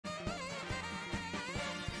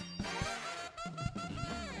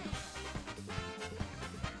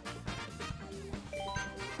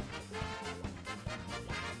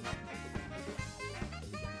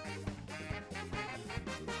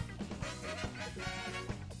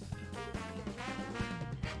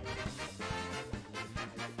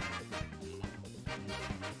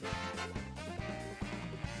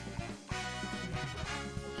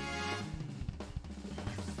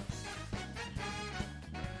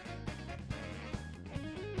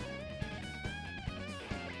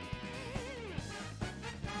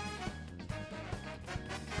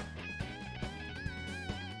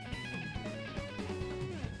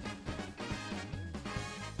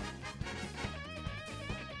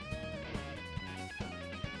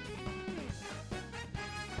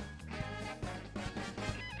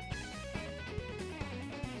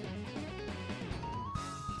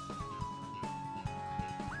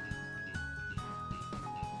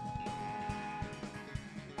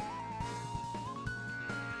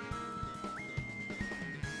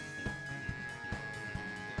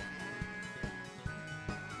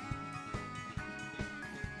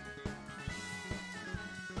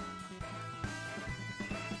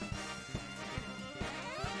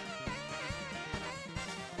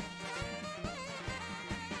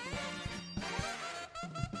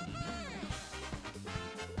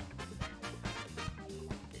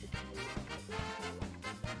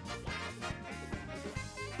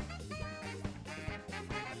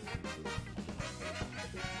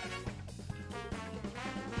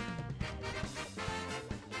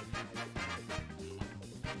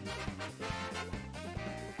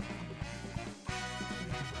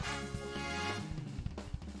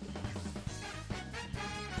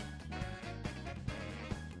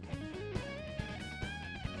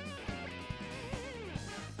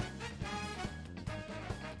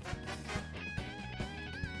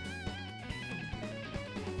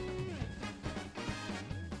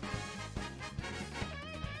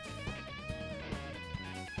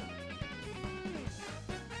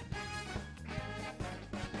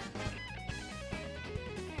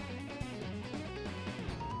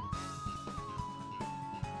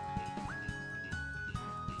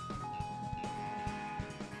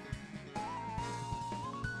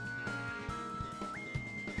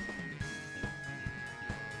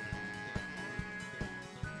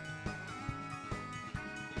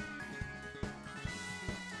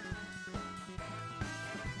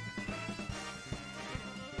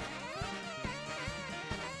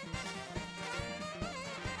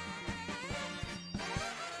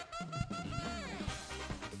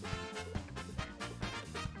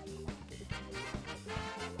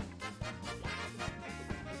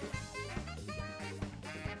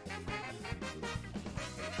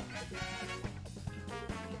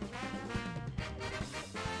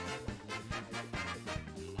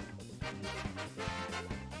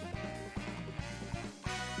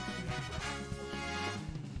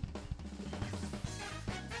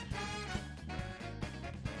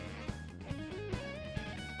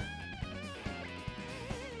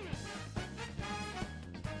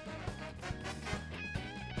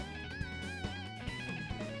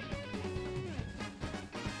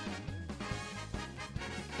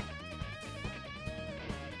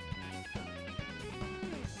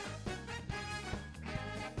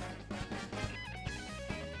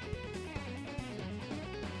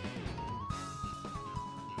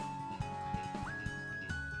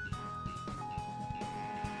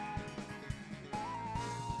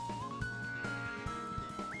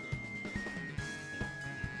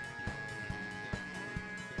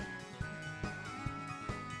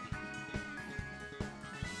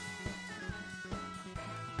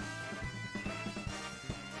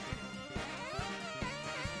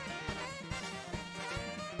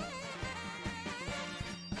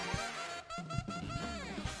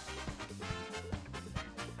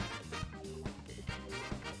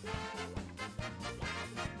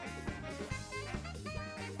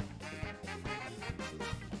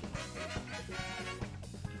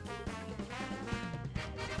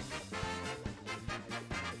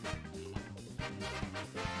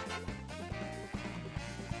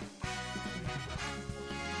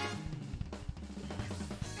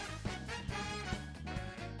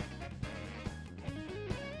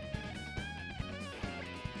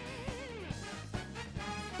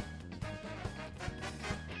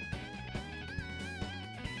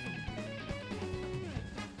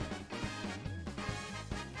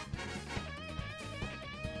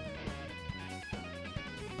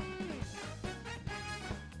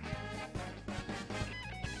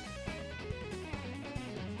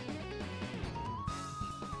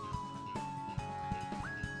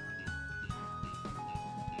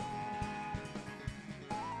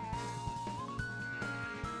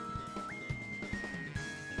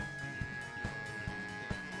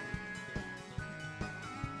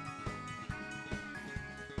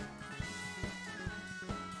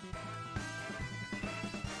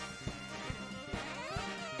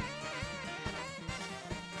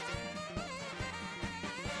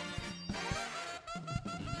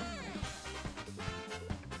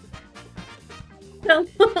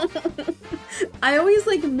I always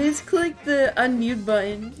like misclick the unmute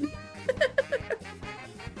button.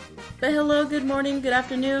 But hello, good morning, good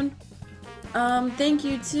afternoon. Thank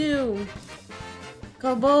you to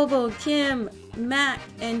Kobobo, Kim, Mac,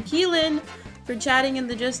 and Keelan for chatting in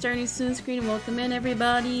the Just Starting Soon screen. Welcome in,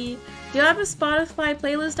 everybody. Do you have a Spotify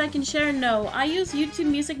playlist I can share? No, I use YouTube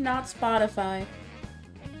Music, not Spotify.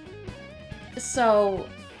 So,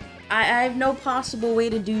 I have no possible way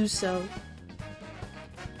to do so.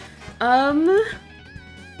 I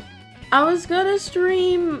was gonna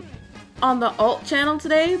stream on the alt channel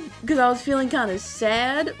today because I was feeling kind of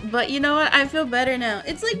sad, but you know what? I feel better now.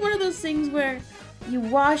 It's like one of those things where you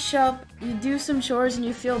wash up, you do some chores, and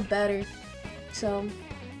you feel better. So,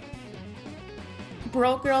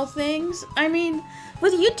 broke girl things. I mean,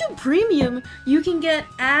 with YouTube Premium, you can get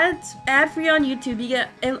ad-free on YouTube. You get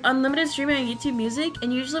unlimited streaming on YouTube Music,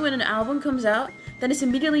 and usually when an album comes out, then it's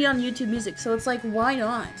immediately on YouTube Music. So it's like, why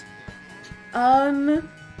not?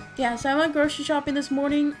 Yeah, so I went grocery shopping this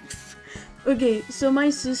morning. Okay, so my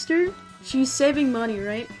sister, she's saving money,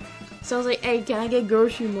 right? So I was like, hey, can I get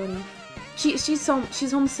grocery money? She's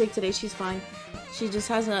homesick today, she's fine. She just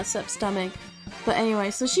has an upset stomach. But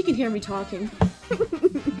anyway, so she can hear me talking.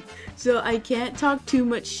 So I can't talk too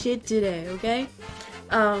much shit today, okay?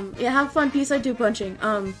 Yeah, have fun, peace, I do punching.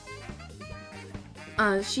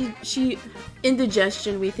 She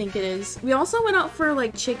indigestion, we think it is. We also went out for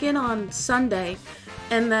like chicken on Sunday,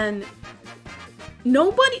 and then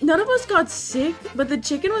none of us got sick, but the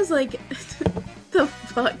chicken was like, the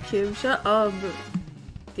fuck, Kim, shut up.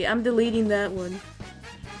 Okay, I'm deleting that one.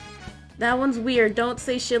 That one's weird. Don't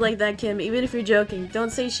say shit like that, Kim, even if you're joking.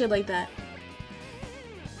 Don't say shit like that.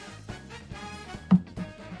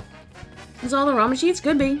 Is all the ramen sheets?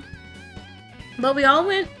 Could be. But we all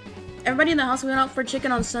went, everybody in the house, we went out for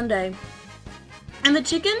chicken on Sunday. And the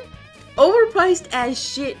chicken, overpriced as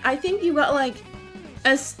shit. I think you got like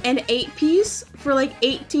an 8-piece for like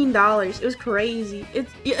 $18. It was crazy.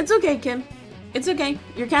 It's okay, Kim. It's okay.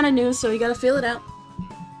 You're kind of new, so you gotta feel it out.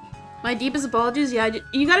 My deepest apologies. Yeah,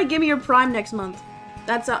 you gotta give me your Prime next month.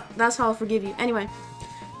 That's how I'll forgive you. Anyway,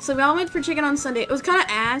 so we all went for chicken on Sunday. It was kind of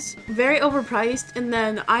ass, very overpriced, and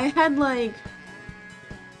then I had like,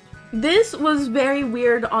 this was very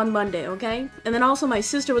weird on Monday, okay? And then also my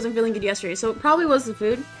sister wasn't feeling good yesterday, so it probably was the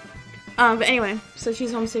food. But anyway, so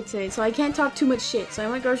she's homesick today, so I can't talk too much shit. So I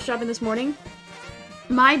went grocery shopping this morning.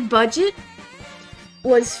 My budget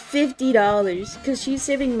was $50, because she's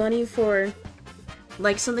saving money for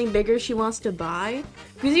like something bigger she wants to buy.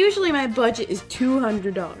 Because usually my budget is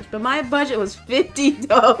 $200, but my budget was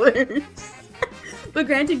 $50. But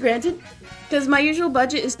granted, because my usual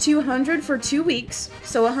budget is $200 for 2 weeks,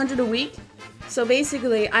 so $100 a week. So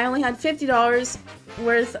basically, I only had $50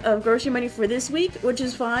 worth of grocery money for this week, which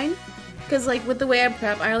is fine. Because like with the way I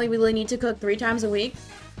prep, I only really need to cook 3 times a week.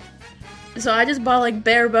 So I just bought like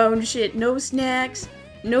bare bones shit, no snacks,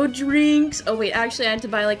 no drinks. Oh wait, actually I had to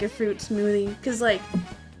buy like a fruit smoothie, because like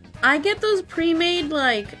I get those pre-made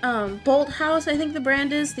like Bolt House, I think the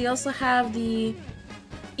brand is. They also have the,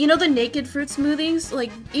 you know, the naked fruit smoothies.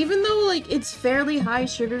 Like even though like it's fairly high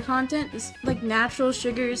sugar content, it's like natural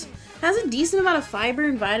sugars, has a decent amount of fiber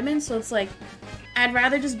and vitamins, so it's like I'd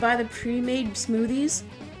rather just buy the pre-made smoothies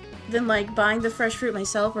than like buying the fresh fruit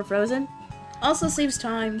myself or frozen. Also saves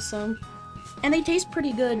time, so, and they taste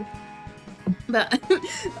pretty good. But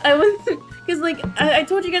I was, because like I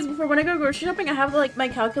told you guys before, when I go grocery shopping, I have like my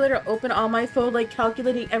calculator open on my phone, like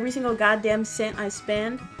calculating every single goddamn cent I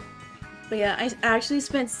spend. But yeah, I actually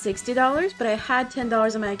spent $60, but I had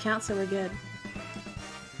 $10 in my account, so we're good.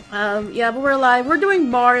 Yeah, but we're live. We're doing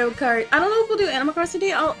Mario Kart. I don't know if we'll do Animal Crossing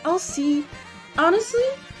today. I'll see. Honestly,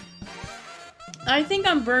 I think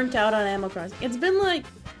I'm burnt out on Animal Crossing. It's been like,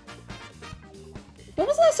 when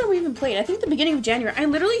was the last time we even played? I think the beginning of January. I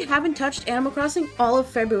literally haven't touched Animal Crossing all of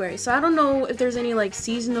February, so I don't know if there's any like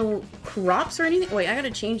seasonal crops or anything. Wait, I gotta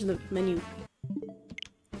change the menu.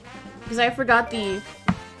 Because I forgot the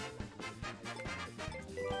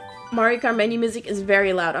Mario Kart menu music is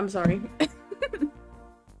very loud. I'm sorry.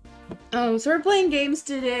 So we're playing games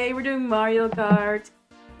today. We're doing Mario Kart.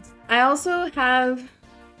 I also have...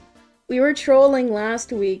 We were trolling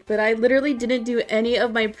last week, but I literally didn't do any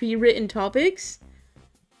of my pre-written topics.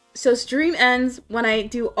 So stream ends when I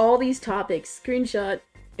do all these topics. Screenshot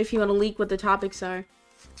if you want to leak what the topics are.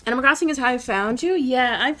 Animal Crossing is how I found you?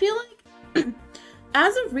 Yeah, I feel like...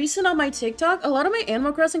 as of recent on my TikTok, a lot of my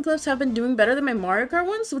Animal Crossing clips have been doing better than my Mario Kart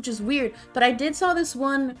ones, which is weird. But I did saw this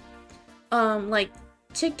one, like,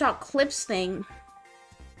 TikTok clips thing.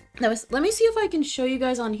 That was, let me see if I can show you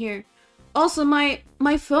guys on here. Also, my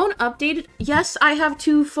phone updated. Yes, I have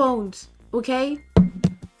 2 phones, okay?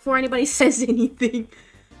 before anybody says anything.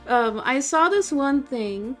 I saw this one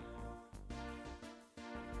thing.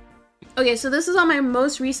 Okay, so this is on my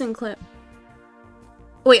most recent clip.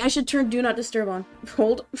 Wait, I should turn Do Not Disturb on.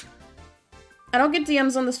 Hold. I don't get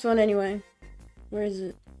DMs on this phone anyway. Where is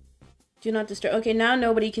it? Do Not Disturb. Okay, now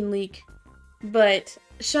nobody can leak. But,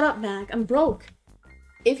 shut up, Mac. I'm broke.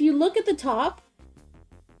 If you look at the top,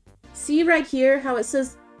 see right here how it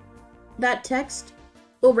says that text?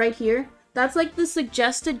 Oh, right here. That's like the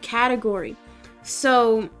suggested category.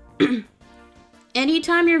 So,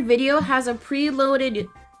 anytime your video has a preloaded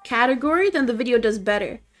category, then the video does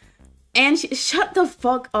better. And shut the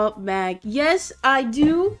fuck up, Mag. Yes, I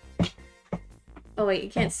do. Oh wait, you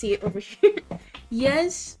can't see it over here.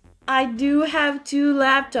 Yes, I do have 2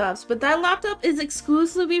 laptops, but that laptop is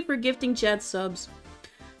exclusively for gifting chat subs.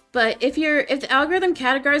 But if the algorithm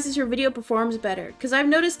categorizes your video performs better, because I've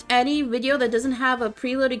noticed any video that doesn't have a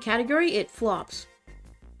preloaded category, it flops.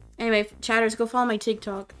 Anyway, chatters, go follow my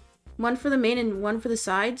TikTok. 1 for the main and 1 for the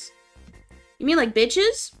sides. You mean like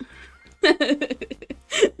bitches?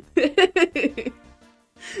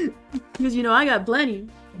 Because you know I got plenty.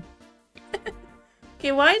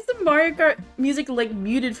 Okay, why is the Mario Kart music like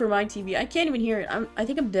muted for my TV? I can't even hear it. I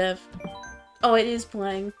think I'm deaf. Oh, it is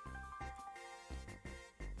playing.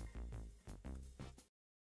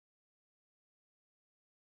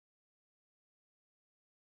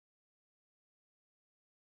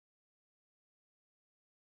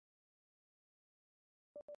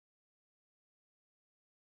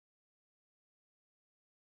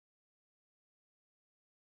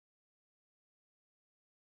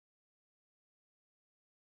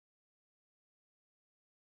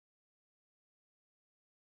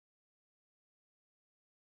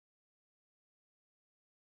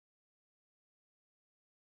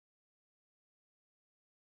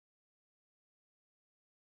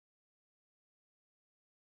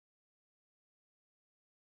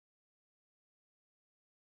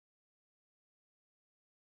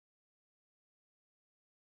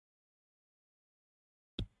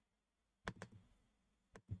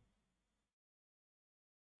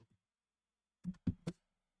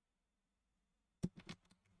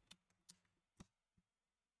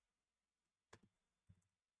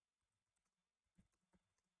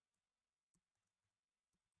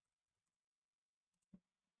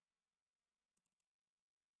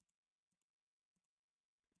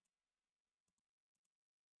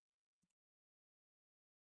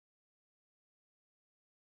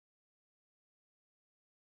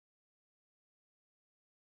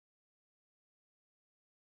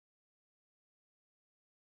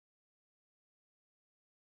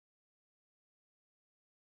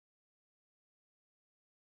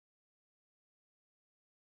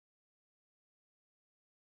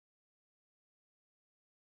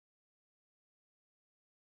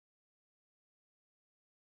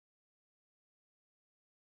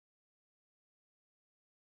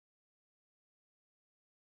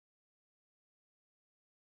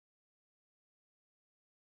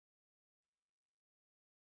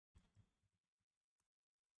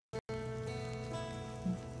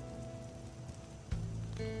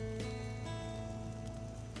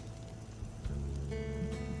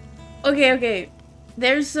 Okay.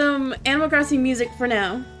 There's some Animal Crossing music for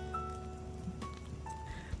now.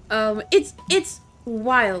 It's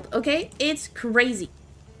wild, okay? It's crazy.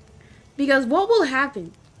 Because what will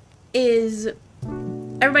happen is...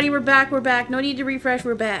 Everybody, we're back. No need to refresh,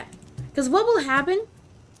 we're back. Because what will happen...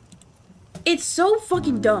 It's so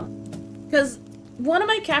fucking dumb. Because one of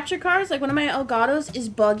my capture cards, like one of my Elgatos, is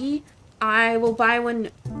buggy. I will buy one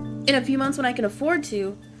in a few months when I can afford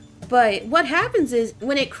to. But what happens is,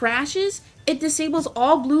 when it crashes, it disables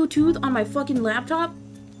all Bluetooth on my fucking laptop.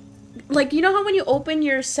 Like, you know how when you open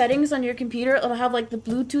your settings on your computer, it'll have, like, the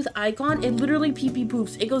Bluetooth icon? It literally pee-pee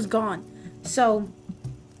poops. It goes gone. So,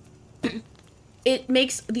 it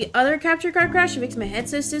makes the other capture card crash. It makes my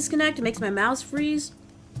headset disconnect. It makes my mouse freeze.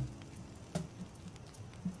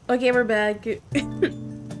 Okay, we're back. Okay,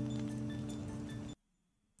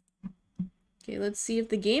 let's see if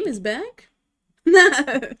the game is back.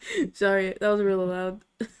 Sorry, that was really loud.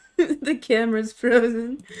 The camera's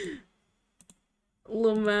frozen.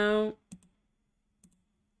 Lamau.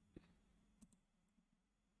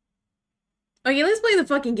 Okay, let's play the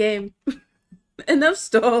fucking game. Enough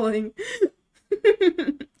stalling.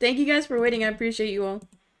 Thank you guys for waiting. I appreciate you all.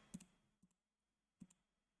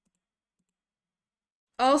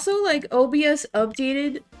 Also, like, OBS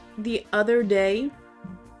updated the other day.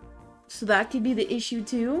 So that could be the issue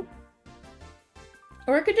too.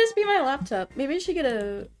 Or it could just be my laptop. Maybe I should get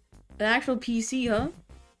an actual PC, huh?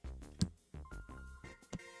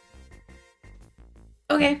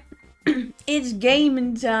 Okay. It's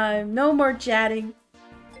gaming time. No more chatting.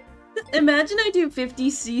 Imagine I do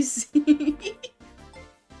 50cc.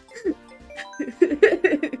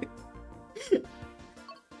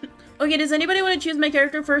 Okay, does anybody want to choose my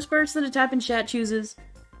character first person to type in chat chooses?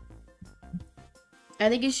 I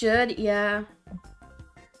think you should, yeah.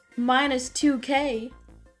 Minus 2K.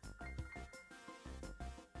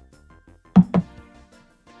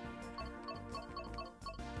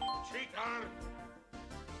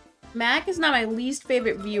 Mac is not my least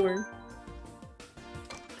favorite viewer.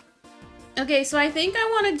 Okay, so I think I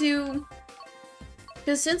want to do...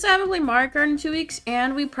 Because since I haven't played Mario Kart in 2 weeks,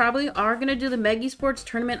 and we probably are going to do the Meggy Sports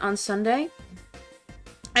tournament on Sunday,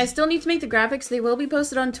 I still need to make the graphics. They will be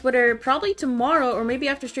posted on Twitter probably tomorrow, or maybe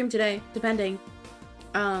after stream today, depending.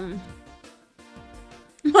 My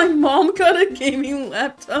mom got a gaming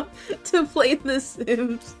laptop to play The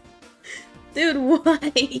Sims. Dude,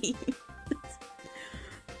 why?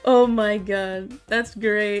 Oh my god, that's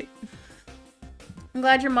great. I'm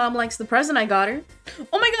glad your mom likes the present I got her.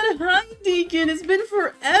 Oh my god, hi Deacon, it's been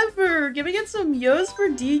forever. Can we get some yos for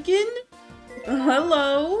Deacon?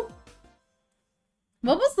 Hello?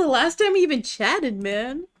 When was the last time we even chatted,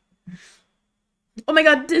 man? Oh my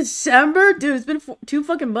god, December? Dude, it's been 2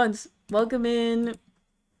 fucking months. Welcome in.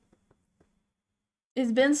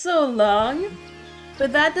 It's been so long.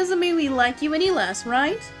 But that doesn't mean we like you any less,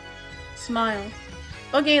 right? Smile.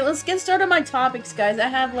 Okay, let's get started on my topics, guys. I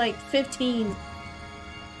have like 15.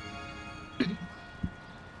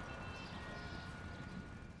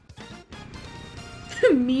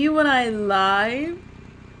 Me when I lie?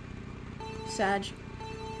 Sag.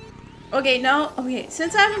 Okay, now, okay,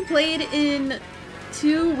 since I haven't played in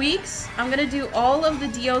 2 weeks, I'm gonna do all of the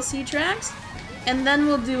DLC tracks, and then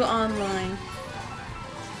we'll do online.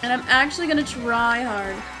 And I'm actually gonna try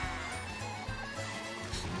hard.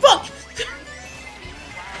 Fuck!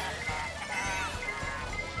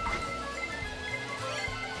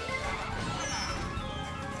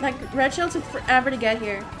 Like, Red Shell took forever to get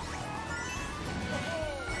here.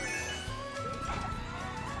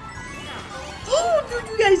 Oh, dude,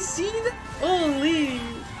 you guys see that? Holy.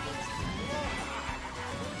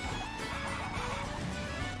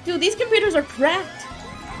 Dude, these computers are cracked.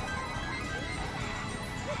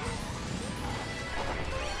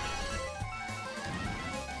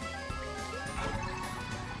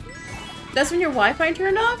 That's when your Wi-Fi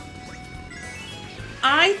turned off?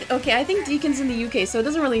 Okay, I think Deacon's in the UK, so it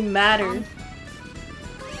doesn't really matter.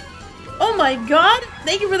 Oh my god!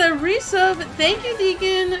 Thank you for that resub! Thank you,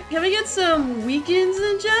 Deacon! Can we get some weekends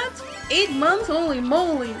in chat? 8 months? Holy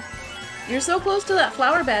moly! You're so close to that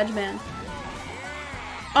flower badge, man.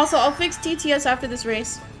 Also, I'll fix TTS after this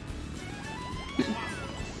race.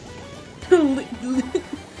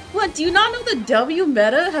 What, do you not know the W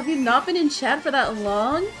meta? Have you not been in chat for that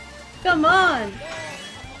long? Come on!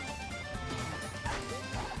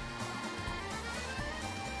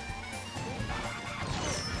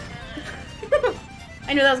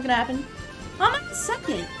 I knew that was gonna happen. I'm on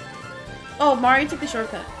second. Oh, Mario took the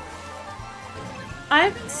shortcut.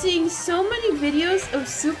 I've been seeing so many videos of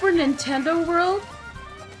Super Nintendo World.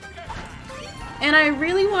 And I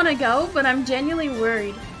really want to go, but I'm genuinely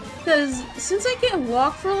worried. Because since I can't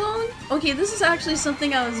walk for long... Okay, this is actually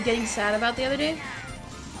something I was getting sad about the other day.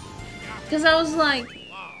 Because I was like...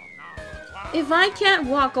 If I can't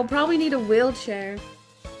walk, I'll probably need a wheelchair.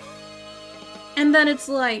 And then it's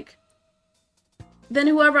like... Then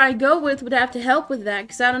whoever I go with would have to help with that,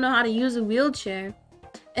 because I don't know how to use a wheelchair.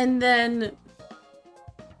 And then...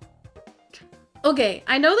 Okay,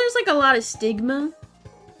 I know there's like a lot of stigma,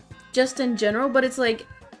 just in general, but it's like...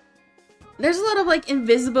 There's a lot of like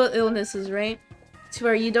invisible illnesses, right? To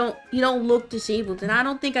where you don't look disabled, and I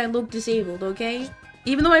don't think I look disabled, okay?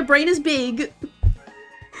 Even though my brain is big,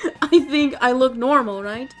 I think I look normal,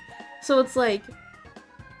 right? So it's like...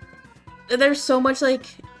 There's so much like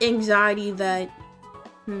anxiety that...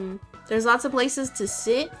 There's lots of places to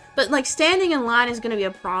sit, but like standing in line is gonna be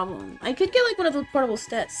a problem. I could get like one of those portable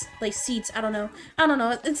seats, like seats. I don't know.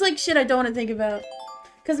 It's like shit I don't want to think about.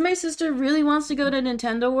 Cause my sister really wants to go to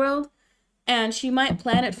Nintendo World, and she might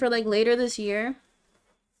plan it for like later this year.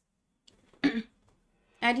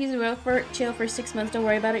 I'd use a real for chill for 6 months. Don't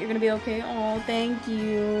worry about it. You're gonna be okay. Oh, thank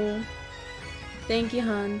you. Thank you,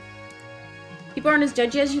 hon. People aren't as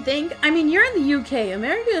judgy as you think. I mean, you're in the UK.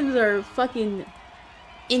 Americans are fucking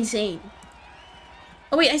insane.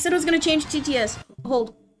 Oh wait, I said I was gonna change TTS.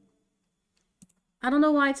 Hold. I don't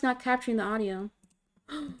know why it's not capturing the audio.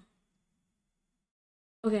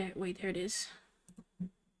 Okay, wait, there it is.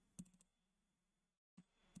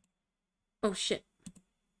 Oh shit.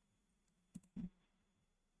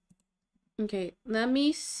 Okay, let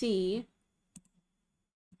me see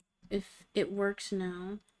if it works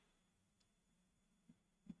now.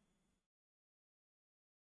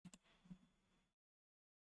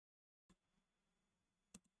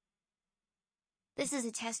 This is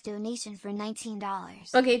a test donation for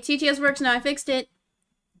 $19. Okay, TTS works now. I fixed it.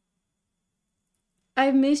 I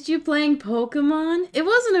missed you playing Pokemon. It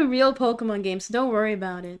wasn't a real Pokemon game, so don't worry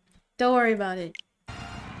about it. Don't worry about it.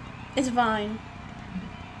 It's fine.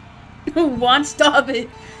 Juan, stop it.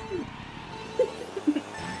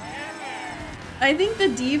 I think the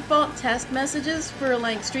default test messages for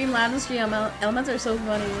like Stream Loud and Stream Elements are so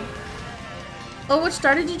funny. Oh, which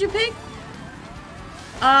starter did you pick?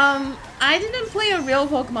 I didn't play a real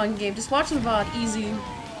Pokemon game. Just watch the VOD. Easy.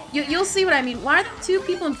 You'll see what I mean. Why are there 2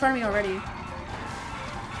 people in front of me already?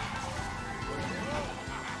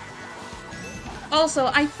 Also,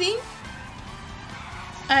 I think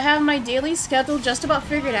I have my daily schedule just about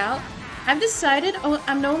figured out. I've decided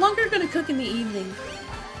I'm no longer going to cook in the evening.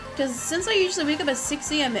 Because since I usually wake up at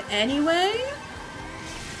 6 AM anyway,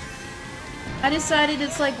 I decided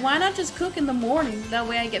it's like, why not just cook in the morning? That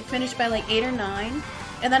way I get finished by like 8 or 9,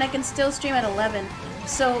 and then I can still stream at 11.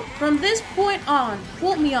 So from this point on,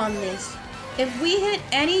 quote me on this, if we hit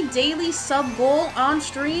any daily sub goal on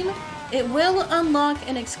stream, it will unlock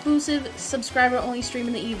an exclusive subscriber-only stream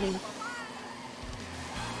in the evening.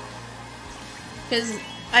 Because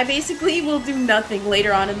I basically will do nothing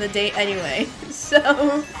later on in the day anyway. So,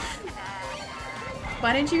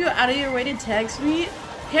 why didn't you go out of your way to text me?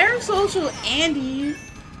 Parasocial Andy.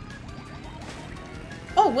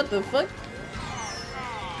 Oh, what the fuck?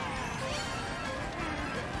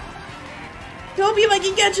 Don't be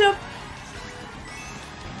Mikey Ketchup.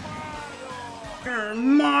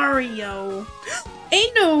 Mario.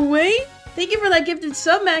 Ain't no way. Thank you for that gifted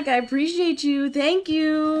sub, Mac. I appreciate you. Thank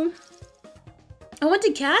you. I went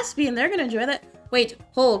to Caspian. They're gonna enjoy that. Wait,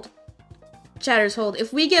 hold. Chatters, hold.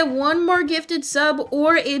 If we get one more gifted sub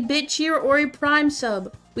or a bit cheer or a prime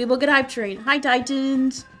sub, we will get Hype Train. Hi,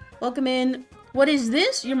 Titans. Welcome in. What is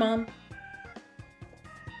this? Your mom.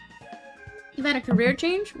 You've had a career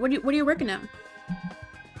change? What are you working at?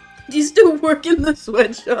 Do you still work in the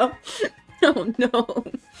sweatshop? Oh no.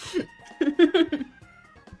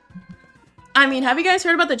 I mean, have you guys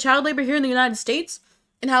heard about the child labor here in the United States?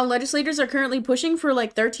 And how legislators are currently pushing for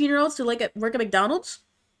like 13-year-olds to like work at McDonald's?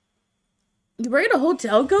 You work at a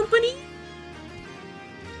hotel company?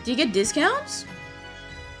 Do you get discounts?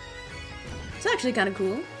 It's actually kind of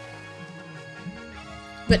cool.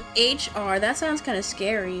 But HR, that sounds kind of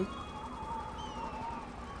scary.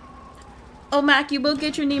 Oh, Mac, you will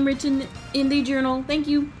get your name written in the journal. Thank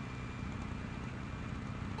you.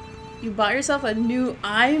 You bought yourself a new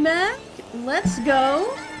iMac? Let's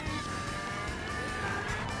go.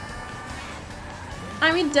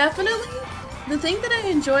 I mean, definitely, the thing that I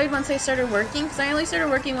enjoyed once I started working, because I only started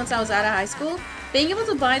working once I was out of high school, being able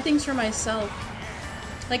to buy things for myself.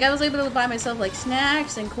 Like, I was able to buy myself, like,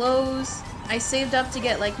 snacks and clothes. I saved up to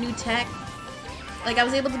get, like, new tech. Like, I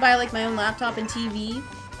was able to buy, like, my own laptop and TV.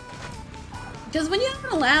 Because when you have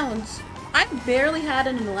an allowance, I barely had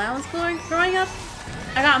an allowance growing up.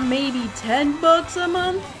 I got maybe 10 bucks a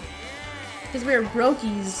month. Because we were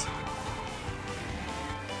brokies.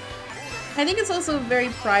 I think it's also very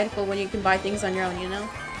prideful when you can buy things on your own, you know?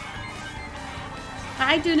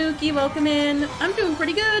 Hi, Dunuki, welcome in. I'm doing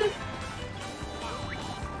pretty good.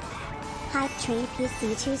 Hi, Tree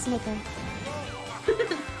PC2 Snicker.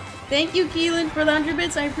 Thank you, Keelan, for the 100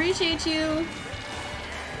 bits. I appreciate you.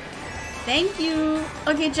 Thank you.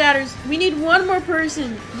 Okay, chatters, we need one more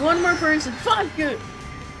person. One more person. Fuck it.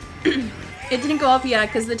 It didn't go off yet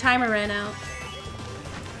because the timer ran out.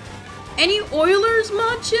 Any Oilers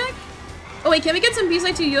mod check? Oh wait, can we get some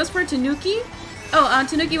B-side to US for Tanuki? Oh,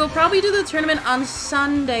 Tanuki will probably do the tournament on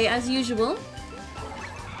Sunday as usual.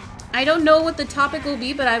 I don't know what the topic will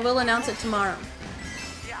be, but I will announce it tomorrow.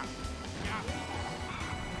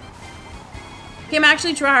 Okay, I'm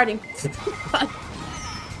actually tryharding.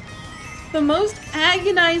 The most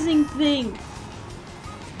agonizing thing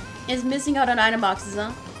is missing out on item boxes,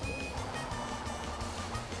 huh?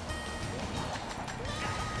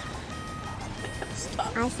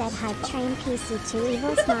 I said Hype Train PC2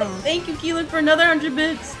 Evil Smile. Thank you, Keelan, for another 100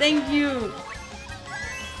 bits. Thank you.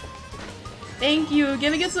 Thank you.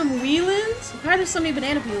 Can we get some Wheelins? Why are there so many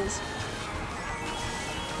banana peels?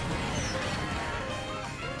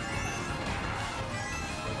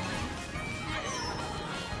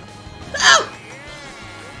 Oh!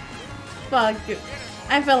 Fuck.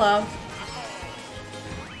 I fell off.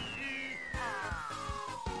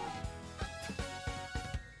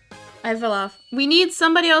 I fell off. We need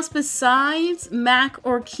somebody else besides Mac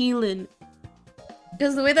or Keelan.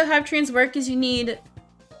 Because the way the hype trains work is you need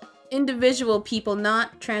individual people,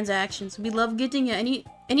 not transactions. We love getting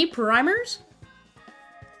any primers?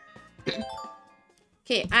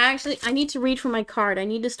 Okay, I need to read from my card. I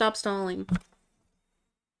need to stop stalling.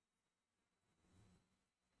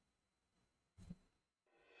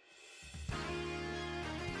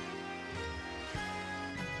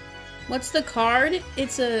 What's the card?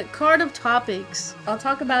 It's a card of topics. I'll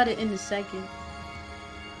talk about it in a second.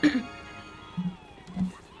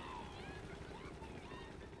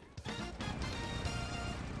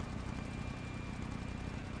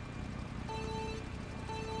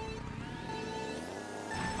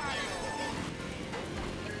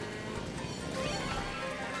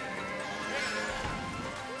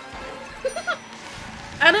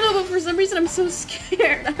 I don't know, but for some reason I'm so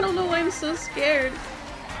scared. I don't know why I'm so scared.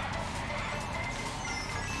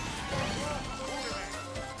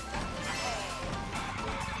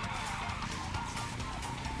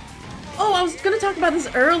 Oh, I was gonna talk about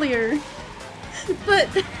this earlier. But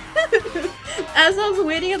as I was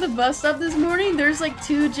waiting at the bus stop this morning, there's like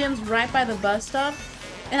 2 gyms right by the bus stop.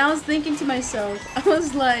 And I was thinking to myself, I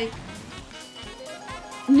was like,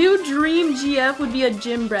 new dream GF would be a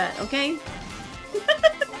gym brat, okay?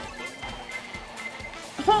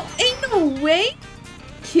 Oh, ain't no way!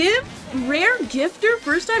 Kim, rare gifter,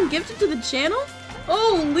 first time gifted to the channel?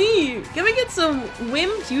 Holy! Can we get some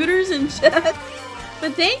whim tutors in chat?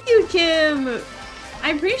 But thank you, Kim!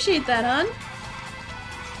 I appreciate that, hon.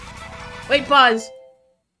 Wait, pause.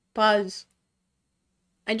 Pause.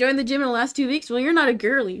 I joined the gym in the last 2 weeks? Well, you're not a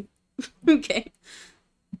girly. Okay.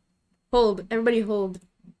 Hold. Everybody hold.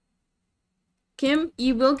 Kim,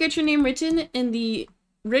 you will get your name written in the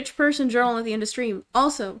Rich Person Journal at the end of stream.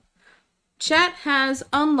 Also, chat has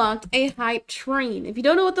unlocked a hype train. If you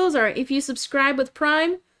don't know what those are, if you subscribe with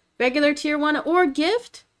Prime, regular tier 1, or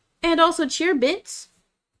gift, and also cheer bits,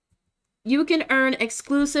 you can earn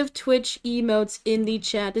exclusive Twitch emotes in the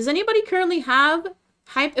chat. Does anybody currently have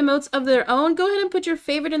hype emotes of their own? Go ahead and put your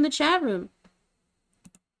favorite in the chat room.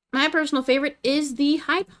 My personal favorite is the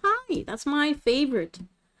hype high. That's my favorite.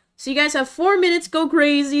 So you guys have 4 minutes. Go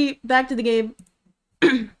crazy. Back to the game.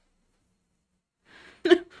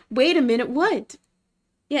 Wait a minute, what?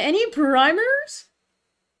 Yeah, any primers?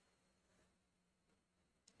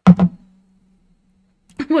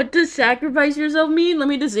 What does sacrifice yourself mean? Let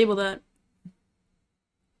me disable that.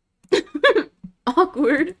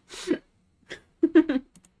 Awkward.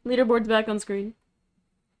 Leaderboard's back on screen.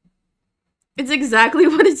 It's exactly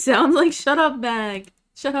what it sounds like. Shut up, bag.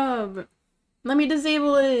 Shut up. Let me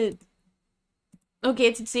disable it. Okay,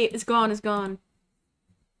 it's gone, it's gone.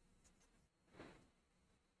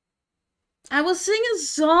 I will sing a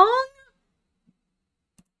song?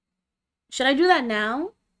 Should I do that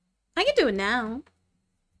now? I can do it now.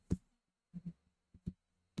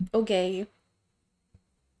 Okay.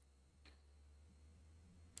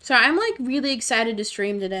 Sorry, I'm like really excited to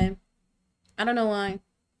stream today. I don't know why.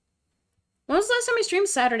 When was the last time I streamed?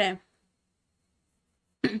 Saturday.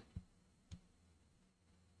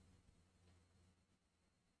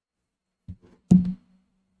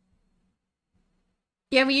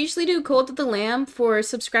 Yeah, we usually do Cult of the Lamb for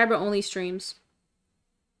subscriber-only streams.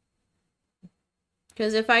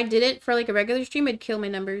 Because if I did it for like a regular stream, it'd kill my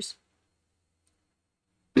numbers.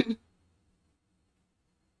 I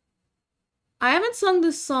haven't sung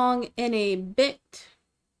this song in a bit.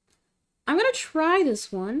 I'm gonna try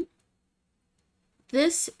this one.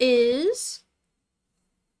 This is...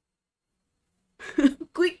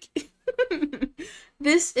 Quick!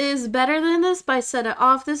 This is Better Than This by Set It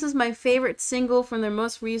Off. This is my favorite single from their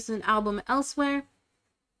most recent album, Elsewhere.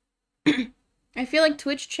 I feel like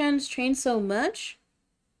Twitch trends change so much.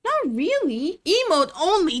 Not really. Emote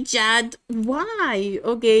only, Chad. Why?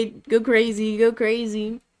 Okay, go crazy, go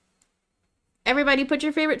crazy. Everybody put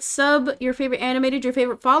your favorite sub, your favorite animated, your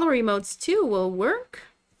favorite follower emotes too will work.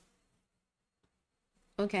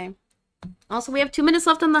 Okay. Also, we have 2 minutes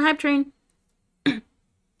left on the hype train.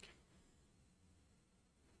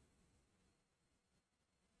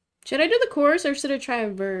 Should I do the chorus or should I try a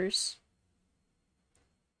verse?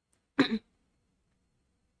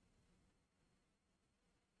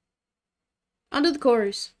 I'll do the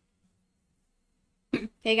chorus.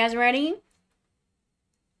 Okay, guys, ready?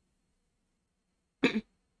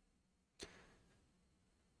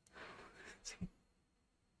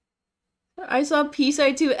 I saw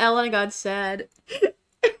P-Side 2L and I got sad.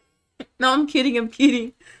 No, I'm kidding, I'm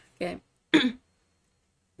kidding. Okay. I'm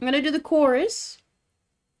gonna do the chorus.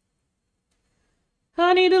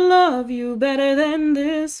 I need to love you better than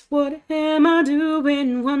this. What am I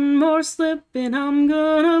doing? One more slip and I'm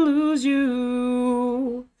gonna lose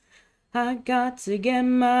you. I got to get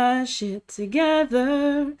my shit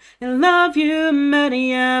together and love you,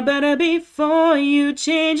 Maria, better before you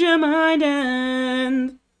change your mind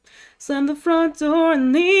and slam the front door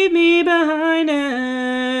and leave me behind.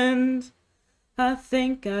 And I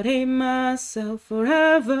think I'd hate myself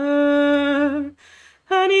forever.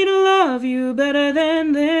 I need to love you better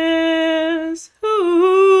than this.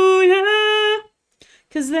 Ooh, yeah.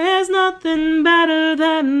 'Cause there's nothing better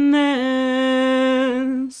than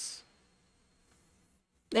this.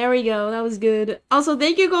 There we go. That was good. Also,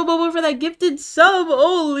 thank you, Go Bobo, for that gifted sub.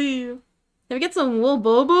 Holy. Can we get some wool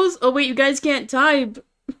bobos? Oh, wait, you guys can't type.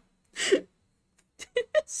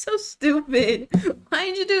 It's so stupid. Why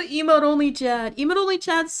did you do emote only chat? Emote only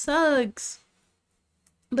chat sucks.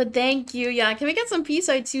 But thank you. Yeah, can we get some peace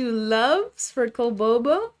I too loves for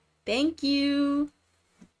Kobobo? Thank you.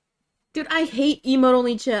 Dude, I hate emote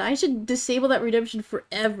only chat. I should disable that redemption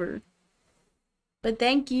forever. But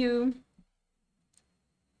thank you.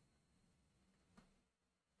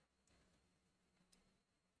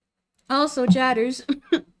 Also, chatters,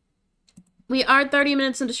 we are 30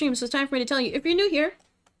 minutes into stream, so it's time for me to tell you, if you're new here,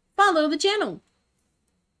 follow the channel.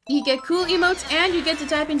 You get cool emotes and you get to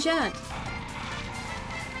type in chat.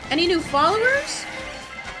 Any new followers?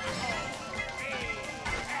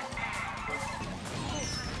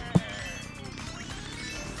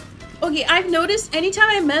 Okay, I've noticed anytime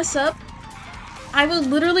I mess up, I will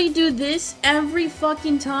literally do this every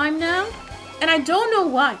fucking time now. And I don't know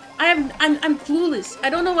why. I'm clueless.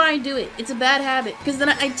 I don't know why I do it. It's a bad habit. Because then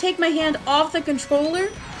I take my hand off the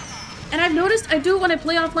controller. And I've noticed I do it when I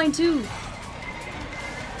play offline too.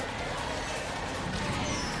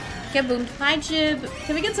 Kaboom. Hi, Chib.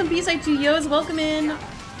 Can we get some peace out to Yos? Welcome in.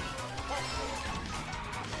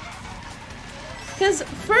 Because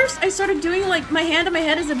first I started doing like my hand on my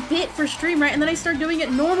head as a bit for stream, right? And then I started doing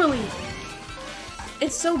it normally.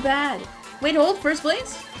 It's so bad. Wait, hold. First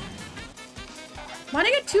place? Why'd I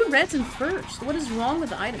get 2 reds in first? What is wrong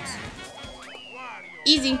with the items?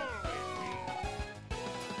 Easy.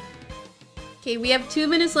 Okay, we have 2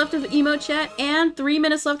 minutes left of emote chat and 3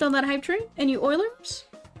 minutes left on that hype train. Any Oilers?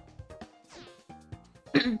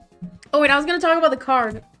 Oh wait, I was gonna talk about the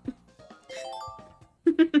card.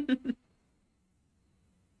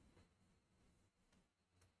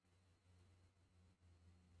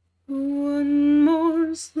 One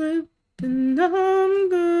more slip and I'm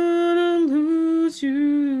gonna lose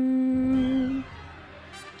you.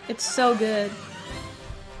 It's so good.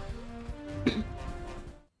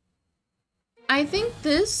 I think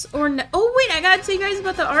this or no— oh wait, I gotta tell you guys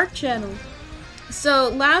about the art channel. So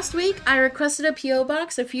last week I requested a PO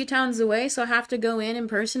box a few towns away, so I have to go in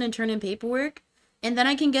person and turn in paperwork, and then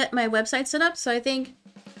I can get my website set up. So I think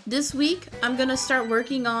this week I'm gonna start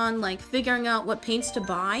working on like figuring out what paints to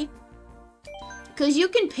buy, because you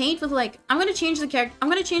can paint with like— I'm gonna change the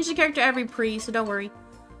character every pre, so don't worry.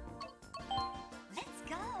 Let's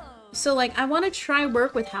go. So like I want to try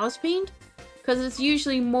work with house paint because it's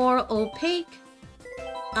usually more opaque.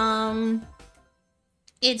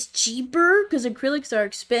 It's cheaper because acrylics are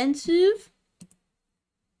expensive.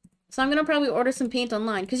 So I'm gonna probably order some paint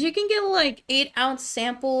online because you can get like 8-ounce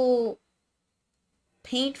sample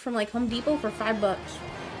paint from like Home Depot for $5.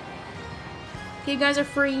 Okay, you guys are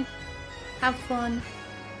free. Have fun.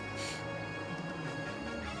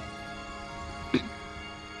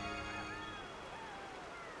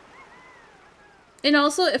 And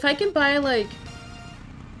also, if I can buy like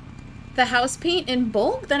the house paint in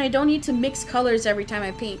bulk, then I don't need to mix colors every time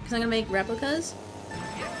I paint, because I'm gonna make replicas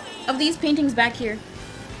of these paintings back here.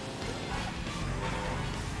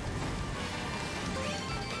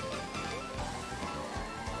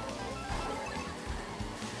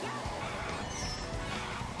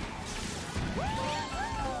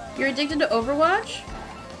 You're addicted to Overwatch?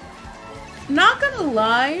 Not gonna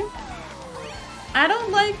lie, I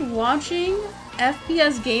don't like watching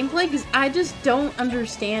FPS gameplay because I just don't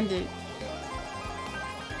understand it.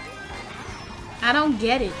 I don't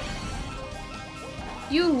get it.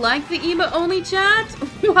 You like the emote only chat?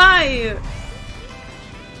 Why?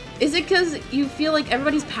 Is it because you feel like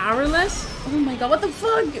everybody's powerless? Oh my god, what the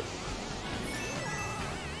fuck?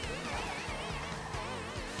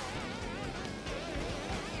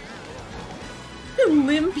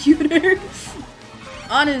 Limputer.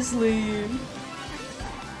 Honestly.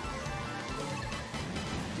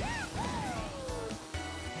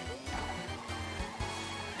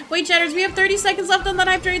 Wait, chatters, we have 30 seconds left on that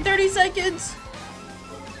hype train. 30 seconds.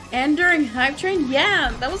 And during hype train,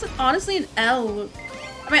 yeah, that was honestly an L.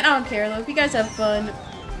 I mean, I don't care though. If you guys have fun.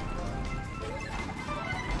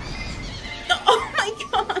 Oh my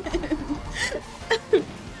god.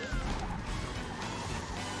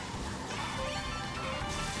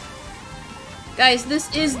 Guys,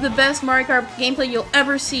 this is the best Mario Kart gameplay you'll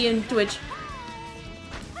ever see in Twitch.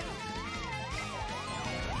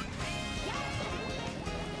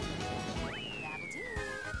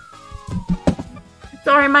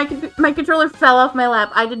 Sorry, my controller fell off my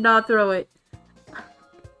lap. I did not throw it.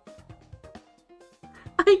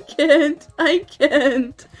 I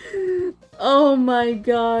can't. Oh my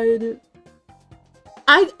god.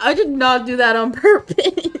 I did not do that on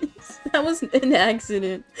purpose. That was an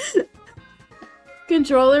accident.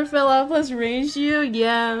 Controller fell off plus ratio,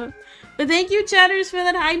 yeah. But thank you, chatters, for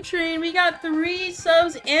that hype train. We got 3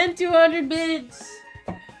 subs and 200 bits.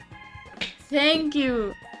 Thank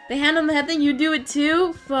you. The hand on the head thing, you do it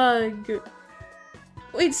too? Fuck.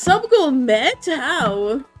 Wait, sub goal met?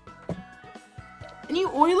 How? Any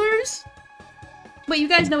Oilers? Wait, you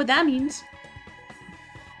guys know what that means.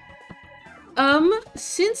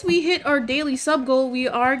 Since we hit our daily sub goal, we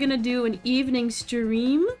are gonna do an evening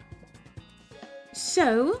stream.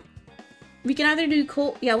 So, we can either do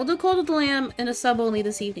Cold... Yeah, we'll do Cold of the Lamb and a sub only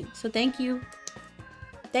this evening. So thank you.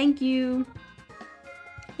 Thank you.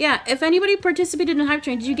 Yeah, if anybody participated in Hype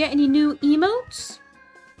Train, did you get any new emotes?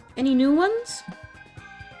 Any new ones?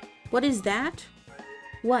 What is that?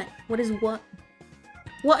 What? What is what?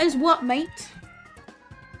 What is what, mate?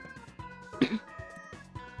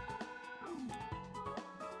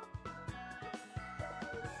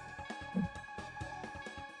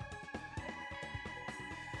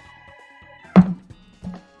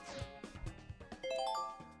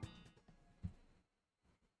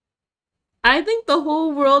 I think the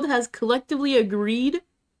whole world has collectively agreed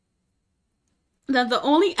that the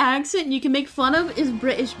only accent you can make fun of is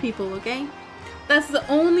British people, okay? That's the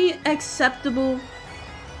only acceptable...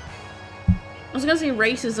 I was gonna say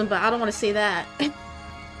racism, but I don't want to say that.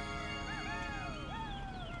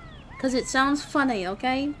 Because it sounds funny,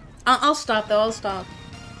 okay? I'll stop, though. I'll stop.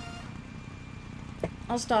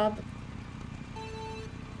 I'll stop.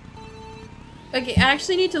 Okay, I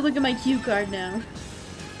actually need to look at my cue card now.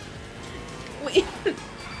 Wait,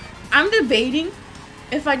 I'm debating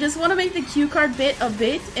if I just want to make the cue card bit a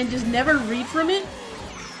bit and just never read from it.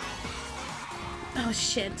 Oh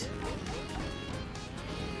shit.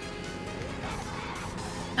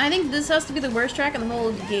 I think this has to be the worst track in the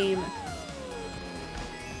whole game.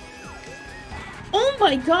 Oh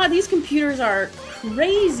my god, these computers are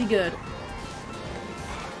crazy good.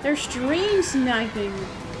 They're stream sniping.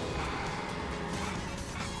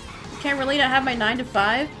 Can't relate, I have my 9 to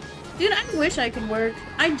 5. Dude, I wish I could work.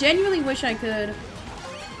 I genuinely wish I could.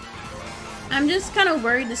 I'm just kind of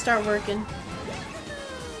worried to start working.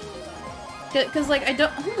 Cause like I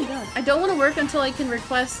don't- oh my god. I don't want to work until I can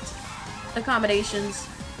request accommodations.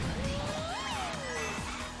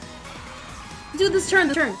 Dude, this turn.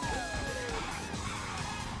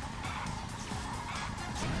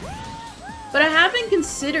 But I have been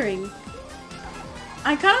considering.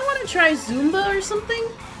 I kind of want to try Zumba or something.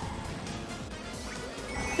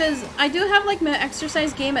 Because I do have like my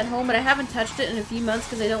exercise game at home, but I haven't touched it in a few months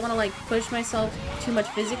because I don't want to like push myself too much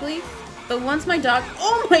physically. But once my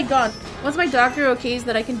oh my god, once my doctor okays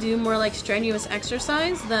that I can do more like strenuous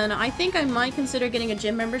exercise, then I think I might consider getting a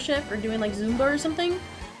gym membership or doing like Zumba or something.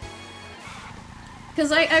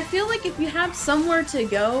 Because I feel like if you have somewhere to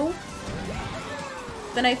go,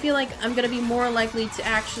 then I feel like I'm gonna be more likely to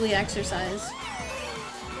actually exercise.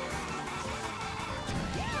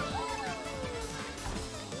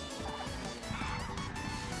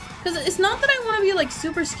 Because it's not that I want to be like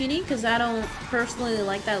super skinny, because I don't personally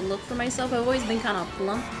like that look for myself. I've always been kind of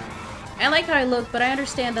plump. I like how I look, but I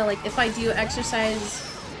understand that like if I do exercise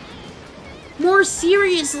more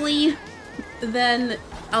seriously, then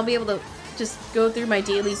I'll be able to just go through my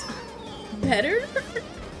dailies better.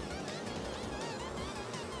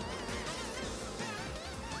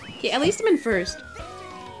 Okay, at least I'm in first.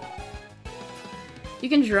 You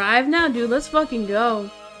can drive now? Dude, let's fucking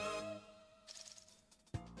go.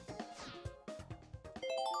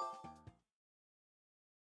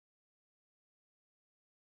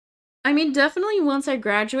 I mean, definitely once I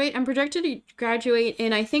graduate. I'm projected to graduate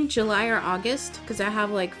in, I think, July or August, because I have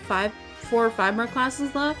like 4 or 5 more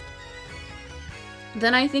classes left.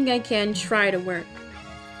 Then I think I can try to work.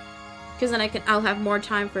 Because then I'll have more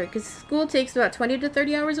time for it, because school takes about 20 to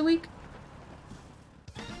 30 hours a week.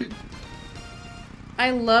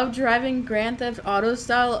 I love driving Grand Theft Auto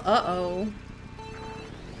style. Uh-oh.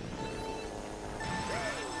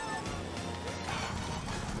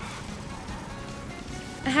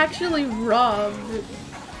 Actually robbed.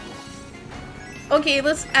 Okay,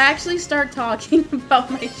 let's actually start talking about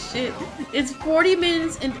my shit. It's 40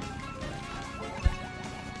 minutes and...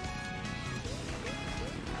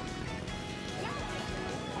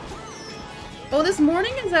 Oh, this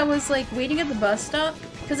morning as I was like waiting at the bus stop,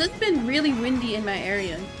 because it's been really windy in my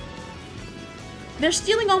area. They're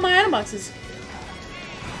stealing all my item boxes.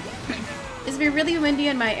 It's been really windy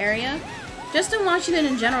in my area. Just in Washington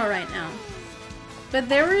in general right now. But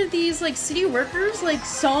there were these like city workers like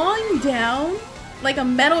sawing down like a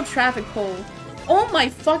metal traffic pole. Oh my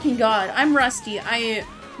fucking god, I'm rusty.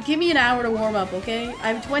 Give me an hour to warm up, okay?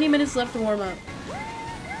 I have 20 minutes left to warm up.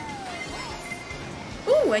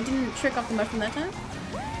 Ooh, I didn't trick off the mushroom that time.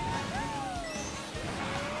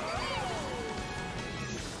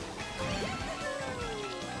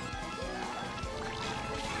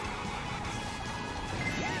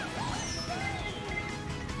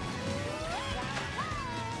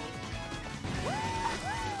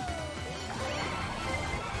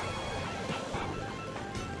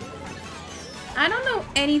 I don't know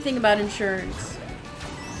anything about insurance.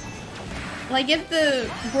 Like, if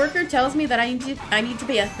the worker tells me that I need to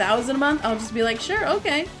pay $1,000 a month, I'll just be like, sure,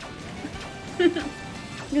 okay.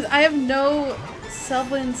 Because I have no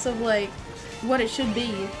semblance of, like, what it should be.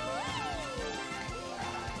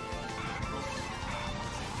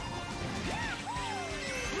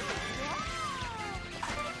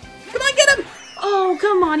 Come on, get him! Oh,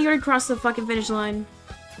 come on, you already crossed the fucking finish line.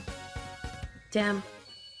 Damn.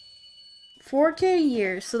 4K a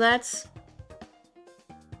year, so that's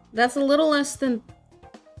a little less than...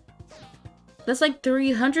 That's like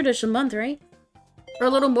 300-ish a month, right? Or a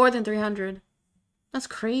little more than 300. That's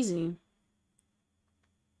crazy.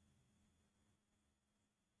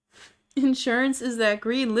 Insurance is that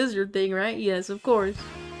green lizard thing, right? Yes, of course.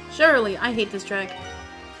 Surely, I hate this track.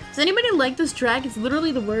 Does anybody like this track? It's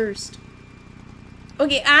literally the worst.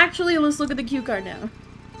 Okay, actually, let's look at the cue card now.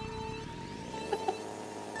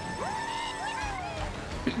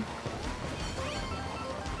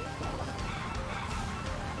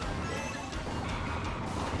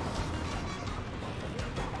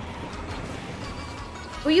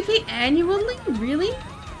 Oh, you pay annually? Really?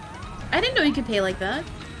 I didn't know you could pay like that.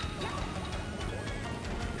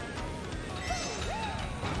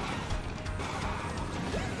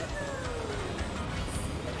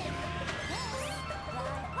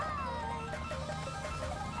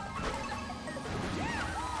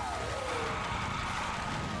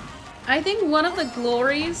 I think one of the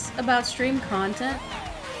glories about stream content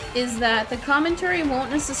is that the commentary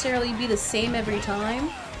won't necessarily be the same every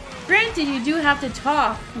time. Granted, you do have to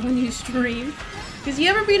talk when you stream. Because you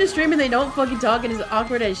ever be in a stream and they don't fucking talk and it's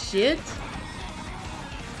awkward as shit?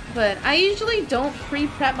 But I usually don't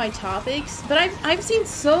pre-prep my topics. But I've seen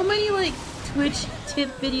so many like Twitch tip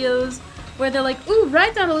videos where they're like, ooh,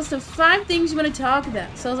 write down a list of 5 things you want to talk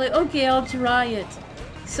about. So I was like, okay, I'll try it.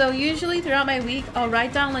 So usually throughout my week, I'll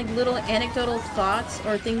write down like little anecdotal thoughts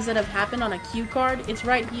or things that have happened on a cue card. It's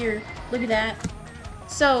right here. Look at that.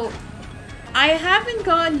 So I haven't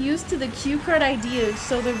gotten used to the cue card ideas,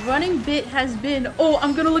 so the running bit has been, oh,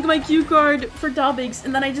 I'm gonna look at my cue card for topics,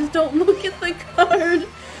 and then I just don't look at the card.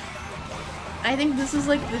 I think this is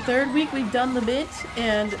like the 3rd week we've done the bit,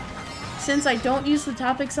 and since I don't use the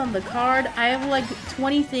topics on the card, I have like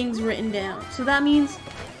 20 things written down. So that means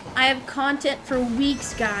I have content for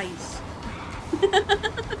weeks, guys.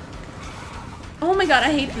 Oh my god,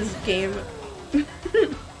 I hate this game.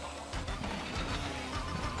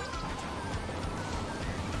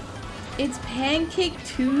 It's Pancake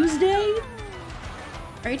Tuesday?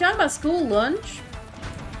 Are you talking about school lunch?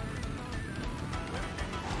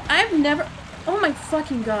 I've never... Oh my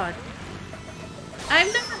fucking god.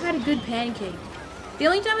 I've never had a good pancake. The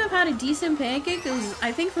only time I've had a decent pancake was,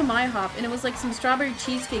 I think, from IHOP, and it was like some strawberry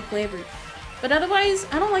cheesecake flavor. But otherwise,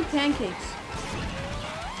 I don't like pancakes.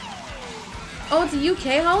 Oh, it's a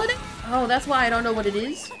UK holiday? Oh, that's why I don't know what it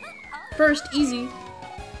is. First, easy.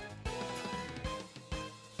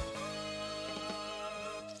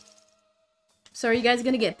 So are you guys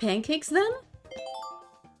gonna get pancakes then?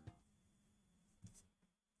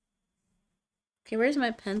 Okay, where's my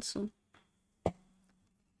pencil?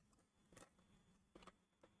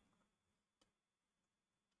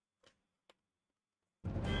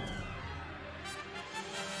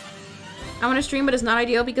 I want to stream, but it's not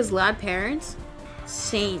ideal because loud parents.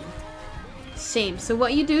 Same. Same. So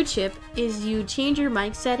what you do, Chip, is you change your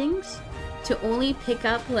mic settings to only pick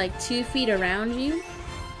up like 2 feet around you.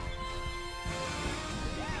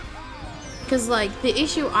 Because, like, the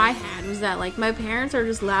issue I had was that, like, my parents are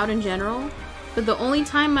just loud in general. But the only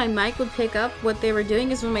time my mic would pick up what they were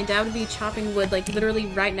doing is when my dad would be chopping wood, like, literally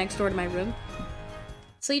right next door to my room.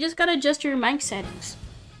 So you just gotta adjust your mic settings.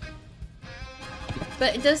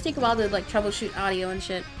 But it does take a while to, like, troubleshoot audio and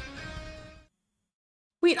shit.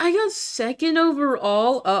 Wait, I got 2nd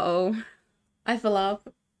overall? Uh-oh. I fell off.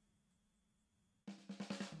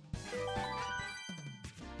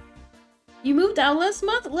 You moved out last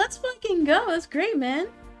month? Let's fucking go. That's great, man.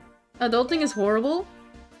 Adulting is horrible.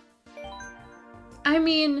 I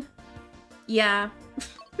mean, yeah.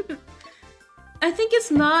 I think it's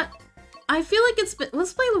not... I feel like it's been...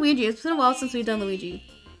 Let's play Luigi. It's been a while since we've done Luigi.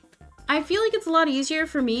 I feel like it's a lot easier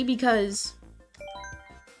for me because...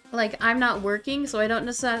 like, I'm not working, so I don't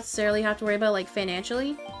necessarily have to worry about, like,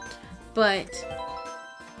 financially. But...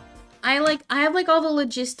 I have, like, all the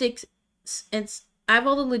logistics... I have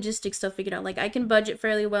all the logistics stuff figured out. Like, I can budget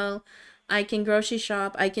fairly well. I can grocery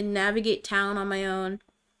shop. I can navigate town on my own.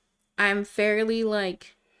 I'm fairly,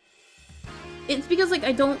 like... It's because, like,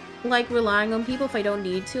 I don't like relying on people if I don't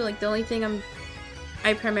need to. Like, the only thing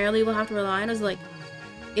I primarily will have to rely on is, like,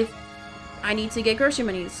 if I need to get grocery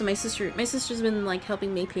money. So my sister's been, like,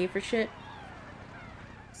 helping me pay for shit.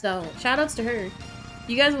 So, shoutouts to her.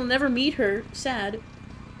 You guys will never meet her. Sad.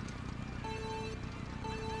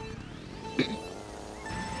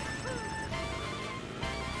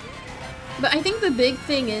 But I think the big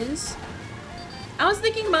thing is... I was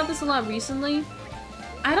thinking about this a lot recently.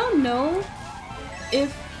 I don't know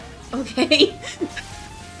if... Okay.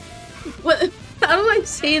 What? How do I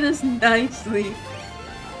say this nicely?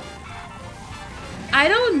 I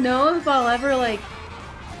don't know if I'll ever, like...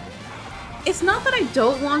 It's not that I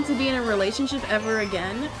don't want to be in a relationship ever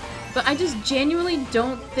again, but I just genuinely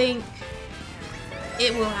don't think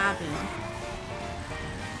it will happen.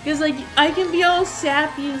 Because, like, I can be all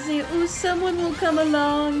sappy and say, oh, someone will come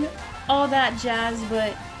along, all that jazz,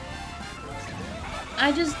 but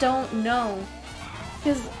I just don't know.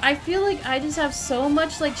 Because I feel like I just have so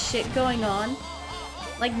much, like, shit going on,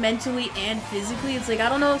 like, mentally and physically. It's like, I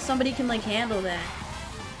don't know if somebody can, like, handle that.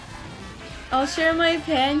 I'll share my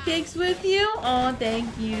pancakes with you? Oh, thank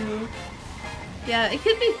you. Yeah, it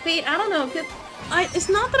could be fate. I don't know. It's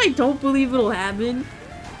not that I don't believe it'll happen,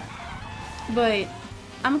 but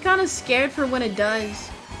I'm kind of scared for when it does.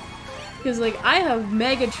 Because, like, I have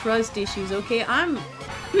mega trust issues, okay? I'm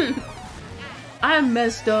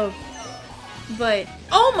messed up. But,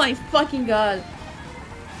 oh my fucking god.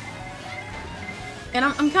 And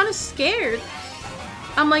I'm kind of scared.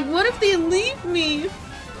 I'm like, what if they leave me?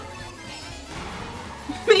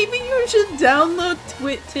 Maybe you should download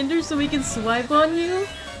Tinder so we can swipe on you?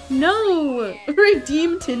 No!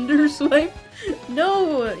 Redeem Tinder swipe?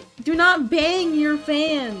 No! Do not bang your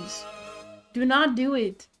fans! Do not do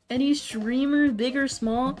it. Any streamer, big or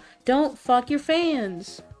small, don't fuck your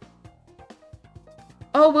fans.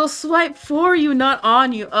 Oh, we'll swipe for you, not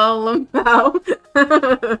on you. Oh,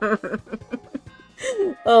 Lamau.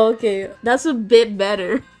 Oh, okay. That's a bit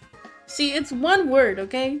better. See, it's one word,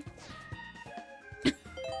 okay?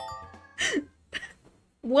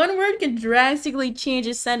 One word can drastically change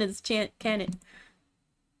a sentence, can it?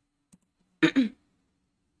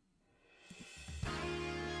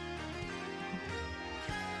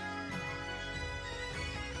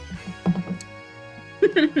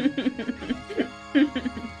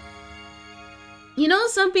 You know,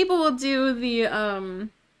 some people will do the,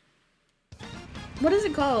 what is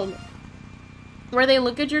it called? Where they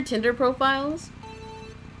look at your Tinder profiles?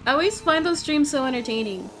 I always find those streams so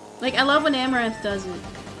entertaining. Like, I love when Amaranth does it.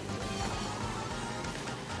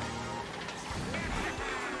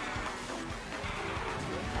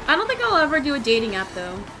 I don't think I'll ever do a dating app,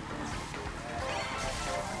 though.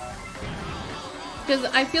 Because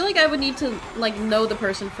I feel like I would need to, like, know the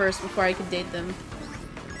person first before I could date them.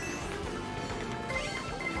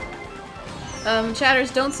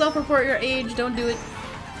 Chatters, don't self-report your age. Don't do it.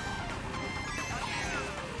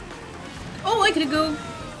 Oh, I could go.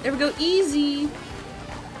 There we go. Easy.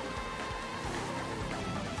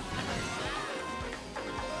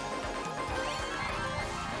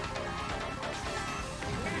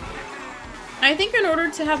 I think in order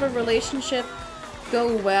to have a relationship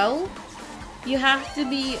go well, you have to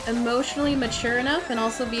be emotionally mature enough and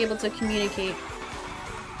also be able to communicate.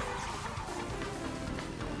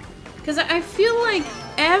 Because I feel like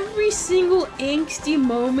every single angsty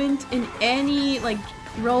moment in any, like,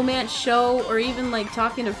 romance show or even, like,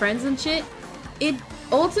 talking to friends and shit, it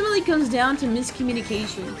ultimately comes down to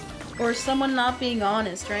miscommunication. Or someone not being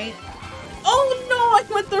honest, right? Oh no, I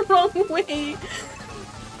went the wrong way!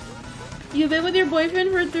 You've been with your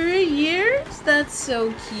boyfriend for 3 years? That's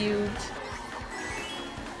so cute.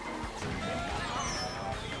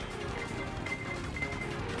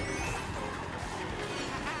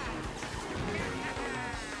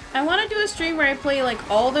 I want to do a stream where I play, like,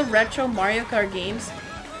 all the retro Mario Kart games,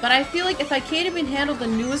 but I feel like if I can't even handle the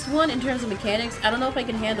newest one in terms of mechanics, I don't know if I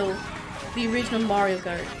can handle the original Mario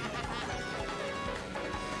Kart.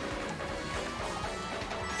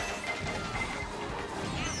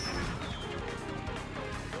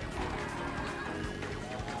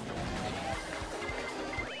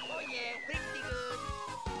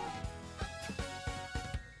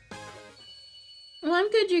 I'm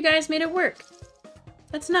good you guys made it work.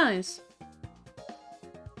 That's nice.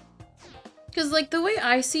 Because, like, the way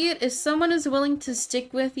I see it, if someone is willing to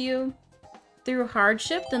stick with you through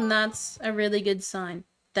hardship, then that's a really good sign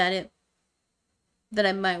that it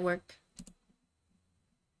might work.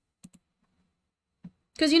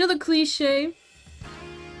 Because you know the cliche?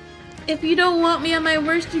 If you don't want me at my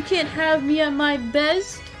worst, you can't have me at my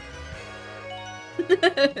best.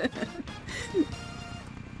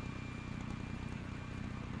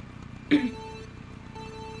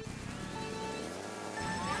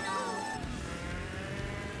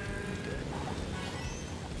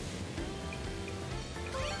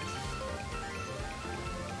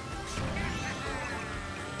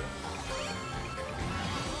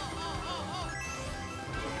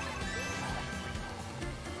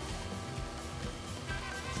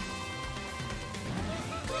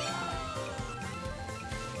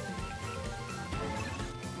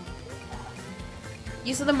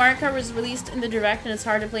 You said the Mario Kart was released in the Direct and it's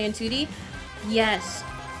hard to play in 2D? Yes.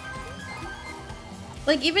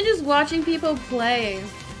 Like, even just watching people play,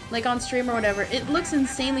 like on stream or whatever, it looks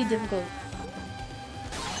insanely difficult.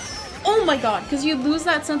 Oh my god, because you lose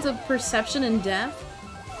that sense of perception and depth.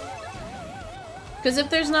 Because if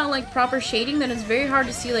there's not, like, proper shading, then it's very hard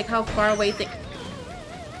to see, like, how far away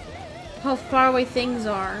things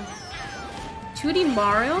are. 2D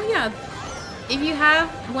Mario? Yeah. If you have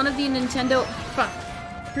one of the Nintendo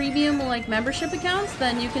premium, like, membership accounts,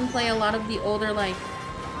 then you can play a lot of the older, like,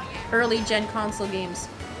 early gen console games.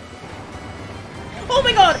 Oh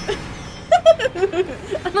my god!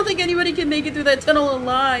 I don't think anybody can make it through that tunnel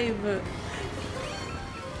alive.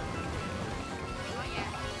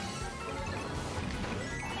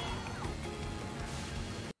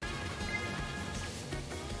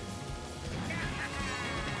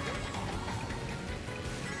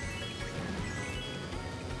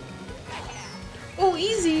 Oh,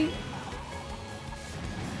 easy.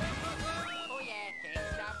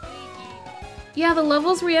 Yeah, the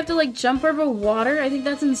levels where you have to, like, jump over water, I think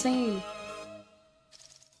that's insane.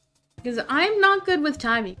 Because I'm not good with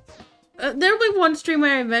timing. There'll be one stream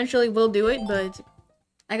where I eventually will do it, but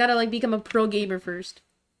I gotta, like, become a pro gamer first.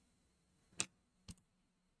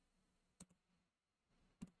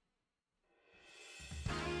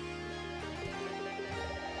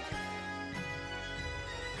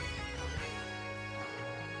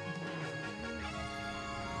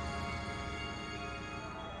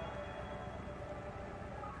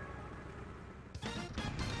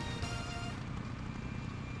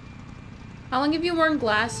 How long have you worn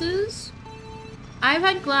glasses? I've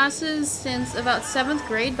had glasses since about 7th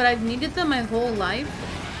grade, but I've needed them my whole life.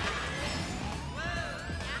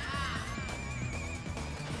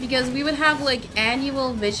 Because we would have, like,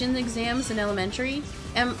 annual vision exams in elementary,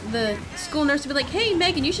 and the school nurse would be like, "Hey,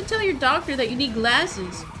 Megan, you should tell your doctor that you need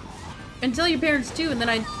glasses. And tell your parents, too." And then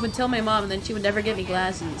I would tell my mom, and then she would never get me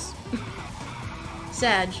glasses.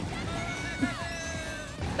 Sad.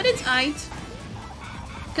 But it's aight.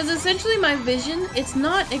 Because essentially my vision, it's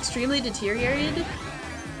not extremely deteriorated,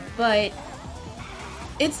 but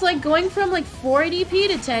it's like going from like 480p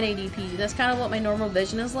to 1080p. That's kind of what my normal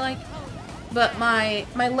vision is like. But my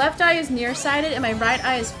left eye is nearsighted and my right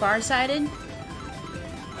eye is farsighted.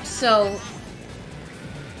 So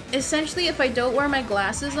essentially if I don't wear my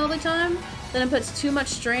glasses all the time, then it puts too much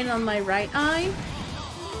strain on my right eye.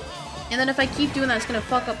 And then if I keep doing that, it's gonna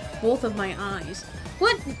fuck up both of my eyes.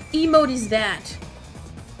 What emote is that?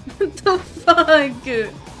 What the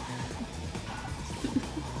fuck?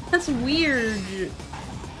 That's weird.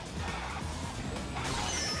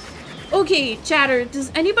 Okay, chatter,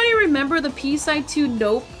 does anybody remember the P-Side 2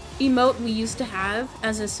 Nope emote we used to have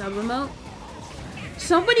as a sub-emote?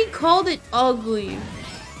 Somebody called it ugly.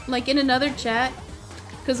 Like in another chat.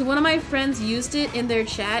 Because one of my friends used it in their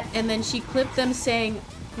chat and then she clipped them saying,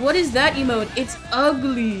 "What is that emote? It's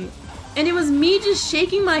ugly." And it was me just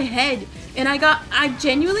shaking my head. And I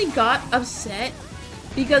genuinely got upset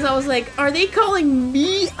because I was like, are they calling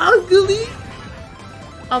me ugly?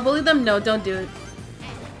 I'll bully them? No, don't do it.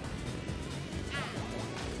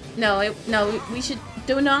 No, no, we should,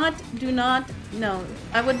 do not, no.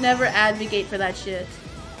 I would never advocate for that shit.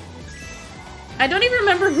 I don't even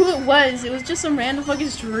remember who it was. It was just some random fucking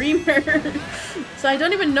streamer. So I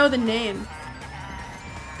don't even know the name.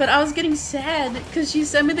 But I was getting sad because she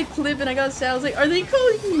sent me the clip and I got sad. I was like, are they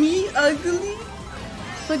calling me ugly?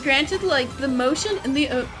 But granted, like, the motion and the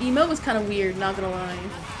emote was kind of weird, not gonna lie.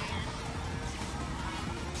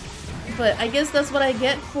 But I guess that's what I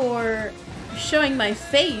get for showing my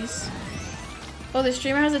face. Oh, the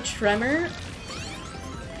streamer has a tremor?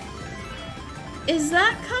 Is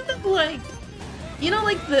that kind of like, you know,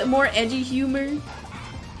 like the more edgy humor?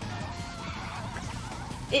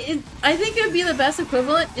 I think it would be the best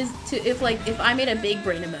equivalent is to if I made a big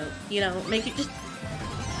brain emote, you know,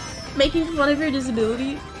 making fun of your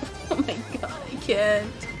disability. Oh my god, I can't.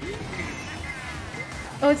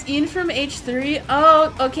 Oh, it's Ian from H3?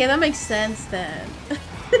 Oh, okay, that makes sense then.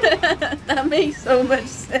 That makes so much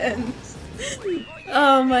sense.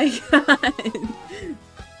 Oh my god.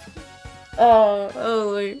 Oh,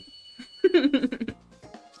 Lord.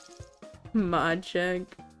 Mod check.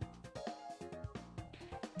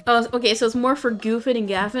 Oh, okay, so it's more for Goofin and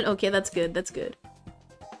Gaffin? Okay, that's good, that's good.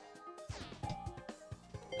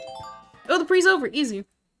 Oh, the pre's over, easy.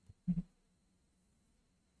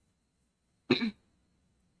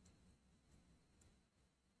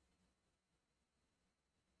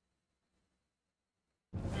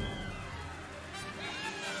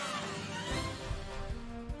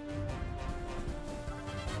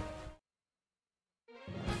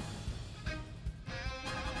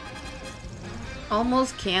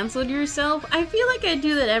 Almost canceled yourself? I feel like I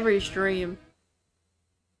do that every stream.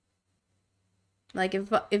 Like,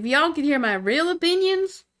 if y'all could hear my real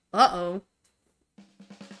opinions, uh-oh.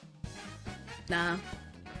 Nah.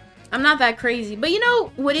 I'm not that crazy. But you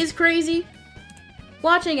know what is crazy?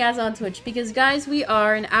 Watching ads on Twitch. Because, guys, we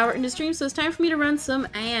are an hour into stream, so it's time for me to run some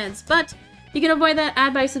ads. But you can avoid that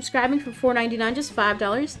ad by subscribing for $4.99, just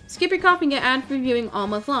 $5. Skip your coffee and get ad-free viewing all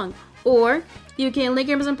month long. Or you can link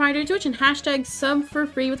Amazon Prime to Twitch and hashtag sub for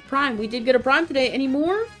free with Prime. We did get a Prime today. Any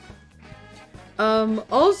more?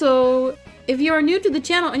 Also, if you are new to the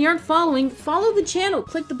channel and you aren't following, follow the channel.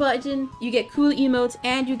 Click the button. You get cool emotes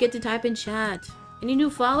and you get to type in chat. Any new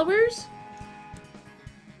followers?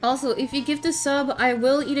 Also, if you gift a sub, I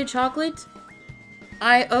will eat a chocolate.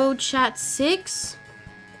 I owe chat 6.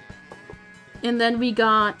 And then we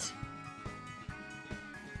got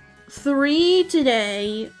 3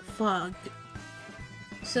 today. Fuck.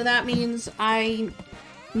 So that means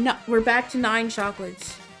we're back to 9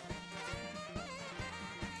 chocolates.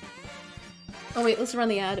 Oh wait, let's run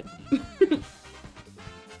the ad.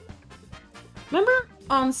 Remember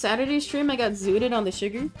on Saturday's stream I got zooted on the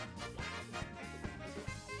sugar?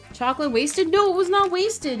 Chocolate wasted? No, it was not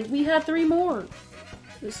wasted. We had 3 more.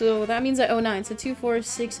 So that means I owe 9. So 2, 4,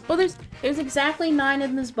 6. Oh, there's exactly 9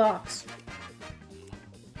 in this box.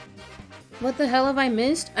 What the hell have I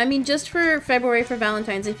missed? I mean, just for February for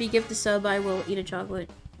Valentine's, if you gift a sub, I will eat a chocolate.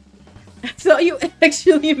 I thought you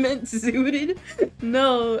actually meant zooted.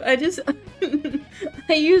 No, I just...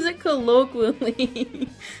 I use it colloquially.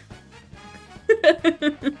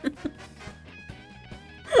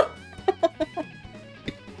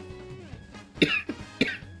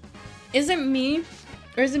 Is it me?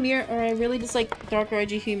 Or is it me, or I really just like darker,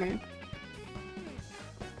 edgy humor?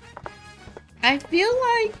 I feel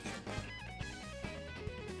like...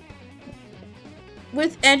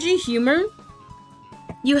 with edgy humor,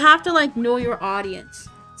 you have to, like, know your audience.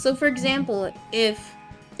 So, for example, if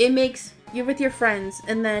you're with your friends,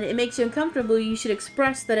 and then it makes you uncomfortable, you should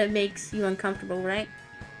express that it makes you uncomfortable, right?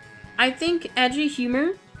 I think edgy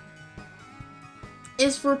humor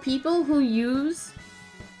is for people who use,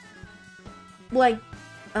 like,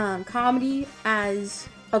 comedy as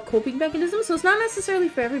a coping mechanism, so it's not necessarily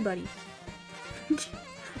for everybody.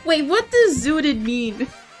 Wait, what does zooted mean?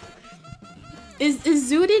 Is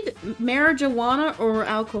zooted marijuana or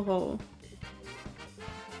alcohol?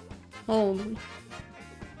 Holy.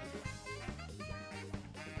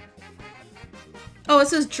 Oh, it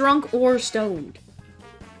says drunk or stoned.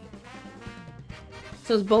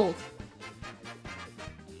 So it's both.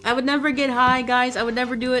 I would never get high, guys. I would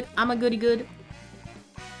never do it. I'm a goody good.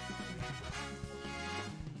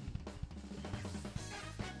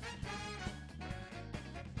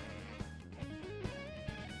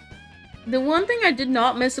 The one thing I did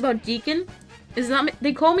not miss about Deacon is that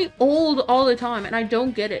they call me old all the time, and I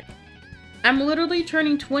don't get it. I'm literally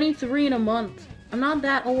turning 23 in a month. I'm not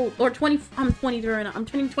that old. Or 20. I'm 23 right now. I'm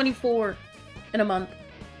turning 24 in a month.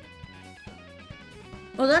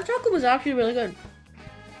 Well, that chocolate was actually really good.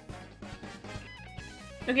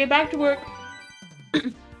 Okay, back to work.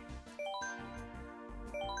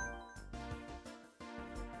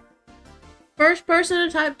 First person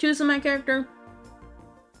to type choose my character.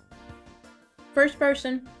 First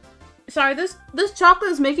person. Sorry, this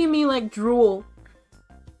chocolate is making me like drool.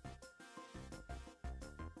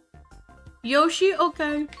 Yoshi,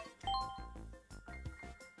 okay.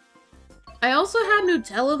 I also had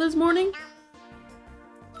Nutella this morning.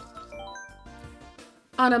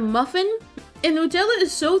 On a muffin. And Nutella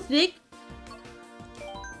is so thick.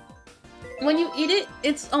 When you eat it,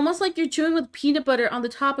 it's almost like you're chewing with peanut butter on the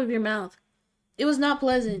top of your mouth. It was not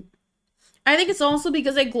pleasant. I think it's also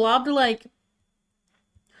because I globbed like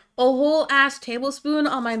a whole ass tablespoon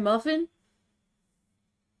on my muffin?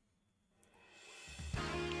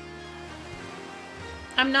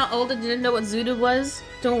 I'm not old and didn't know what Zuda was.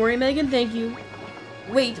 Don't worry, Megan, thank you.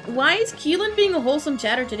 Wait, why is Keelan being a wholesome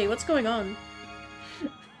chatter today? What's going on?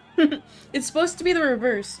 It's supposed to be the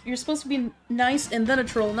reverse. You're supposed to be nice and then a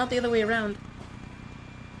troll, not the other way around.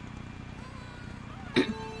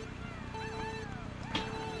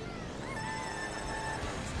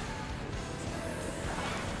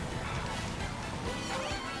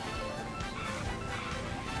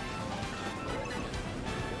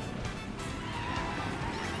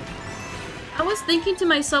 I was thinking to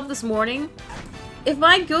myself this morning, if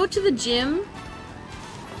I go to the gym,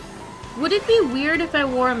 would it be weird if I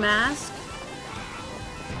wore a mask?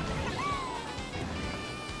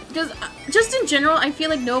 Because, just in general, I feel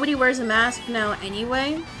like nobody wears a mask now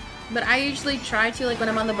anyway. But I usually try to, like, when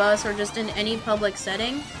I'm on the bus or just in any public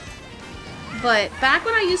setting. But back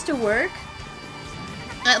when I used to work,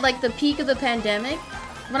 at, like, the peak of the pandemic,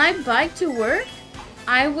 when I biked to work,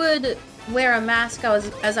 I would wear a mask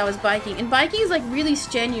as I was biking. And biking is, like, really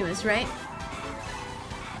strenuous, right?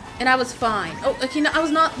 And I was fine. Oh, okay, no, I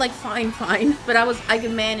was not, like, fine, but I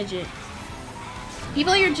could manage it.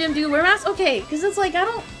 People at your gym do wear masks? Okay, because it's like, I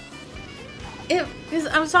don't... Because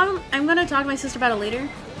I'm gonna talk to my sister about it later.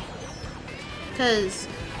 Because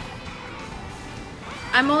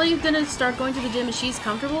I'm only gonna start going to the gym if she's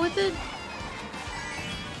comfortable with it.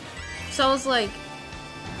 So I was like...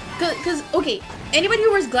 Because, okay, anybody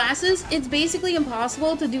who wears glasses, it's basically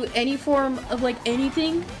impossible to do any form of, like,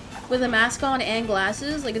 anything with a mask on and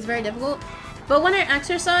glasses. Like, it's very difficult. But when I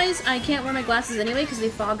exercise, I can't wear my glasses anyway because they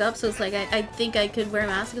fog up, so it's like, I think I could wear a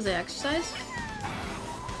mask because I exercise.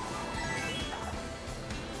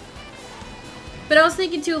 But I was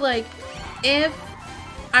thinking too, like, if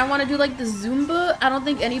I want to do, like, the Zumba, I don't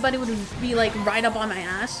think anybody would be, like, right up on my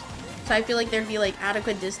ass. So I feel like there'd be, like,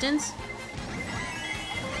 adequate distance.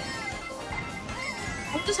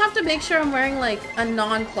 I'll just have to make sure I'm wearing, like, a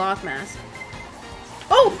non-cloth mask.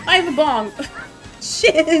 Oh! I have a bong!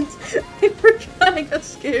 Shit! I forgot, I got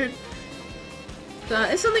scared.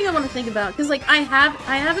 It's something I want to think about, because, like, I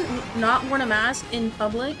haven't not worn a mask in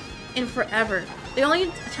public in forever. The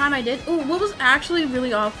only time I did... Oh, what was actually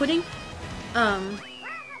really off-putting?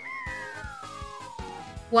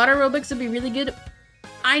 Water aerobics would be really good.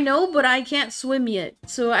 I know, but I can't swim yet,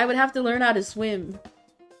 so I would have to learn how to swim.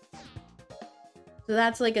 So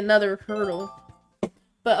that's, like, another hurdle.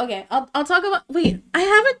 But, okay, I'll talk about... Wait, I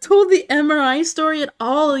haven't told the MRI story at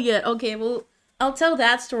all yet. Okay, well, I'll tell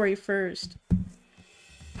that story first.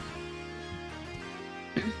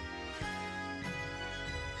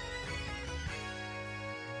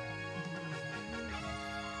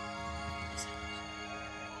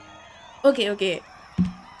 Okay.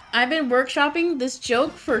 I've been workshopping this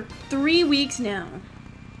joke for 3 weeks now.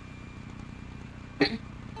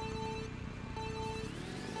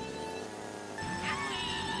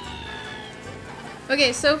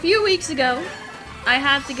 Okay, so a few weeks ago, I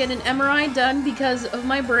had to get an MRI done because of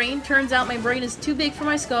my brain. Turns out my brain is too big for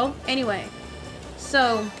my skull. Anyway,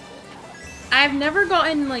 so I've never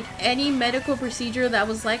gotten, like, any medical procedure that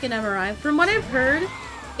was like an MRI. From what I've heard,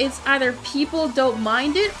 it's either people don't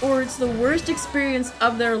mind it or it's the worst experience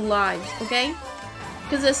of their lives, okay?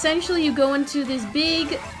 Because essentially you go into this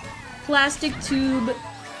big plastic tube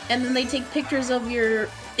and then they take pictures of your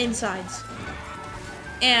insides.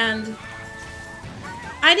 And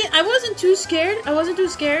I wasn't too scared.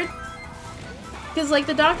 Because, like,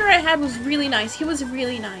 the doctor I had was really nice. He was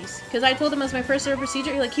really nice. Because I told him it was my first ever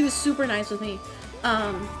procedure. Like, he was super nice with me.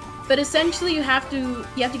 But essentially you have to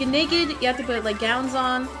get naked. You have to put, like, gowns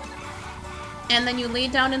on. And then you lay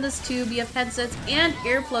down in this tube. You have headsets and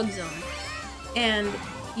earplugs on. And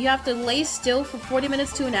you have to lay still for 40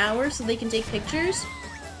 minutes to an hour so they can take pictures.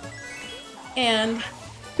 And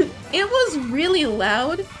it was really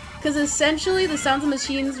loud. Because essentially the sounds of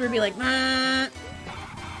machines would be like,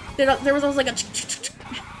 there was always like a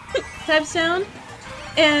type sound.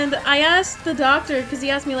 And I asked the doctor, because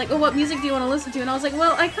he asked me like, oh, what music do you want to listen to? And I was like,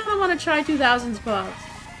 well, I kind of want to try 2000s pop.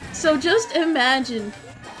 So just imagine,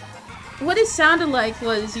 what it sounded like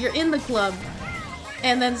was you're in the club,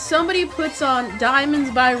 and then somebody puts on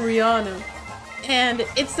Diamonds by Rihanna. And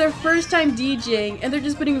it's their first time DJing, and they're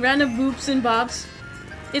just putting random boops and bops.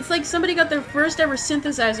 It's like somebody got their first ever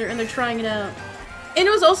synthesizer and they're trying it out. And it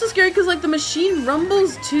was also scary because, like, the machine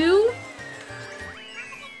rumbles too.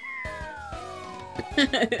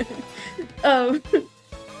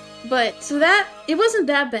 But, so that, it wasn't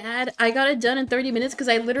that bad. I got it done in 30 minutes because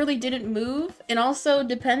I literally didn't move. And also,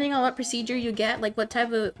 depending on what procedure you get, like what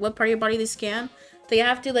part of your body they scan, they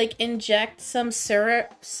have to like inject some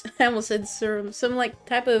syrup, I almost said serum, some like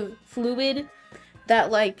type of fluid that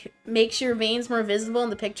like makes your veins more visible in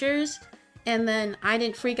the pictures. And then I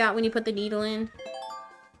didn't freak out when you put the needle in.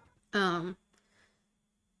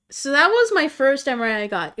 So that was my first MRI I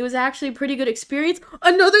got. It was actually a pretty good experience.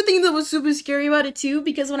 Another thing that was super scary about it too,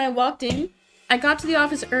 because when I walked in, I got to the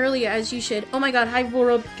office early, as you should. Oh my god, hi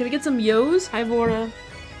Vora. Can we get some yos? Hi Vora.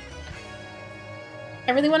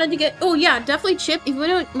 I really wanted to get... Oh yeah, definitely Chip. If you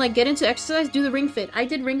want to like get into exercise, do the Ring Fit. I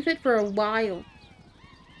did Ring Fit for a while.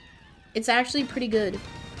 It's actually pretty good.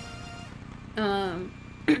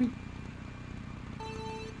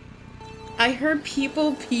 I heard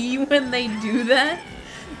people pee when they do that.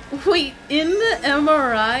 Wait, in the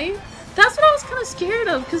MRI? That's what I was kind of scared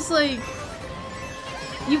of, because, like,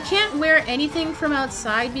 you can't wear anything from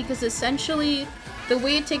outside because essentially the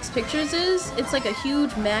way it takes pictures is, it's like a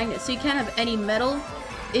huge magnet, so you can't have any metal.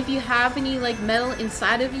 If you have any, like, metal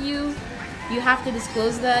inside of you, you have to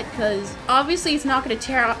disclose that, because obviously it's not going to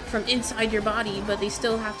tear out from inside your body, but they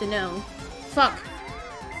still have to know. Fuck.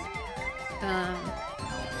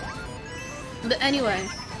 But anyway.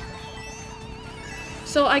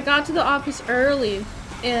 So I got to the office early,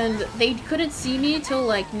 and they couldn't see me till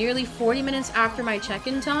like nearly 40 minutes after my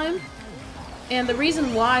check-in time. And the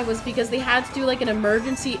reason why was because they had to do like an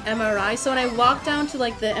emergency MRI. So when I walked down to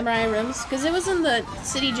like the MRI rooms, because it was in the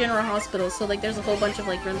City General Hospital, so like there's a whole bunch of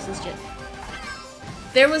like rooms and shit.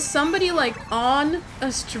 There was somebody like on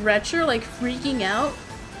a stretcher like freaking out,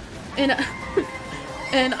 and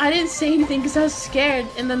and I didn't say anything because I was scared.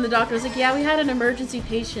 And then the doctor was like, yeah, we had an emergency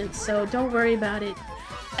patient, so don't worry about it.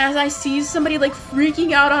 As I see somebody like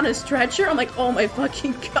freaking out on a stretcher, I'm like, oh my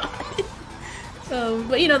fucking god.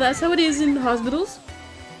 But you know, that's how it is in hospitals.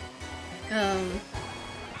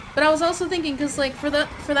 But I was also thinking, because like for that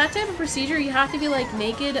type of procedure, you have to be like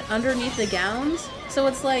naked underneath the gowns. So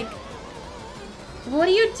it's like, what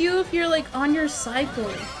do you do if you're like on your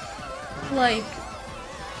cycle? Like,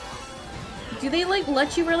 do they like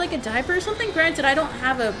let you wear like a diaper or something? Granted, I don't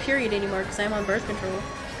have a period anymore because I'm on birth control.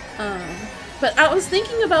 But I was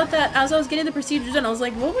thinking about that as I was getting the procedure done. I was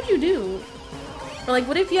like, what would you do? Or like,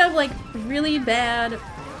 what if you have like really bad,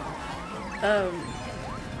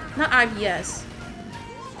 not IBS,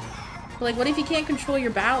 but like what if you can't control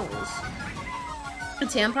your bowels? A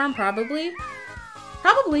tampon, probably.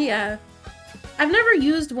 Probably, yeah. I've never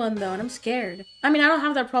used one though, and I'm scared. I mean, I don't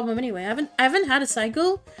have that problem anyway. I haven't had a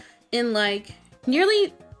cycle in like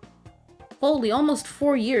nearly, holy, almost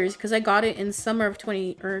 4 years, because I got it in summer of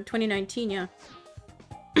 2019, yeah.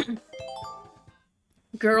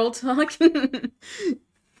 Girl talk.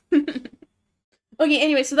 Okay,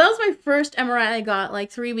 anyway, so that was my first MRI I got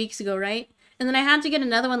like 3 weeks ago, right? And then I had to get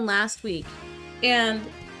another one last week. And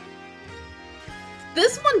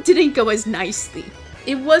this one didn't go as nicely.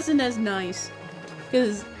 It wasn't as nice.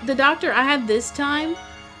 Because the doctor I had this time,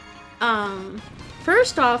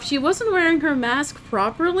 first off, she wasn't wearing her mask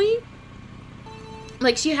properly.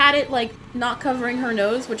 Like, she had it, like, not covering her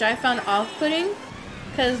nose, which I found off-putting.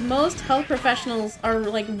 Because most health professionals are,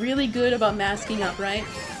 like, really good about masking up, right?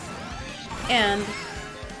 And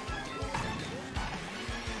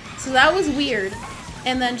so that was weird.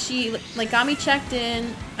 And then she, like, got me checked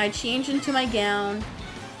in. I changed into my gown.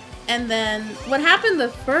 And then what happened the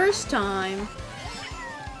first time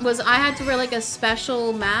was I had to wear, like, a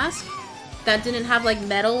special mask that didn't have, like,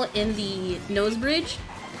 metal in the nose bridge.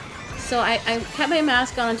 So I kept my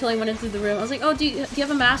mask on until I went into the room. I was like, oh, do you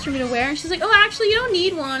have a mask for me to wear? And she's like, oh, actually, you don't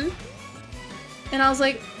need one. And I was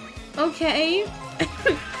like, okay.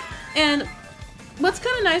 And what's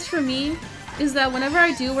kind of nice for me is that whenever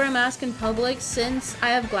I do wear a mask in public, since I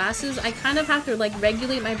have glasses, I kind of have to, like,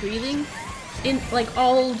 regulate my breathing in, like,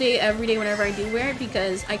 all day, every day whenever I do wear it,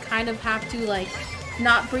 because I kind of have to, like,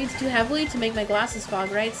 not breathe too heavily to make my glasses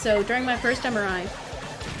fog, right? So during my first MRI,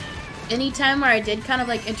 anytime where I did kind of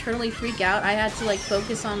like internally freak out, I had to like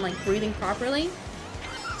focus on like breathing properly.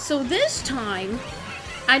 So this time,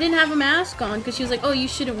 I didn't have a mask on because she was like, oh, you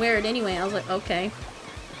shouldn't wear it anyway. I was like, okay.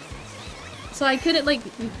 So I couldn't like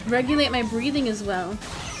regulate my breathing as well.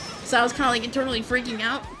 So I was kind of like internally freaking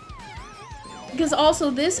out. Because also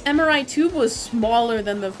this MRI tube was smaller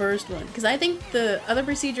than the first one. Because I think the other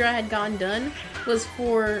procedure I had gotten done was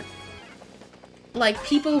for like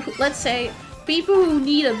people who, let's say, people who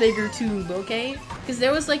need a bigger tube, okay? Because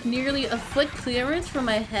there was like nearly a foot clearance from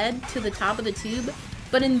my head to the top of the tube.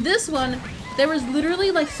 But in this one, there was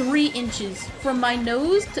literally like 3 inches from my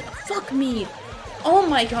nose to... Fuck me! Oh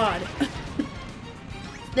my god.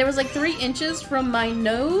 There was like 3 inches from my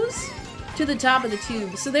nose to the top of the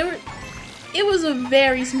tube. So they were... It was a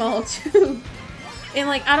very small tube. And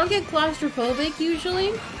like, I don't get claustrophobic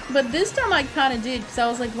usually, but this time I kind of did, because I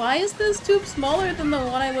was like, why is this tube smaller than the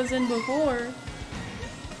one I was in before?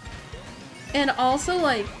 And also,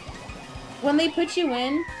 like, when they put you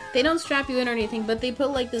in, they don't strap you in or anything, but they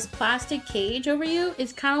put like this plastic cage over you.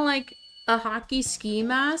 It's kind of like a hockey ski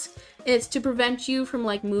mask. It's to prevent you from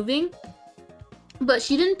like moving. But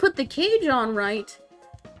she didn't put the cage on right.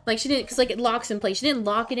 Like she didn't, because like it locks in place. She didn't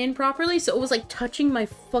lock it in properly, so it was like touching my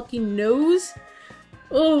fucking nose.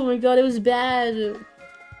 Oh my god, it was bad.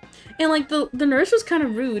 And like the nurse was kind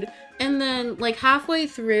of rude. And then like halfway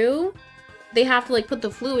through, they have to like put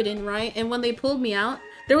the fluid in, right? And when they pulled me out,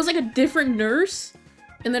 there was like a different nurse.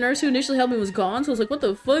 And the nurse who initially helped me was gone, so I was like, what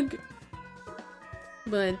the fuck?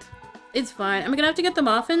 But it's fine. I'm gonna have to get them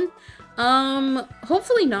often.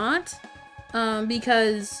 Hopefully not.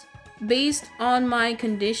 Because based on my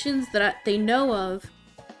conditions that they know of,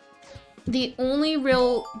 they only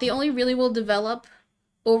really will develop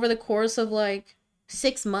over the course of like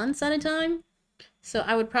 6 months at a time. So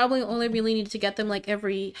I would probably only really need to get them like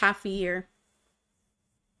every half a year.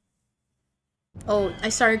 Oh, I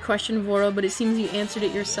started questioning Voro, but it seems you answered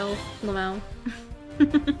it yourself, Lamau.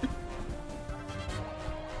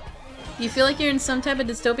 You feel like you're in some type of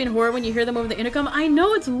dystopian horror when you hear them over the intercom? I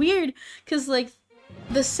know, it's weird, because like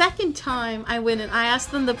the second time I went and I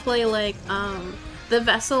asked them to play like the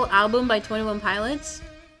Vessel album by 21 Pilots,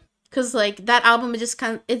 because like that album just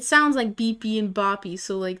kind of, it sounds like beepy and boppy,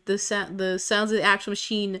 so like the sounds of the actual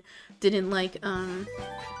machine didn't like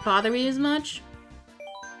bother me as much.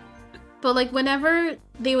 But like whenever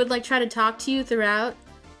they would like try to talk to you throughout,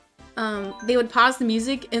 they would pause the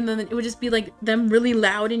music and then it would just be like them really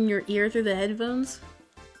loud in your ear through the headphones.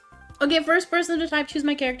 Okay, first person to type, choose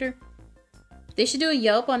my character. They should do a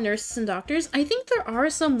Yelp on nurses and doctors. I think there are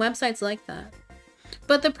some websites like that.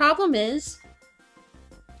 But the problem is,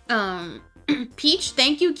 Peach,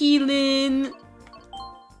 thank you, Keelan.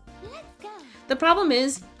 Let's go. The problem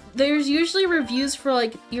is, there's usually reviews for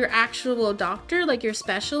like your actual doctor, like your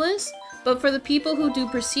specialist. But for the people who do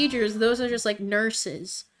procedures, those are just like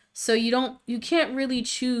nurses. So you can't really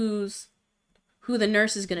choose who the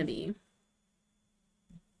nurse is gonna be.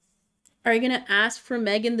 Are you gonna ask for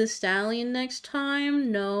Megan Thee Stallion next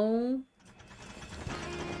time? No.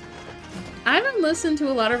 I haven't listened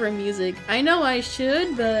to a lot of her music. I know I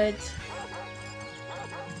should, but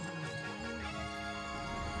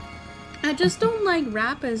I just don't like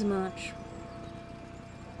rap as much.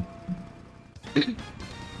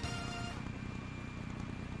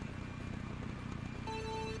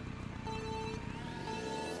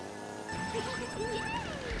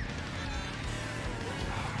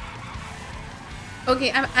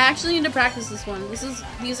 Okay, I actually need to practice this one.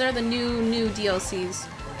 These are the new DLCs.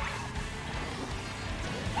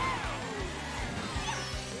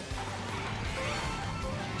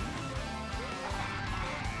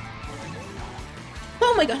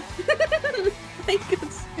 Oh my god. I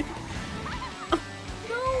could see. Oh,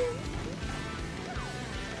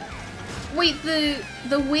 no. Wait, the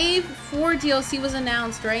Wave 4 DLC was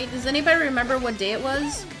announced, right? Does anybody remember what day it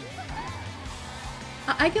was?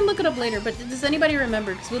 I can look it up later, but does anybody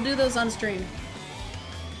remember? Because we'll do those on stream.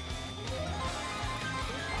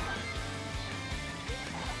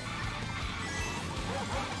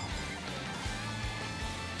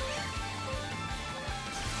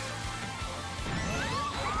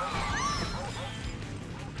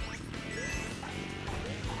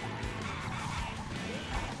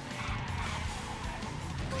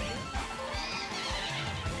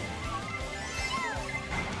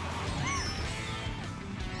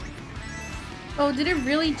 Oh, did it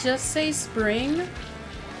really just say spring?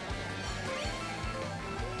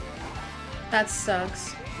 That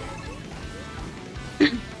sucks.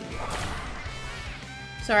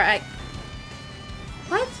 Sorry,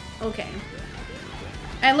 What? Okay.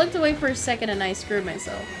 I looked away for a second and I screwed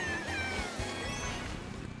myself.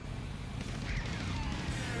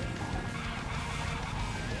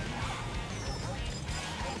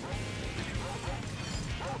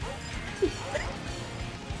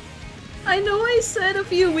 I know I said a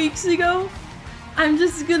few weeks ago, I'm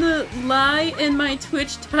just gonna lie in my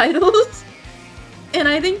Twitch titles, and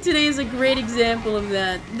I think today is a great example of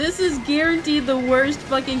that. This is guaranteed the worst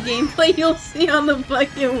fucking gameplay you'll see on the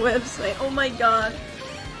fucking website. Oh my god.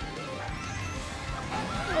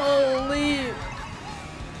 Holy.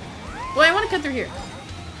 Wait, I want to cut through here.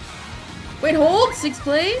 Wait, hold? 6th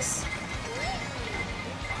place?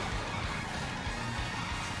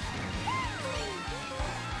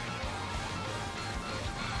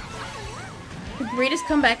 Greatest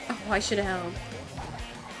comeback. Oh, I should have held.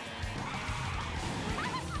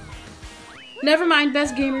 Never mind,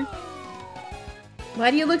 best gamer. Why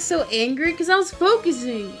do you look so angry? Because I was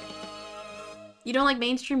focusing. You don't like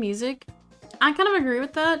mainstream music? I kind of agree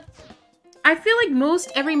with that. I feel like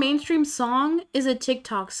most every mainstream song is a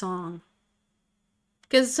TikTok song.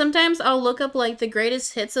 Because sometimes I'll look up like the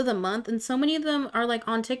greatest hits of the month and so many of them are like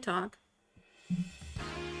on TikTok.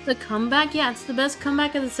 The comeback? Yeah, it's the best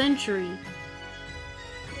comeback of the century.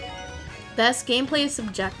 Best gameplay is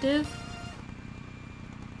subjective.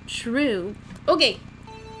 True. Okay,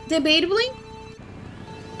 debatably,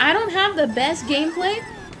 I don't have the best gameplay,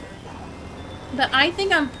 but I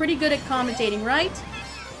think I'm pretty good at commentating, right?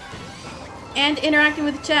 And interacting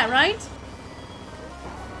with the chat, right?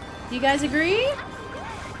 Do you guys agree?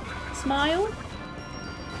 Smile.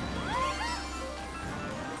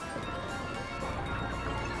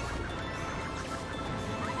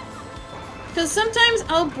 Because sometimes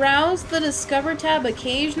I'll browse the Discover tab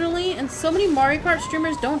occasionally, and so many Mario Kart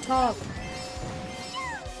streamers don't talk.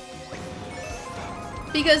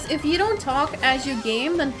 Because if you don't talk as you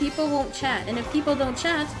game, then people won't chat. And if people don't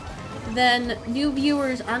chat, then new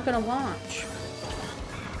viewers aren't gonna watch.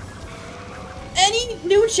 Any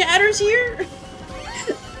new chatters here?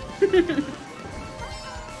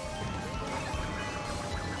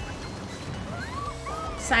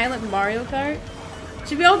 Silent Mario Kart?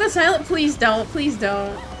 Should we all go silent? Please don't. Please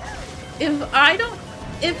don't. If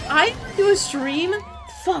I do a stream,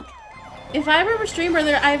 fuck. If I ever stream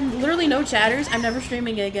where I have literally no chatters, I'm never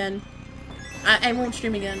streaming again. I won't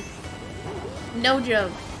stream again. No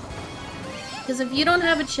joke. Because if you don't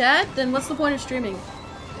have a chat, then what's the point of streaming?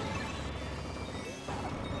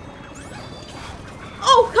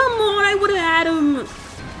 Oh, come on! I would've had him!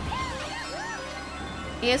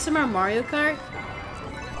 ASMR Mario Kart?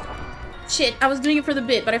 Shit, I was doing it for the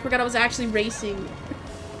bit, but I forgot I was actually racing.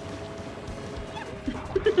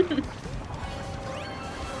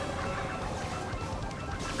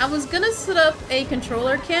 I was gonna set up a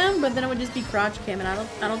controller cam, but then it would just be crotch cam, and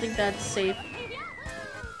I don't think that's safe.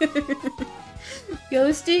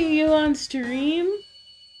 Ghosting you on stream?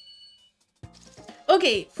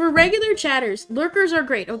 Okay, for regular chatters, lurkers are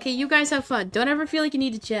great. Okay, you guys have fun. Don't ever feel like you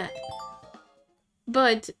need to chat.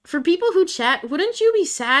 But for people who chat, wouldn't you be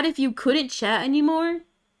sad if you couldn't chat anymore?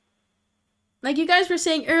 Like you guys were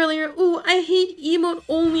saying earlier, ooh, I hate emote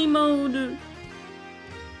only mode.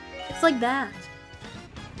 It's like that.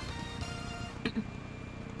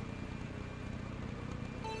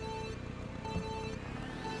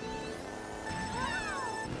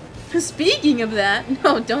 Speaking of that,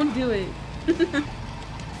 no, don't do it.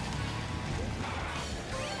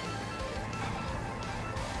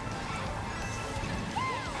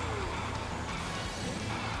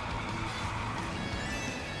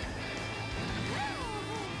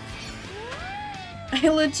 I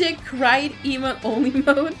legit cried emote only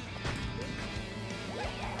mode.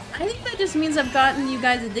 I think that just means I've gotten you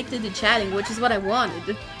guys addicted to chatting, which is what I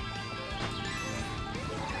wanted.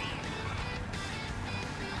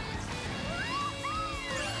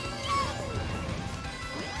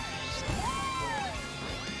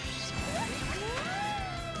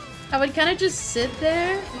 I would kind of just sit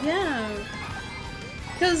there, yeah.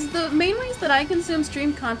 Because the main ways that I consume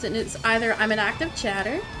stream content is either I'm an active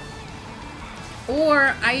chatter,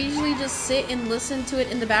 or I usually just sit and listen to it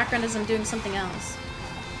in the background as I'm doing something else.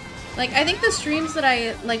 Like, I think the streams that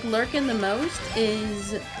I, like, lurk in the most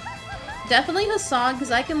is definitely Hassan, because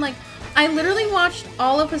I can, like, I literally watched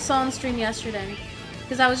all of Hassan's stream yesterday,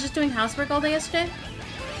 because I was just doing housework all day yesterday.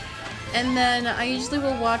 And then I usually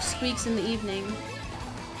will watch Squeaks in the evening.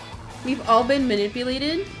 We've all been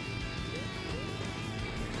manipulated.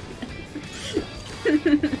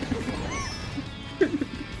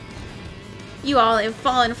 You all have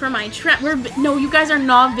fallen for my trap. No, you guys are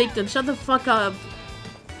not victims. Shut the fuck up.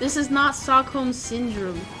 This is not Stockholm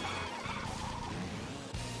Syndrome.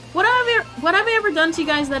 What have I ever done to you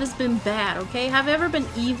guys that has been bad, okay? Have I ever been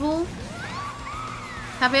evil?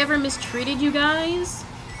 Have I ever mistreated you guys?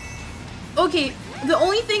 Okay, the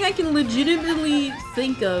only thing I can legitimately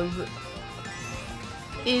think of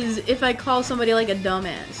is if I call somebody like a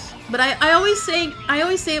dumbass. But I always say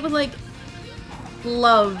it with like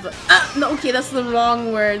love. No, okay, that's the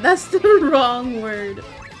wrong word. That's the wrong word.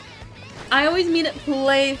 I always mean it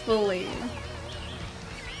playfully.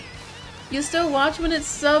 You still watch when it's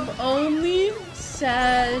sub only?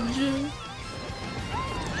 Sag.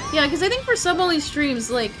 Yeah, because I think for sub only streams,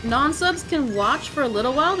 like non-subs can watch for a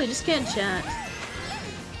little while, they just can't chat.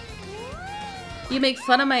 You make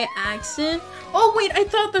fun of my accent? Oh wait, I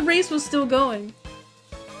thought the race was still going.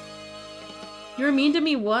 You were mean to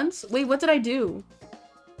me once? Wait, what did I do?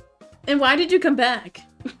 And why did you come back?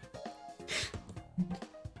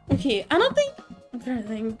 Okay, I don't think... I'm trying to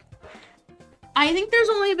think. I think there's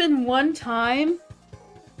only been one time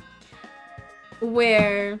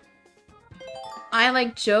where I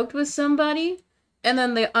like joked with somebody and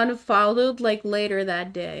then they unfollowed like later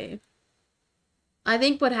that day. I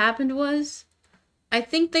think what happened was, I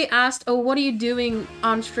think they asked, oh, what are you doing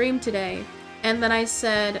on stream today? And then I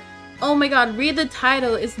said, oh my god, read the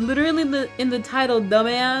title. It's literally in the title,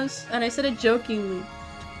 dumbass. And I said it jokingly.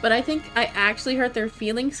 But I think I actually hurt their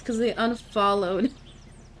feelings because they unfollowed.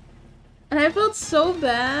 And I felt so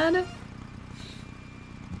bad.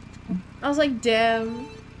 I was like, damn.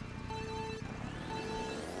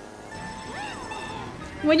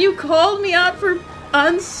 When you called me out for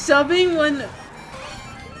unsubbing when...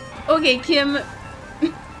 Okay, Kim.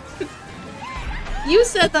 You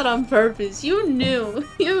said that on purpose. You knew.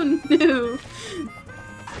 You knew.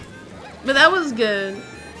 But that was good.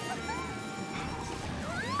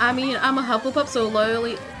 I mean, I'm a Hufflepuff, so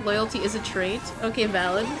loyalty is a trait. Okay,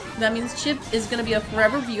 valid. That means Chip is gonna be a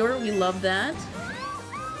forever viewer. We love that.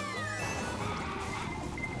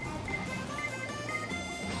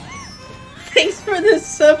 Thanks for the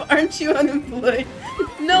sub, aren't you unemployed?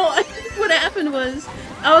 No, I think what happened was,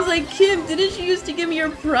 I was like, Kim, didn't you used to give me your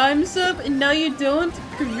Prime sub and now you don't?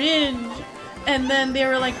 Cringe. And then they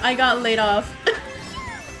were like, I got laid off.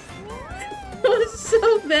 It was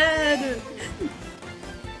so bad.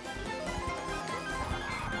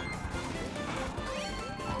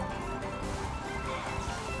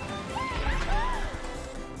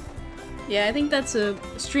 Yeah, I think that's a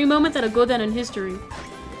stream moment that'll go down in history.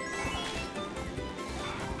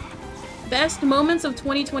 Best moments of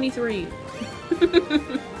 2023.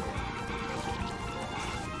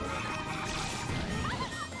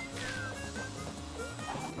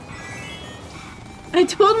 I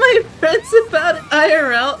told my friends about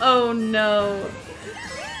IRL. Oh no.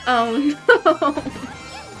 Oh no.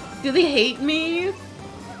 Do they hate me?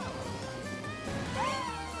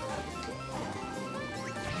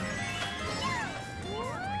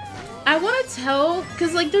 I want to tell,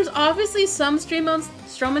 because like there's obviously some stream modes,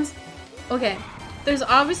 okay. There's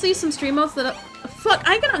obviously some stream modes that fuck,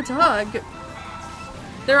 I cannot talk.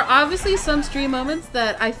 There are obviously some stream moments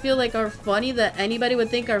that I feel like are funny, that anybody would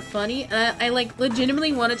think are funny, and I like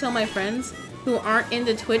legitimately want to tell my friends who aren't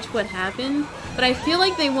into Twitch what happened, but I feel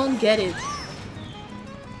like they won't get it.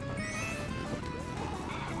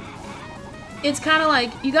 It's kind of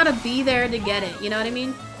like, you gotta be there to get it, you know what I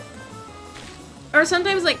mean? Or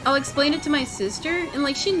sometimes, like, I'll explain it to my sister, and,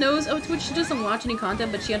 like, she knows, oh, Twitch, she doesn't watch any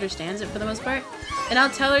content, but she understands it for the most part. And I'll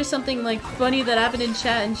tell her something, like, funny that happened in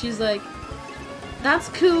chat, and she's like, that's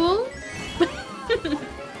cool.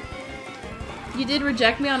 You did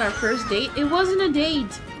reject me on our first date? It wasn't a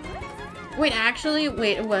date. Wait, actually,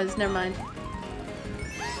 wait, it was. Never mind.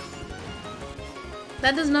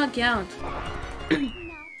 That does not count.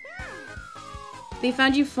 They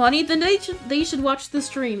found you funny? Then they should watch the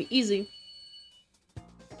stream. Easy.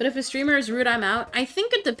 But if a streamer is rude, I'm out. I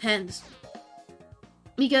think it depends.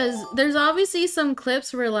 Because there's obviously some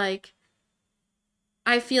clips where, like,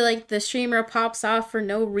 I feel like the streamer pops off for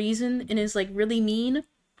no reason and is, like, really mean.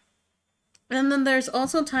 And then there's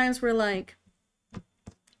also times where, like,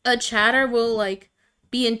 a chatter will, like,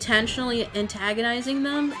 be intentionally antagonizing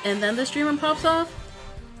them and then the streamer pops off.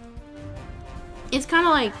 It's kind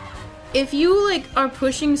of like, if you, like, are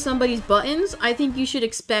pushing somebody's buttons, I think you should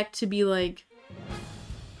expect to be, like,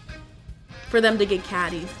 for them to get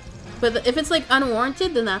catty. But if it's, like,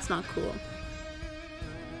 unwarranted, then that's not cool.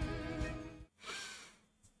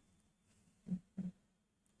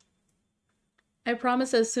 I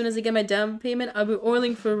promise as soon as I get my down payment, I'll be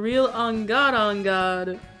oiling for real, on God, on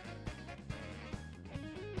God.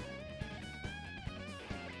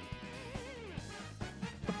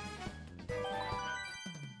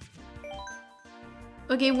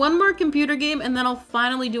 Okay, one more computer game and then I'll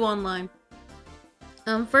finally do online.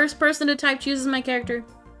 First person to type chooses my character.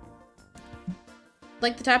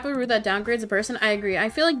 Like the type of route that downgrades a person? I agree. I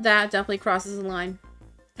feel like that definitely crosses the line.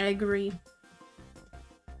 I agree.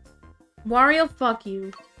 Wario, fuck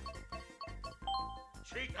you.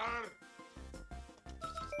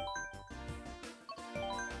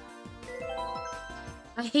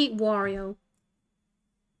 I hate Wario.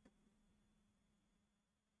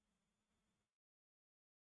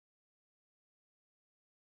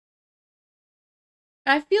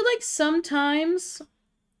 I feel like sometimes...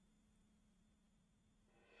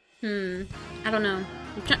 I don't know.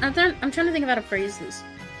 I'm trying to think of how to phrase this.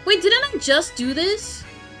 Wait, didn't I just do this?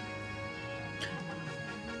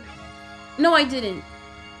 No, I didn't.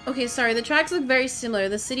 Okay, sorry. The tracks look very similar.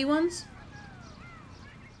 The city ones.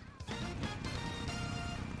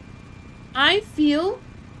 I feel...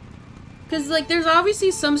 Because, like, there's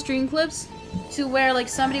obviously some stream clips to where like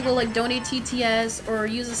somebody will like donate TTS or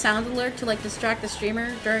use a sound alert to like distract the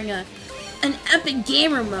streamer during an epic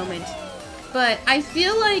gamer moment. But I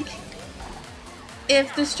feel like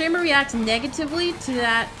if the streamer reacts negatively to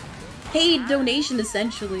that paid donation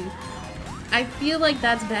essentially, I feel like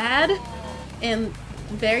that's bad and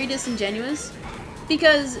very disingenuous.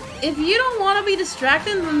 Because if you don't want to be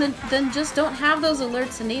distracted, then just don't have those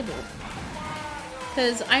alerts enabled.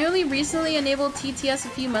 Because I only recently enabled TTS a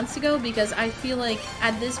few months ago because I feel like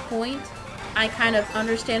at this point I kind of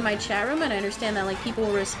understand my chat room and I understand that like people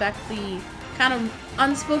respect the kind of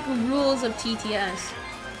unspoken rules of TTS.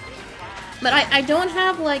 But I don't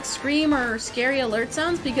have like scream or scary alert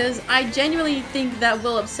sounds because I genuinely think that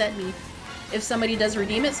will upset me if somebody does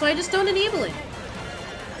redeem it, so I just don't enable it.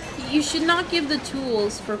 You should not give the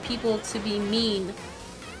tools for people to be mean,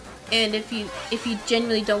 and if you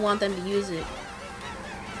genuinely don't want them to use it.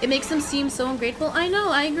 It makes them seem so ungrateful. I know,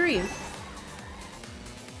 I agree.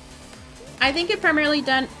 I think it primarily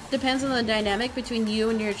depends on the dynamic between you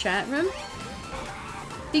and your chat room.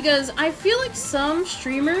 Because I feel like some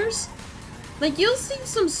streamers, like you'll see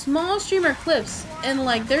some small streamer clips and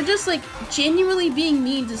like they're just like genuinely being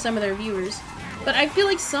mean to some of their viewers. But I feel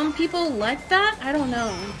like some people like that. I don't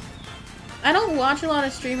know. I don't watch a lot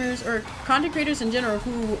of streamers or content creators in general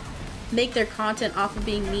who make their content off of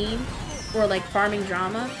being mean or like farming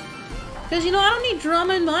drama. Because, you know, I don't need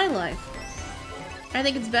drama in my life. I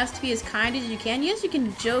think it's best to be as kind as you can. Yes, you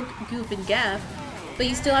can joke, goof, and gaff, but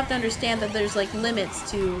you still have to understand that there's like limits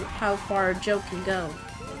to how far a joke can go.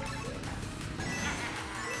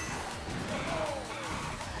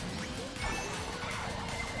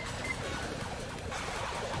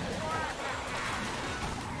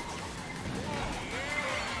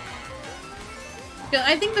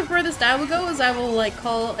 I think the furthest I will go is I will like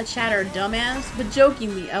call a chatter a dumbass, but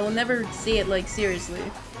jokingly. I will never say it like seriously.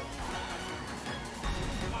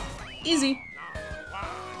 Easy.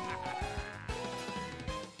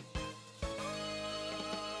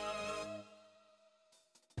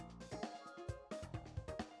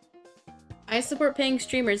 I support paying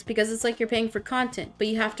streamers because it's like you're paying for content, but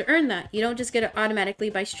you have to earn that. You don't just get it automatically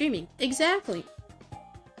by streaming. Exactly.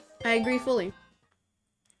 I agree fully.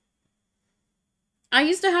 I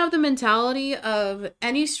used to have the mentality of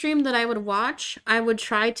any stream that I would watch, I would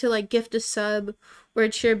try to like gift a sub or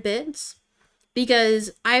cheer bits because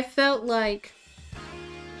I felt like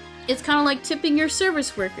it's kind of like tipping your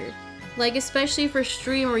service worker. Like especially for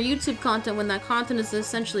stream or YouTube content when that content is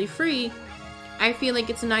essentially free, I feel like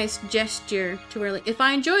it's a nice gesture to where like if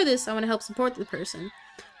I enjoy this, I want to help support the person.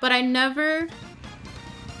 But I never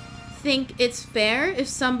think it's fair if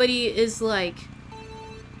somebody is like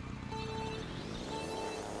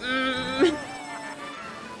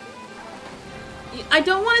I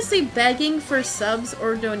don't want to say begging for subs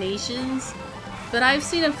or donations, but I've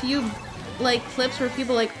seen a few like clips where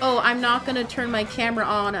people are like, oh, I'm not gonna turn my camera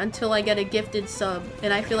on until I get a gifted sub,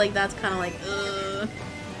 and I feel like that's kind of like,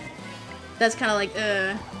 that's kind of like,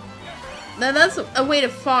 that's a way to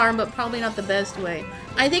farm, but probably not the best way.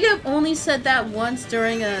 I think I've only said that once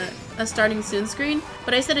during a starting soon screen,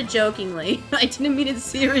 but I said it jokingly. I didn't mean it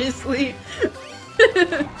seriously.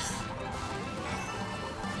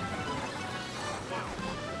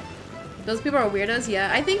 Those people are weirdos,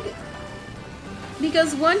 yeah. I think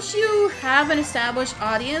because once you have an established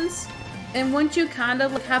audience and once you kind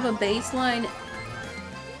of like have a baseline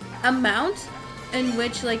amount in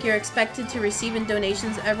which like you're expected to receive in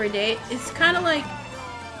donations every day, it's kind of like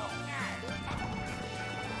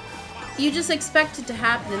you just expect it to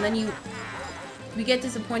happen and then you get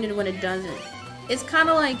disappointed when it doesn't. It's kind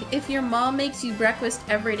of like if your mom makes you breakfast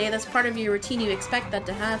every day, that's part of your routine, you expect that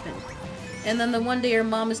to happen. And then the one day your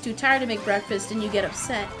mom is too tired to make breakfast and you get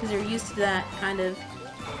upset because you're used to that kind of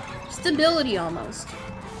stability almost.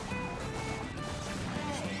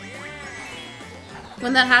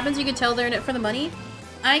 When that happens, you can tell they're in it for the money.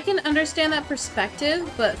 I can understand that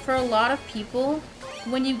perspective, but for a lot of people,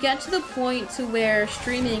 when you get to the point to where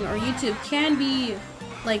streaming or YouTube can be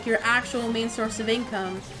like your actual main source of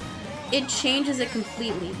income, it changes it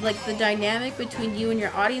completely. Like the dynamic between you and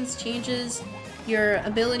your audience changes, your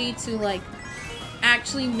ability to like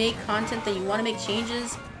actually make content that you want to make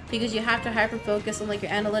changes because you have to hyper focus on like your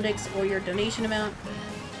analytics or your donation amount.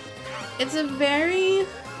 It's a very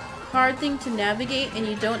hard thing to navigate and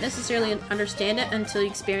you don't necessarily understand it until you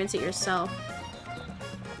experience it yourself.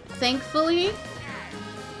 Thankfully,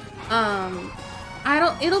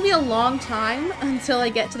 it'll be a long time until I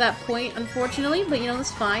get to that point, unfortunately, but you know,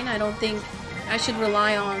 that's fine. I don't think I should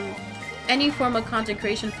rely on any form of content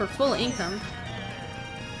creation for full income.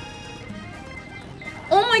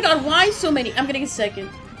 Oh my god, why so many? I'm getting a second.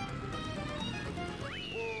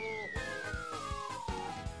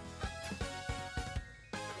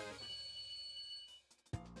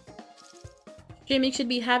 Streaming should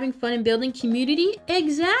be having fun and building community.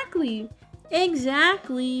 Exactly.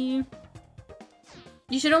 Exactly.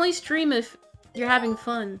 You should only stream if you're having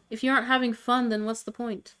fun. If you aren't having fun, then what's the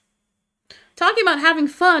point? Talking about having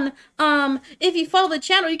fun, if you follow the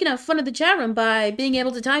channel, you can have fun in the chat room by being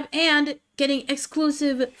able to type and getting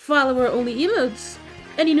exclusive follower-only emotes.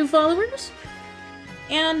 Any new followers?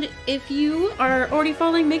 And if you are already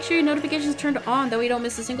following, make sure your notifications are turned on, that way you don't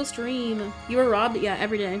miss a single stream. You are robbed? Yeah,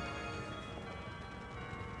 every day.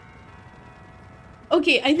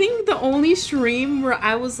 Okay, I think the only stream where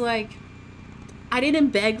I was like, I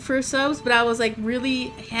didn't beg for subs, but I was like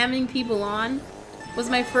really hamming people on was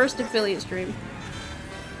my first affiliate stream.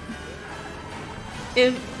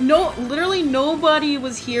 Literally nobody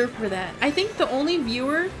was here for that. I think the only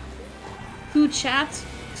viewer who chats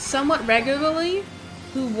somewhat regularly,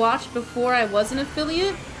 who watched before I was an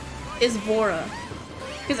affiliate, is Vora.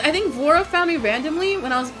 Because I think Vora found me randomly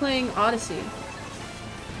when I was playing Odyssey.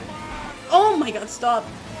 Oh my god, stop.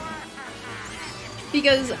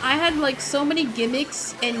 Because I had like so many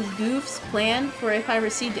gimmicks and goofs planned for if I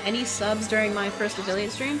received any subs during my first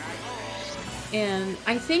affiliate stream. And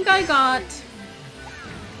I think I got...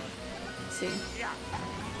 Let's see.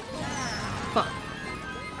 Fuck.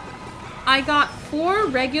 I got 4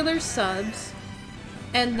 regular subs,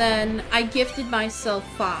 and then I gifted myself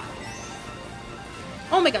 5.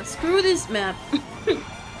 Oh my god, screw this map.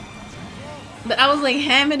 But I was like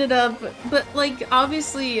hamming it up, but like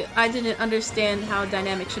obviously I didn't understand how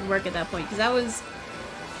dynamic should work at that point, because that was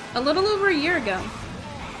a little over a year ago.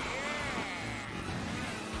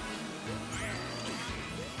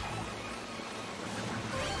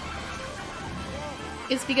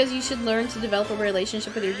 It's because you should learn to develop a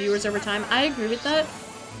relationship with your viewers over time. I agree with that.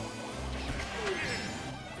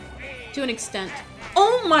 To an extent.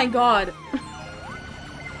 Oh my god!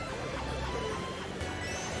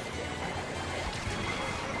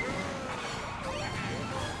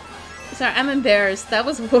 Sorry, I'm embarrassed. That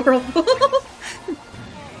was horrible.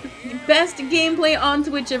 Best gameplay on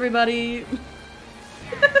Twitch, everybody.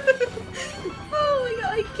 Oh my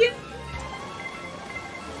god, I can't.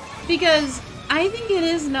 Because I think it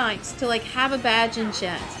is nice to like have a badge in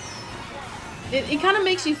chat. It kind of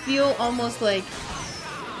makes you feel almost like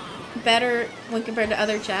better when compared to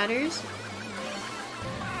other chatters.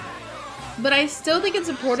 But I still think it's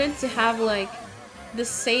important to have like the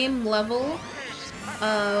same level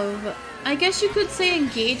of, I guess you could say,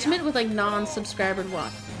 engagement with like non-subscriber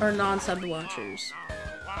or non-subbed watchers.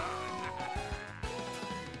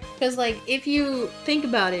 Because like if you think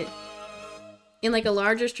about it, in like a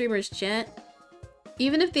larger streamer's chat,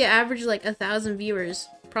 even if they average like 1,000 viewers,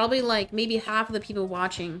 probably like maybe half of the people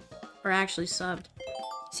watching are actually subbed.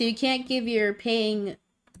 So you can't give your paying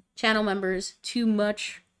channel members too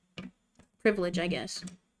much privilege, I guess.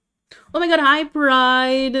 Oh my god, hi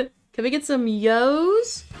Pride! Can we get some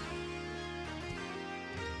yo's?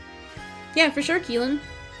 Yeah, for sure, Keelan.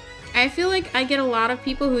 I feel like I get a lot of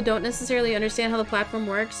people who don't necessarily understand how the platform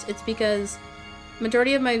works. It's because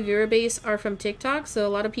majority of my viewer base are from TikTok, so a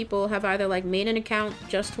lot of people have either like made an account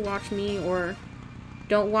just to watch me or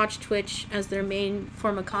don't watch Twitch as their main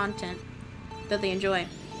form of content that they enjoy.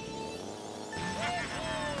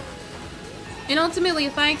 And ultimately,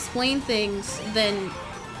 if I explain things, then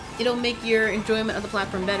it'll make your enjoyment of the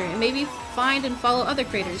platform better, and maybe find and follow other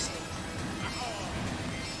creators.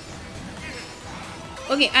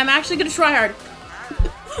 Okay, I'm actually gonna try hard.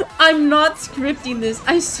 I'm not scripting this,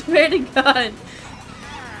 I swear to God.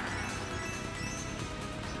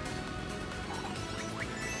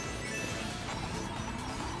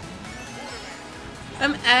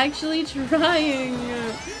 I'm actually trying.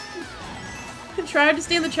 Try to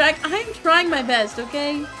stay on the track. I'm trying my best,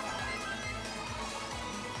 okay?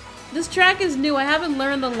 This track is new. I haven't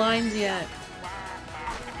learned the lines yet.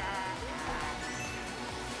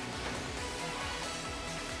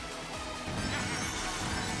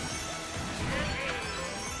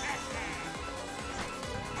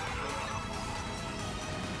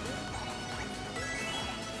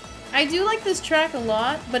 I do like this track a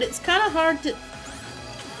lot, but it's kind of hard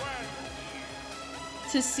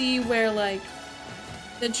to see where like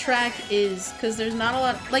the track is, because there's not a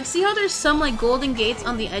lot. Like, see how there's some like golden gates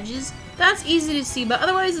on the edges? That's easy to see, but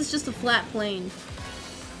otherwise it's just a flat plane.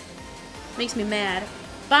 Makes me mad.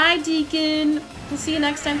 Bye, Deacon. We'll see you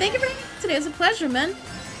next time. Thank you for hanging out today. It's a pleasure, man.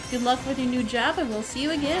 Good luck with your new job, and we'll see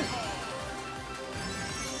you again.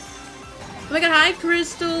 Oh my god, hi,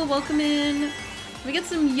 Crystal. Welcome in. Can we get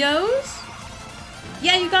some yo's?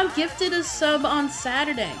 Yeah, you got gifted a sub on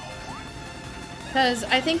Saturday. Because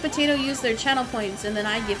I think Potato used their channel points, and then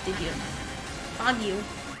I gifted you. On you.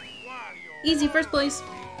 Easy, first place.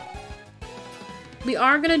 We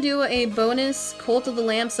are gonna do a bonus Cult of the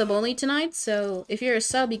Lamb sub only tonight, so if you're a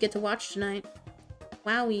sub, you get to watch tonight.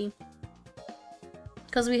 Wowie.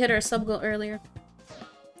 Because we hit our sub goal earlier.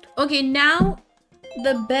 Okay, now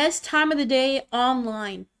the best time of the day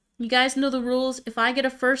online. You guys know the rules. If I get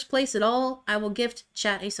a first place at all, I will gift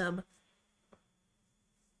chat a sub.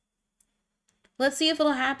 Let's see if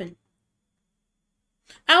it'll happen.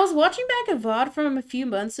 I was watching back a VOD from a few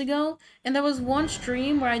months ago, and there was one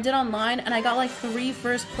stream where I did online, and I got like 3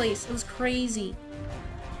 first place. It was crazy.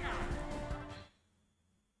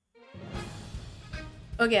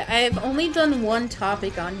 Okay, I've only done one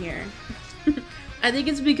topic on here. I think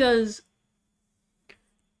it's because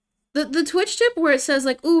the Twitch tip where it says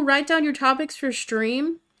like, ooh, write down your topics for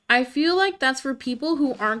stream, I feel like that's for people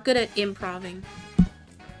who aren't good at improving.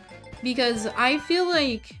 Because I feel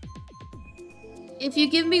like if you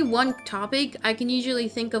give me one topic, I can usually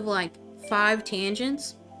think of like 5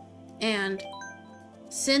 tangents. And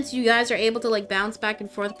since you guys are able to like bounce back and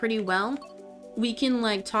forth pretty well, we can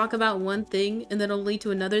like talk about one thing and then it'll lead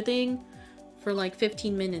to another thing for like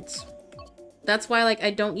 15 minutes. That's why like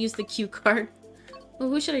I don't use the cue card. Well,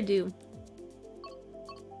 who should I do?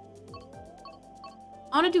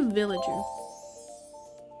 I want to do villager.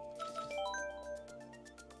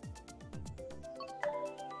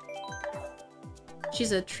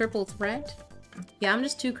 She's a triple threat? Yeah, I'm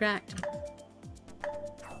just too cracked.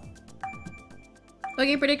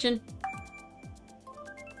 Okay, prediction.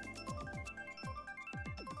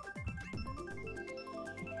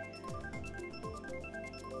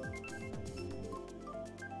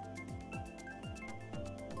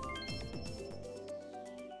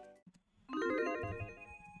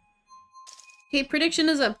 Okay, prediction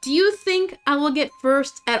is up. Do you think I will get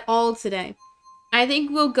first at all today? I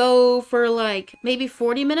think we'll go for like maybe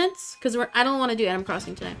 40 minutes because I don't want to do Animal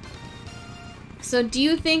Crossing today. So do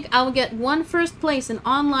you think I will get one first place in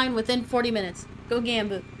online within 40 minutes? Go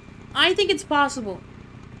Gambit. I think it's possible.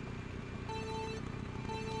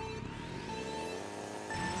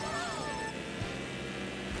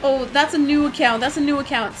 Oh, that's a new account. That's a new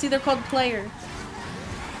account. See, they're called Player.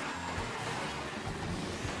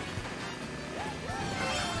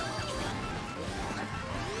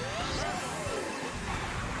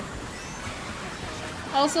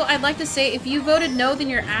 Also, I'd like to say, if you voted no, then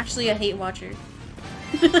you're actually a hate watcher.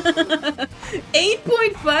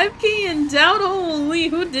 8.5k endowed? Holy,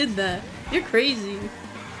 who did that? You're crazy.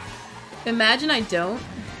 Imagine I don't.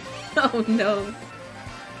 Oh no.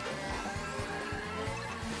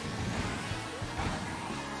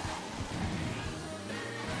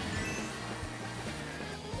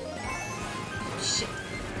 Shit.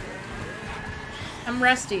 I'm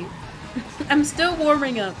rusty. I'm still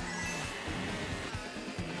warming up.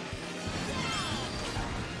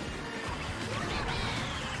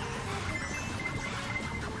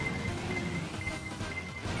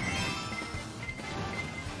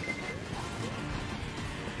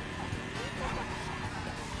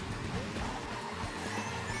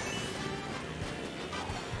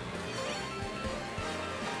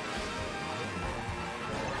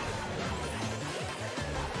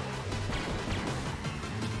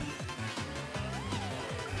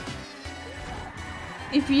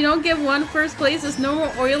 If you don't get one first place, there's no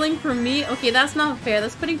more oiling for me. Okay, that's not fair.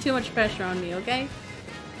 That's putting too much pressure on me, okay?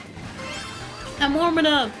 I'm warming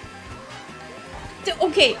up.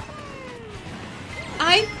 Okay.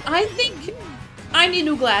 I think I need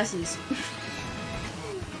new glasses.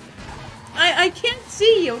 I can't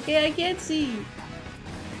see, okay? I can't see.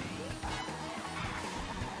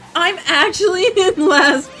 I'm actually in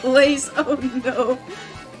last place. Oh no.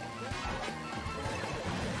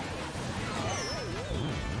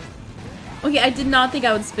 Okay, I did not think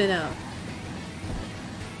I would spin out.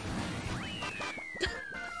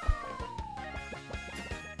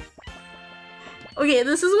 Okay,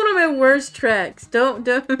 this is one of my worst tracks. Don't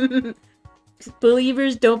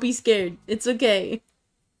Believers, don't be scared. It's okay.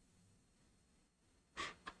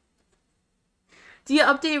 Do you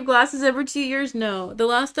update your glasses every 2 years? No. The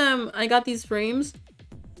last time I got these frames,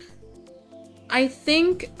 I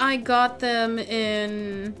think I got them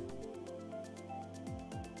in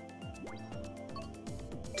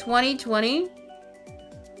 2020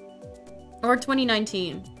 or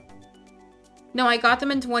 2019. No, I got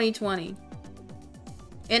them in 2020.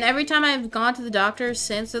 And every time I've gone to the doctor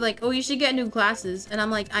since, they're like, oh, you should get new glasses. And I'm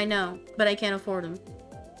like, I know, but I can't afford them.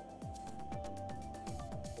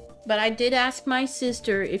 But I did ask my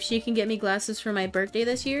sister if she can get me glasses for my birthday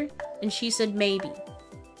this year, and she said maybe.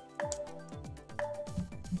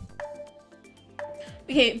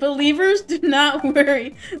 Okay, believers, do not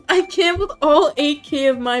worry. I gambled all 8k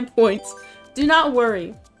of my points. Do not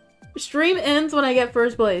worry. Stream ends when I get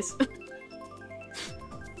first place.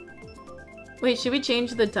 Wait, should we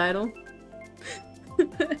change the title?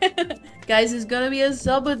 Guys, it's gonna be a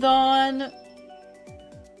subathon.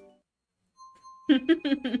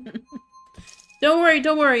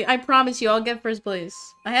 Don't worry. I promise you, I'll get first place.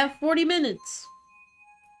 I have 40 minutes.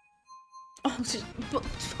 Oh,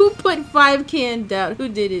 who put 5K in doubt? Who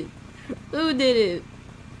did it? Who did it?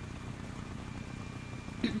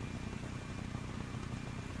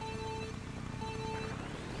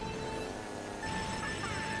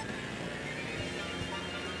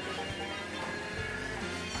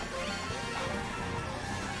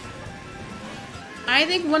 I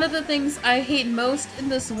think one of the things I hate most in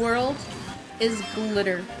this world is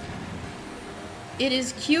glitter. It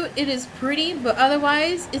is cute, it is pretty, but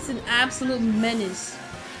otherwise, it's an absolute menace.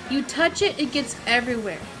 You touch it, it gets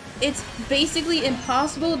everywhere. It's basically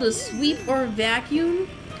impossible to sweep or vacuum.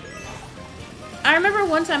 I remember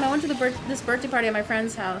one time I went to this birthday party at my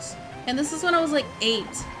friend's house, and this is when I was like 8,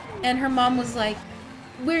 and her mom was like,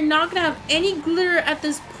 "We're not gonna have any glitter at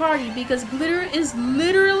this party because glitter is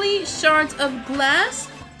literally shards of glass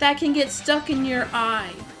that can get stuck in your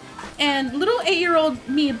eye." And little 8-year-old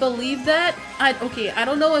me believed that. Okay, I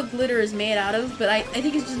don't know what glitter is made out of, but I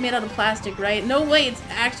think it's just made out of plastic, right? No way it's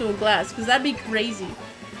actual glass, because that'd be crazy.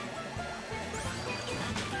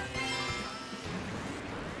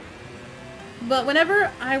 But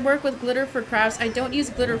whenever I work with glitter for crafts, I don't use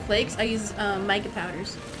glitter flakes, I use mica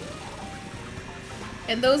powders.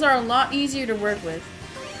 And those are a lot easier to work with.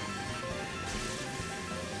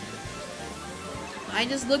 I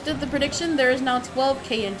just looked at the prediction. There is now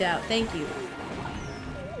 12K in doubt. Thank you.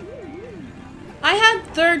 I had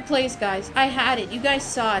 3rd place, guys. I had it. You guys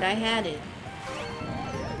saw it. I had it.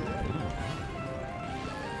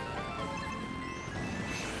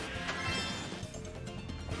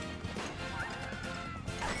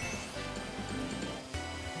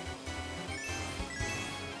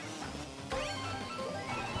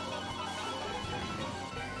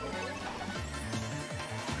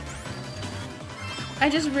 I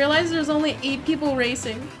just realized there's only 8 people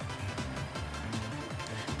racing.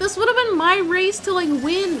 This would have been my race to like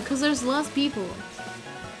win, because there's less people.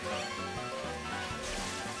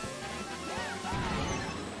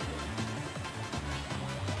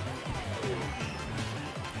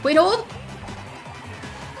 Wait, hold!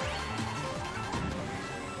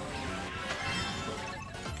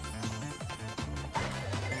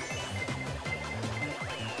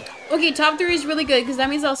 Okay, top 3 is really good, because that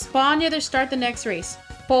means I'll spawn near the start the next race.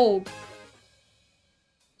 Hold.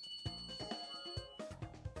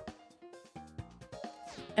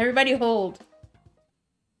 Everybody hold.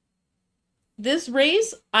 This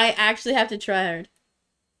race, I actually have to try hard.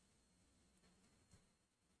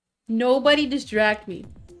 Nobody distract me.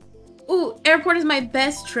 Ooh, airport is my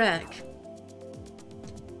best track.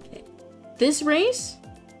 Okay. This race,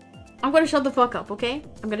 I'm gonna shut the fuck up, okay?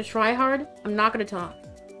 I'm gonna try hard. I'm not gonna talk.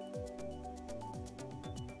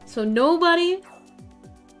 So nobody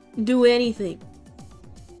do anything.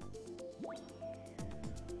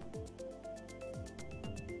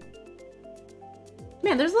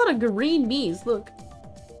 Man, there's a lot of green bees, look.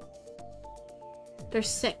 There's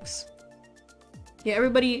 6. Yeah,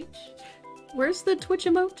 everybody... Where's the Twitch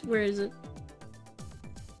emote? Where is it?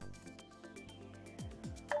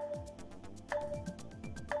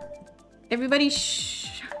 Everybody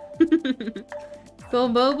shh.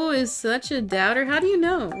 Bobo is such a doubter. How do you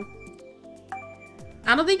know?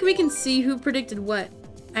 I don't think we can see who predicted what.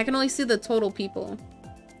 I can only see the total people.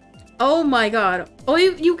 Oh my god. Oh,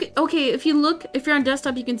 you okay, if you're on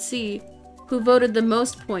desktop, you can see who voted the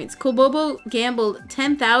most points. Kobobo gambled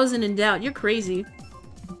 10,000 in doubt. You're crazy.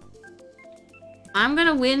 I'm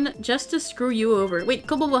gonna win just to screw you over. Wait,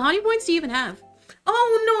 Kobobo, how many points do you even have?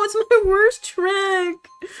 Oh no, it's my worst track.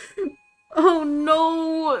 Oh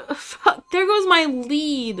no. Fuck, there goes my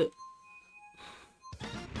lead.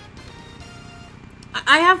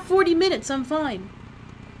 I have 40 minutes, I'm fine.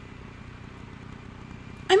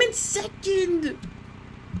 I'm in 2nd!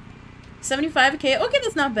 75K, okay,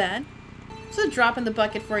 that's not bad. Just a drop in the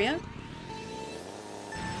bucket for you.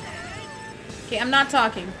 Okay, I'm not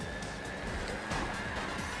talking.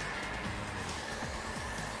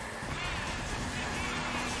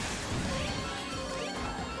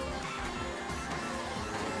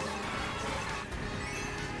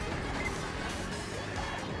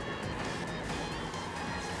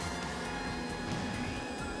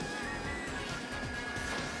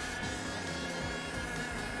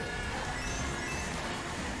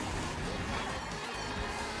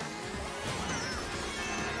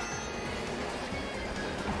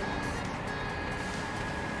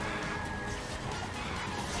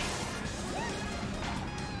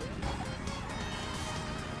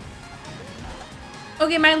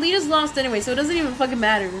 Okay, my lead is lost anyway, so it doesn't even fucking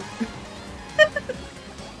matter.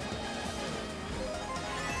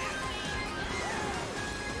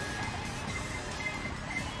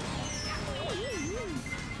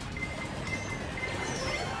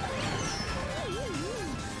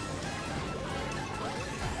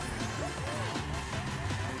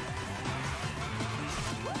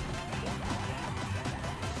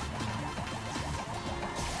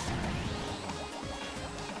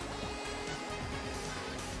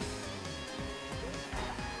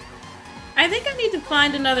 I think I need to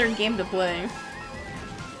find another game to play.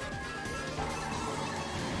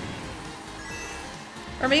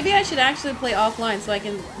 Or maybe I should actually play offline so I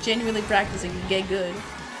can genuinely practice and get good.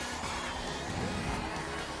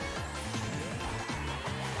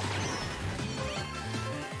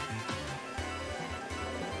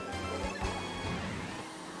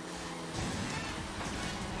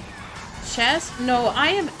 Chess? No, I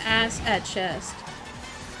am ass at chess.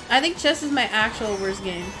 I think chess is my actual worst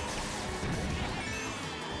game.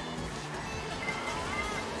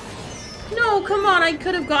 No, come on, I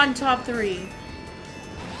could have gotten top 3.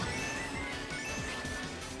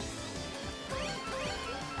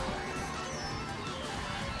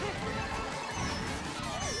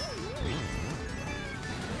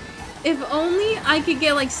 If only I could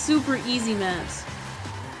get like super easy maps.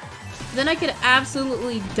 Then I could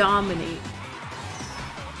absolutely dominate.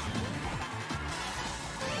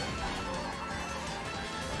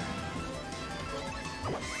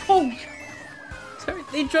 Oh! Sorry,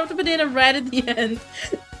 they dropped a banana right at the end.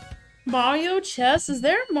 Mario Chess? Is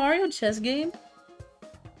there a Mario Chess game?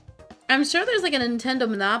 I'm sure there's like a Nintendo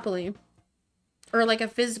Monopoly. Or like a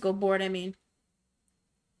physical board, I mean.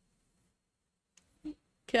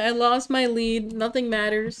 Okay, I lost my lead. Nothing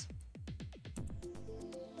matters.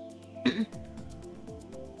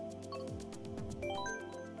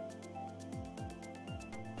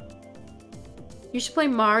 You should play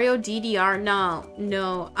Mario DDR.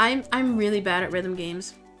 No. I'm really bad at rhythm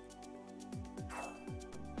games.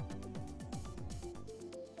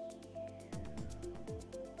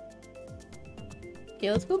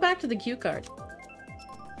 Okay, let's go back to the cue card.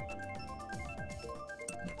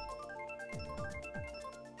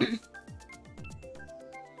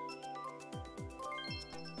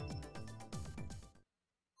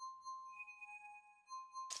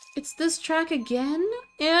 It's this track again?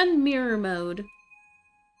 And mirror mode.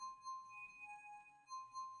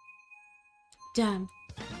 Damn.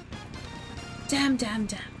 Damn.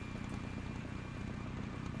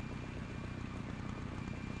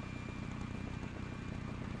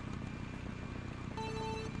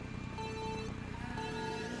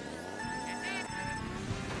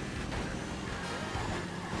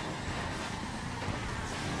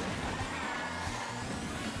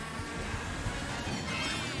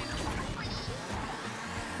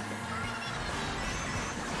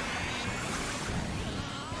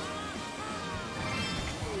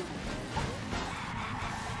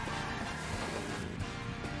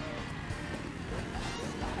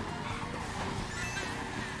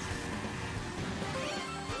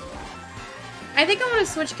 I think I want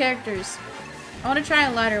to switch characters. I want to try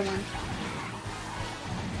a lighter one.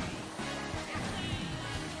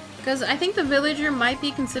 Because I think the villager might be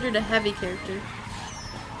considered a heavy character.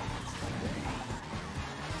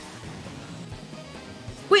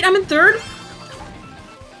 Wait, I'm in 3rd?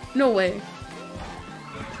 No way.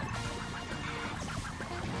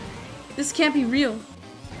 This can't be real.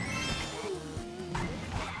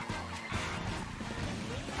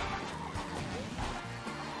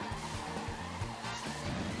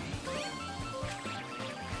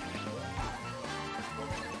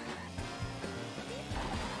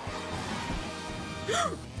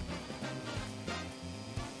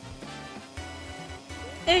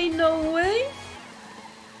 Ain't no way.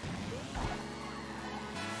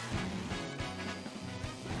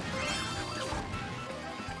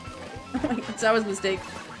 Oh my god, that was a mistake.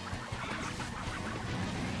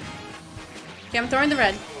 Okay, I'm throwing the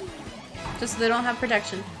red. Just so they don't have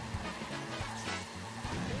protection.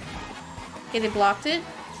 Okay, they blocked it.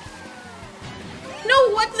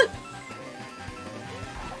 No, what the?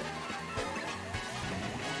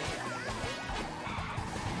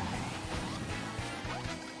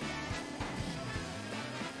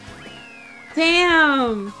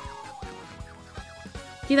 Damn!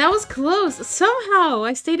 Yeah, that was close. Somehow,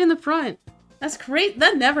 I stayed in the front. That's great.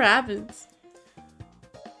 That never happens.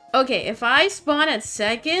 Okay, if I spawn at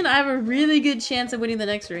 2nd, I have a really good chance of winning the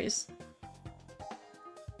next race.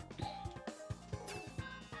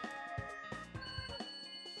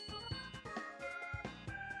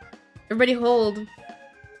 Everybody hold.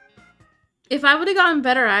 If I would have gotten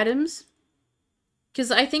better items, Because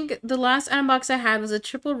I think the last item box I had was a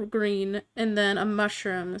triple green and then a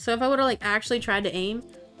mushroom. So if I would have like actually tried to aim,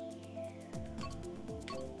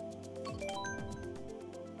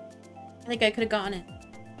 I think I could have gotten it.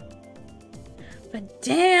 But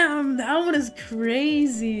damn, that one is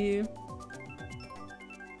crazy.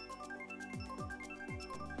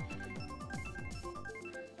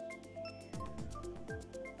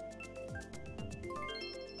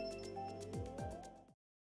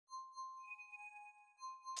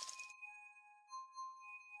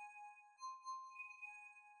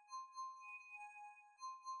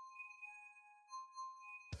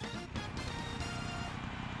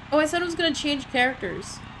 Oh, I said it was gonna change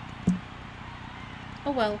characters.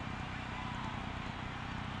 Oh well.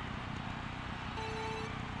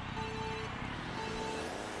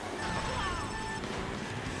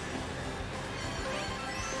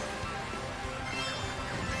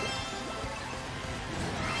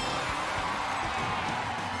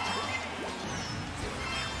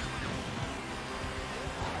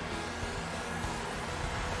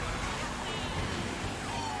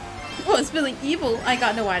 Oh, it's feeling evil. I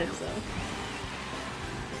got no items though.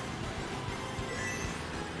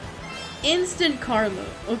 Instant karma.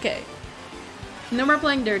 Okay. No more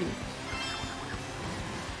playing dirty.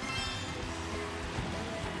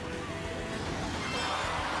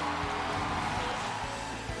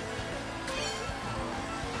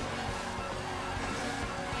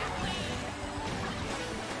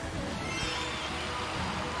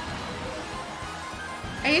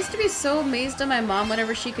 I used to be so amazed at my mom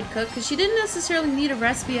whenever she could cook, because she didn't necessarily need a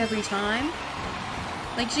recipe every time.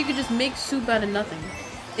 Like, she could just make soup out of nothing,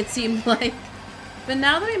 it seemed like. But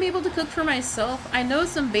now that I'm able to cook for myself, I know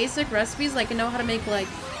some basic recipes, like I know how to make, like,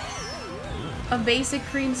 a basic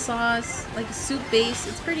cream sauce, like a soup base.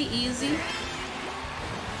 It's pretty easy.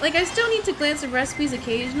 Like, I still need to glance at recipes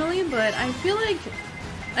occasionally, but I feel like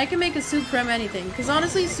I can make a soup from anything, because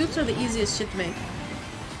honestly, soups are the easiest shit to make.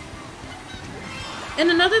 And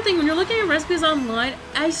another thing, when you're looking at recipes online,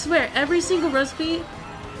 I swear, every single recipe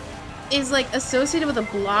is, like, associated with a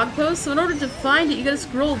blog post, so in order to find it, you gotta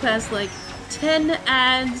scroll past, like, 10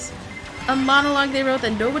 ads, a monologue they wrote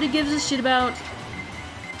that nobody gives a shit about.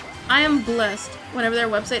 I am blessed whenever their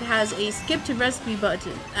website has a skip to recipe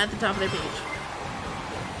button at the top of their page.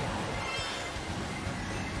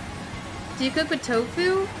 Do you cook with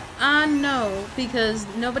tofu? No, because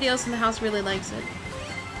nobody else in the house really likes it.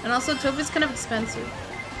 And also, tofu's kind of expensive.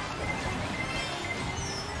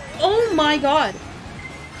 Oh my god!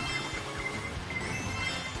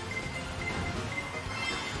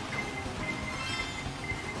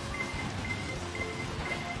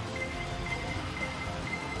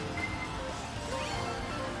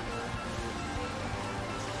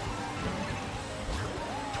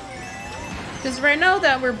 Because right now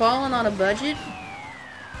that we're balling on a budget,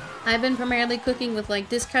 I've been primarily cooking with, like,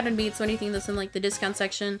 discounted meats or anything that's in, like, the discount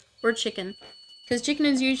section, or chicken. Because chicken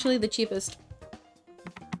is usually the cheapest.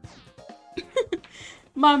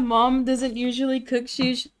 My mom doesn't usually cook,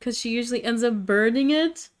 because she usually ends up burning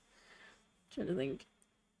it. I'm trying to think.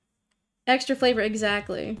 Extra flavor,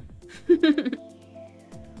 exactly.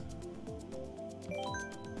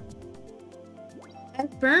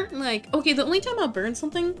 I've burnt, like... Okay, the only time I'll burn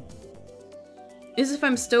something is if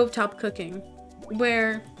I'm stovetop cooking.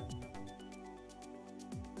 Where...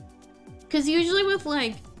 Because usually with,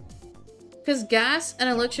 like... Because gas and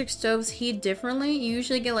electric stoves heat differently, you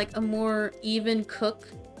usually get, like, a more even cook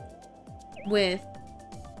with...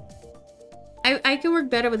 I can work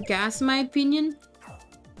better with gas, in my opinion.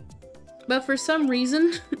 But for some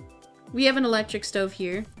reason, we have an electric stove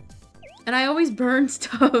here. And I always burn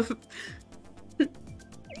stuff.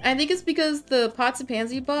 I think it's because the pots and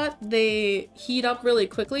pans you bought, they heat up really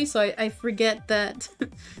quickly, so I forget that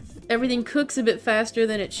everything cooks a bit faster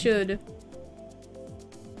than it should.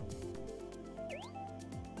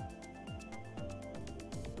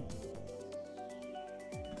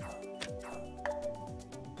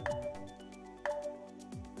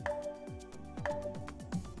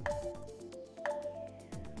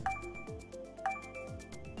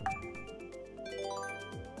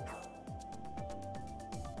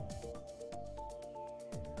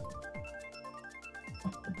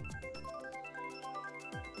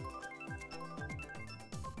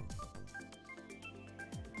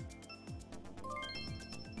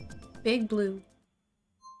 Big blue.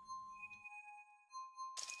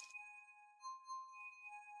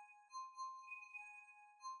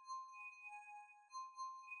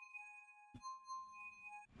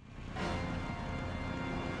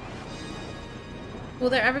 Will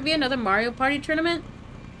there ever be another Mario Party tournament?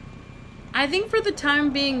 I think for the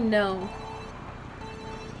time being, no.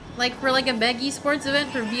 Like for like a big esports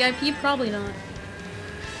event for VIP, probably not.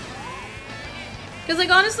 Cause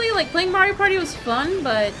like honestly, like playing Mario Party was fun,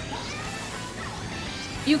 but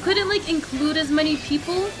you couldn't like include as many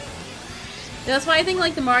people. That's why I think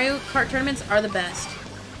like the Mario Kart tournaments are the best.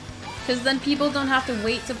 Cause then people don't have to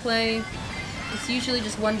wait to play. It's usually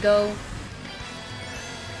just one go.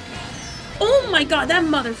 Oh my god, that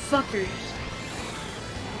motherfucker!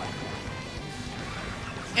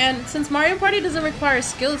 And since Mario Party doesn't require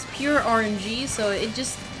skill, it's pure RNG, so it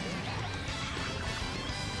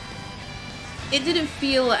didn't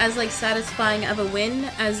feel as like satisfying of a win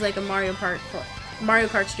as like a Mario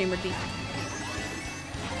Kart stream would be.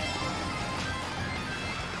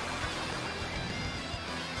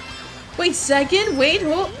 Wait, second? Wait,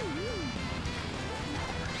 hold.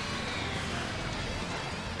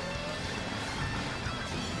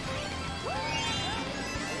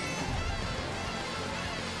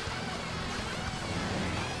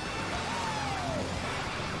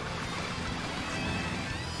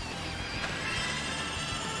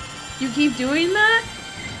 You keep doing that?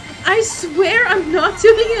 I swear I'm not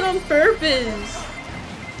doing it on purpose.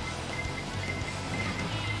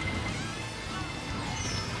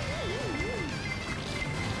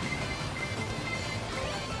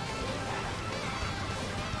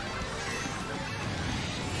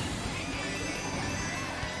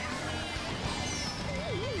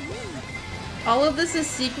 All of this is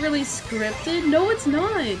secretly scripted? No, it's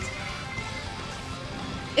not.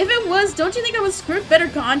 If it was, don't you think I would script better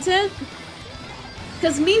content?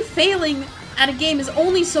 Because me failing at a game is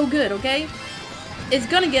only so good, okay? It's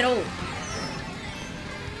gonna get old.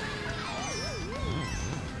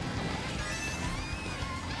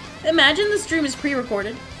 Imagine the stream is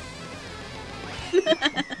pre-recorded.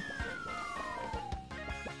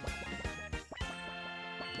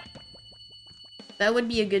 That would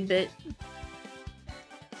be a good bit.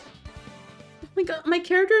 Oh my god, my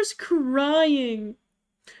character's crying.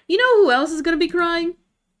 You know who else is gonna be crying?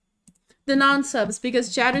 The non-subs,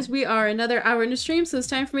 because chatters, we are another hour in the stream, so it's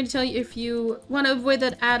time for me to tell you if you want to avoid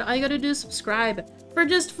that ad, all you gotta do is subscribe. For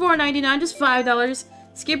just $4.99, just $5.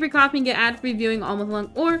 Skip your coffee and get ad-free viewing all month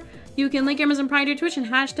long, or you can link Amazon Prime to your Twitch and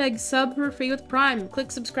hashtag sub for free with Prime.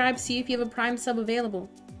 Click subscribe, see if you have a Prime sub available.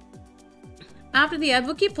 After the ad,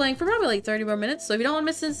 we'll keep playing for probably like 30 more minutes, so if you don't want to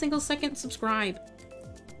miss a single second, subscribe.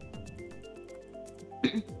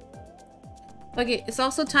 Okay, it's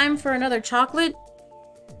also time for another chocolate.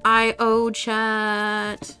 I owe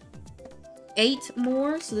chat 8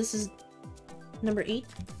 more, so this is number 8.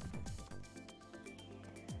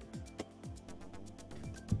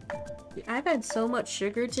 Dude, I've had so much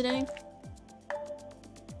sugar today.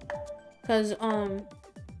 Cause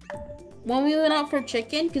when we went out for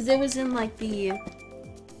chicken, cause it was in like the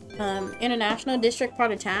international district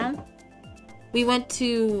part of town, we went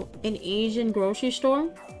to an Asian grocery store.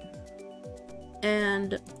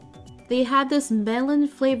 And they had this melon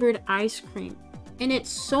flavored ice cream, and it's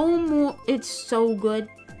so good.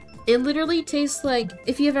 It literally tastes like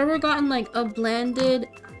if you've ever gotten like a blended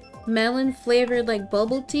melon flavored like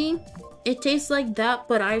bubble tea, it tastes like that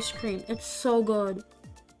but ice cream. It's so good,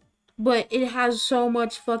 but it has so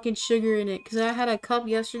much fucking sugar in it because I had a cup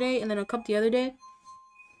yesterday and then a cup the other day.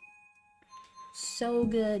 So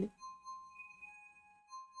good.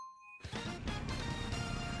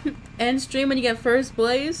 End stream when you get first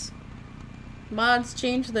place. Mods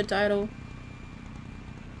change the title.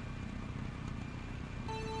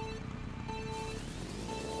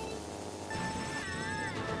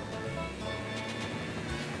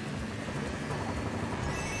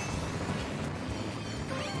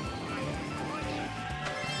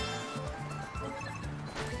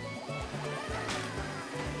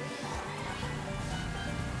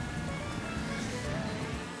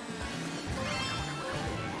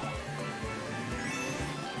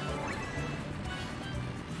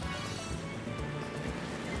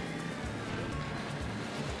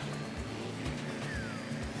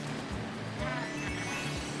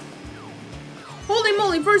 Holy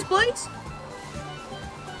moly, first place?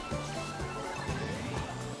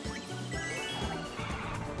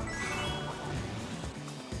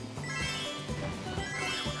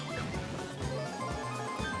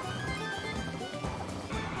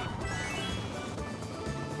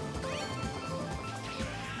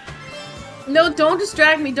 No, don't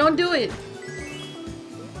distract me. Don't do it.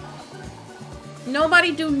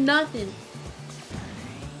 Nobody do nothing.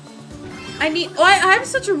 I need- oh, I have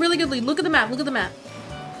such a really good lead. Look at the map. Look at the map.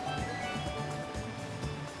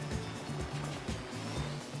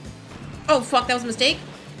 Oh, fuck. That was a mistake.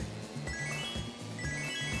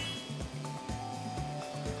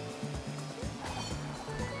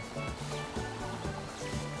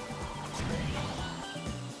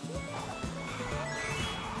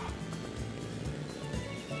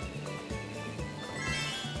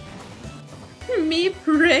 me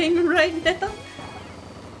praying right now?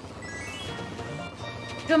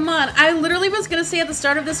 Come on, I literally was gonna say at the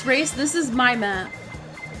start of this race, this is my map.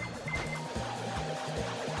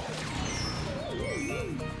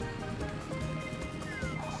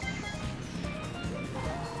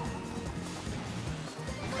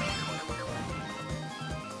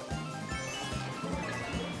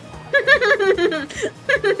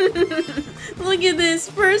 Look at this,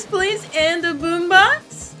 first place and a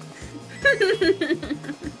boombox.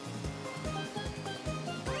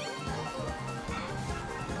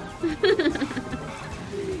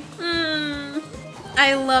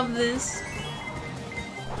 I love this.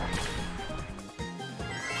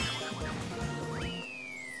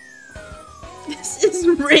 This is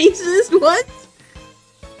racist, what?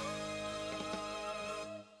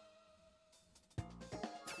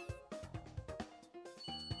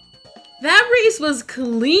 That race was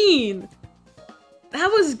clean.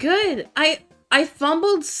 That was good. I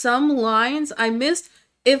fumbled some lines. I missed.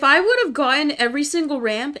 If I would have gotten every single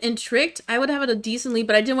ramp and tricked, I would have had a decent lead,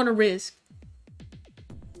 but I didn't want to risk.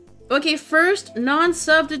 Okay, first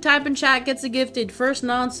non-sub to type in chat gets a gifted. First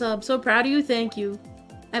non-sub. So proud of you. Thank you.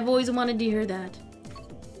 I've always wanted to hear that.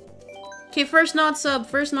 Okay, first non-sub.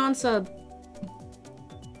 First non-sub.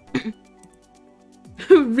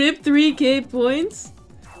 Rip 3K points.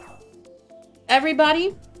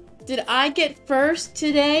 Everybody, did I get first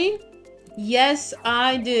today? Yes,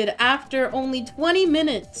 I did. After only 20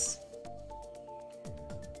 minutes.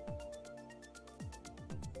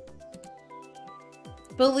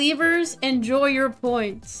 Believers, enjoy your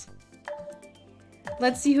points.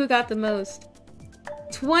 Let's see who got the most.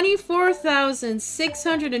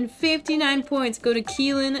 24,659 points go to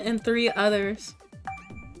Keelan and 3 others.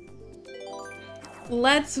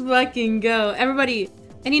 Let's fucking go. Everybody,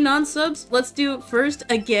 any non-subs? Let's do first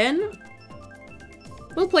again.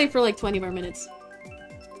 We'll play for like 20 more minutes.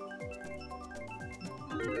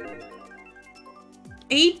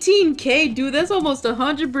 18K, dude, that's almost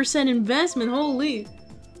 100% investment, holy.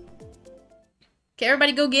 Okay,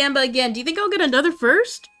 everybody go Gamba again. Do you think I'll get another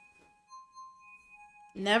first?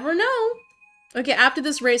 Never know. Okay, after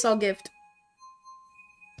this race, I'll gift.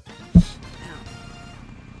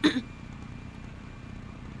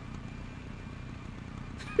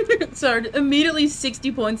 Sorry, immediately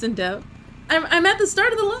 60 points in doubt. I'm at the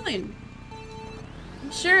start of the line.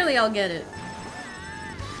 Surely I'll get it.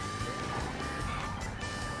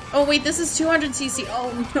 Oh wait, this is 200cc.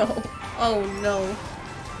 Oh no. Oh no.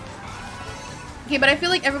 Okay, but I feel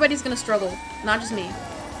like everybody's gonna struggle. Not just me.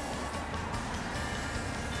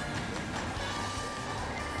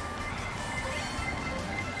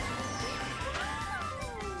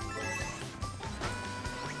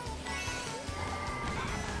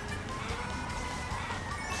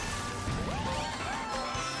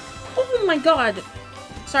 Oh my god!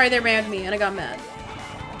 Sorry, they rammed me and I got mad.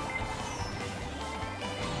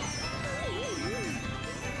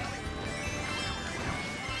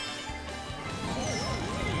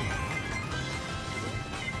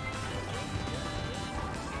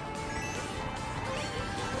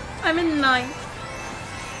 I'm in 9th.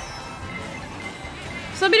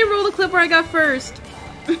 Somebody roll the clip where I got first.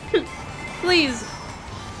 Please.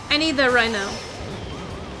 I need that right now.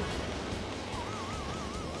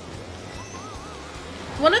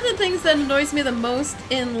 One of the things that annoys me the most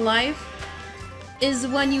in life is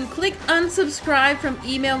when you click unsubscribe from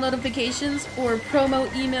email notifications or promo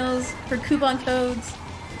emails for coupon codes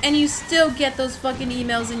and you still get those fucking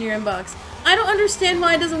emails in your inbox. I don't understand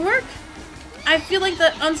why it doesn't work. I feel like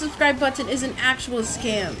the unsubscribe button is an actual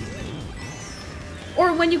scam.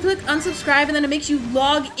 Or when you click unsubscribe and then it makes you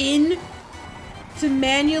log in to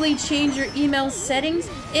manually change your email settings,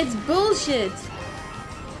 it's bullshit.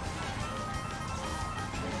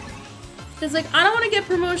 It's like, I don't want to get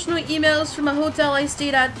promotional emails from a hotel I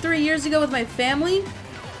stayed at 3 years ago with my family.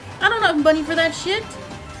 I don't have money for that shit.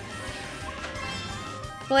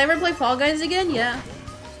 Will I ever play Fall Guys again? Yeah.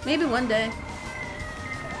 Maybe one day.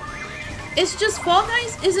 It's just Fall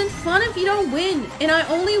Guys isn't fun if you don't win. And I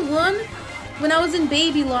only won when I was in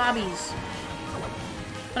baby lobbies.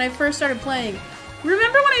 When I first started playing.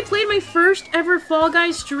 Remember when I played my first ever Fall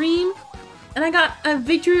Guys stream? And I got a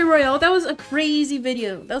victory royale? That was a crazy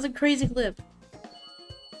video. That was a crazy clip.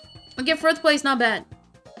 Okay, 4th place, not bad.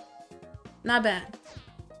 Not bad.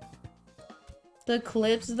 The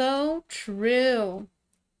clips though? True.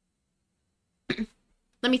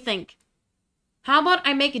 Let me think. How about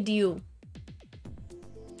I make a deal?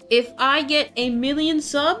 If I get 1 million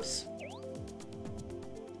subs,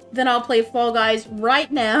 then I'll play Fall Guys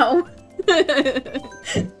right now.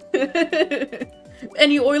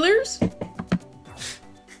 Any Oilers?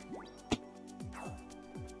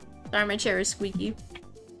 Sorry, my chair is squeaky.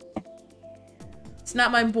 It's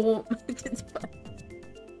not my bone.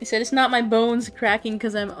 I said it's not my bones cracking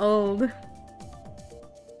because I'm old.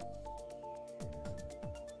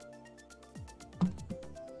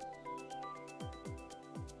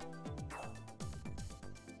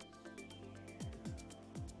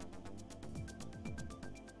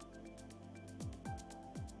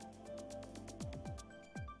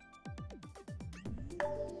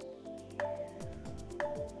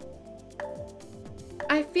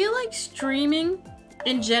 I feel like streaming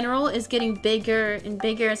in general is getting bigger and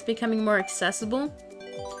bigger. It's becoming more accessible.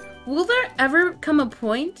 Will there ever come a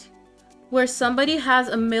point where somebody has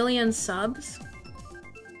 1 million subs?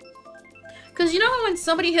 Because you know how when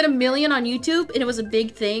somebody hit 1 million on YouTube and it was a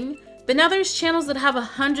big thing, but now there's channels that have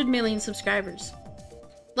 100 million subscribers.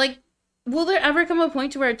 Like, will there ever come a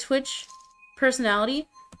point to where a Twitch personality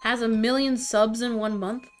has 1 million subs in 1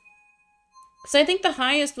 month? Because I think the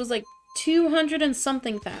highest was like 200 and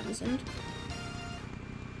something thousand.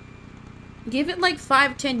 Give it like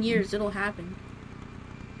 5-10 years, it'll happen.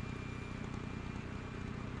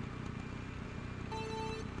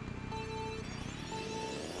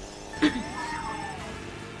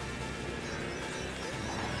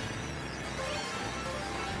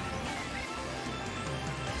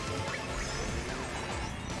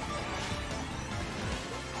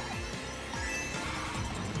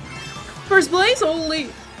 First place, holy!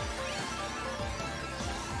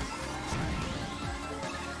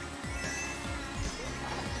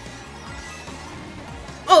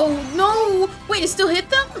 Oh no! Wait, it still hit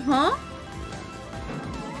them? Huh?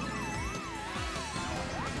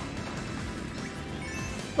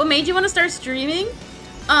 What made you want to start streaming?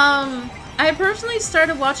 I personally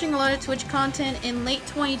started watching a lot of Twitch content in late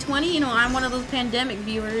 2020. You know, I'm one of those pandemic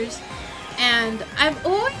viewers. And I've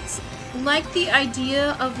always liked the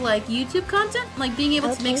idea of like YouTube content, like being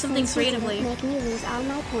able to make something creatively. Make me lose all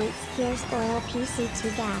my points. Here's oil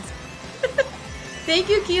PC2 gas. Thank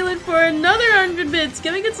you, Keelan, for another 100 bits.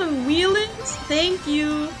 Can we get some wheelings? Thank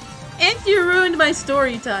you. And you ruined my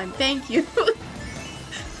story time. Thank you.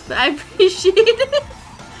 I appreciate it.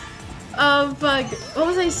 Oh, fuck. What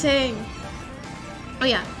was I saying? Oh,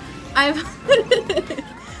 yeah. I've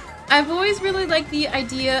always really liked the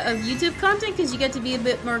idea of YouTube content because you get to be a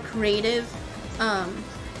bit more creative. And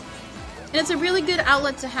it's a really good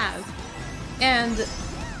outlet to have. And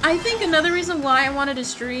I think another reason why I wanted to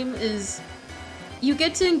stream is you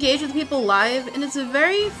get to engage with people live, and it's a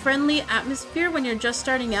very friendly atmosphere when you're just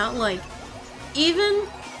starting out. Like, even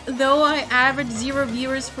though I averaged 0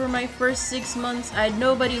 viewers for my first 6 months, I had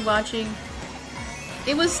nobody watching.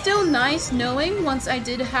 It was still nice knowing, once I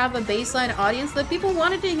did have a baseline audience, that people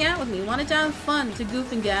wanted to hang out with me, wanted to have fun, to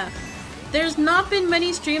goof and gaff. There's not been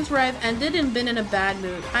many streams where I've ended and been in a bad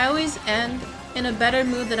mood. I always end in a better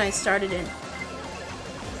mood than I started in.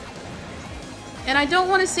 And I don't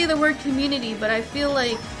want to say the word community, but I feel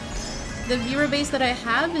like the viewer base that I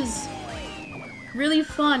have is really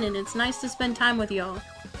fun, and it's nice to spend time with y'all.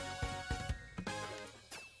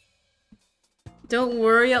 Don't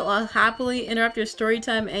worry, I'll happily interrupt your story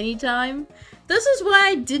time anytime. This is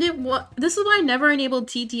why this is why I never enabled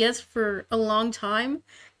TTS for a long time,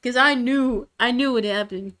 because I knew what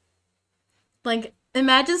happened. Like,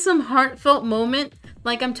 imagine some heartfelt moment,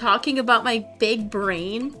 like I'm talking about my big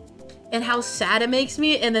brain and how sad it makes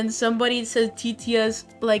me, and then somebody says TTS,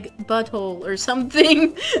 like, butthole or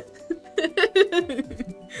something.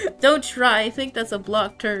 Don't try, I think that's a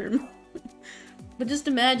blocked term. But just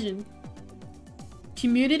imagine.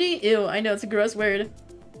 Community? Ew, I know, it's a gross word.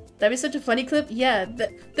 That'd be such a funny clip. Yeah,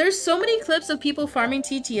 there's so many clips of people farming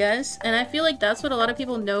TTS, and I feel like that's what a lot of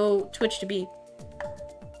people know Twitch to be.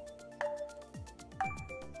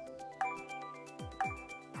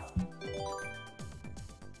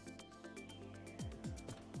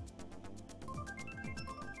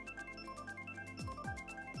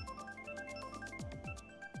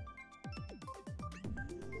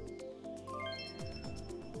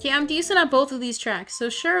 Okay, I'm decent at both of these tracks, so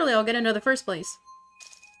surely I'll get another first place.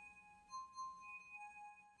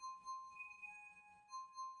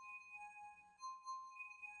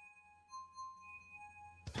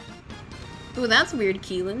 Ooh, that's weird,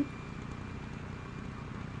 Keelan.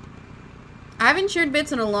 I haven't shared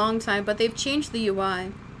bits in a long time, but they've changed the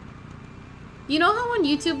UI. You know how on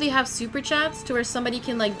YouTube they have super chats to where somebody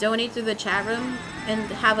can like donate through the chat room and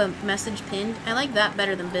have a message pinned? I like that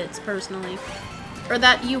better than bits, personally. Or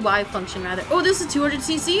that UI function, rather. Oh, this is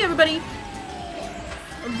 200cc, everybody!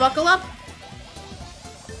 Buckle up!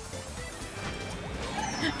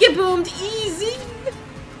 Get boomed easy!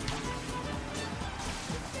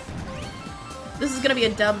 This is gonna be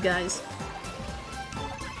a dub, guys.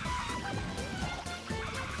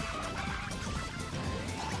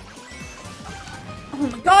 Oh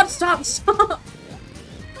my god, stop, stop!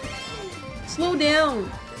 Slow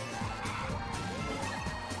down.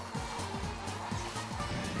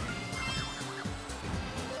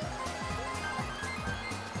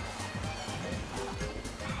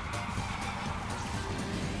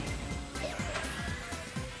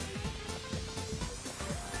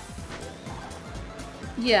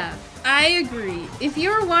 Yeah, I agree. If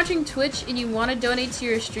you're watching Twitch and you want to donate to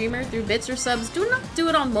your streamer through bits or subs, do not do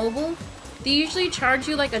it on mobile. They usually charge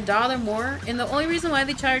you like $1 more, and the only reason why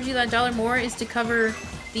they charge you that $1 more is to cover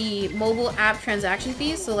the mobile app transaction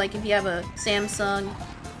fees. So like if you have a Samsung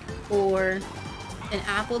or an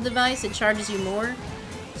Apple device, it charges you more.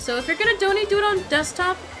 So if you're gonna donate, do it on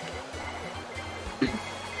desktop.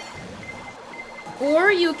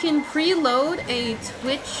 Or you can preload a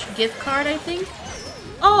Twitch gift card, I think.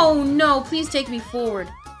 Oh no, please take me forward.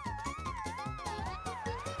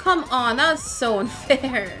 Come on, that's so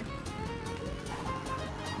unfair.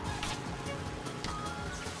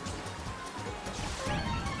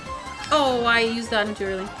 Oh, I used that too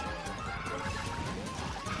early.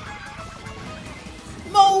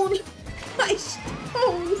 Moan!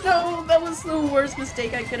 Oh no, that was the worst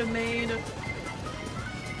mistake I could have made.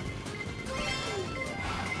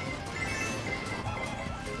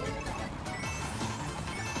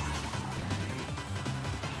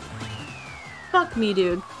 Fuck me,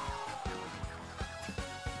 dude.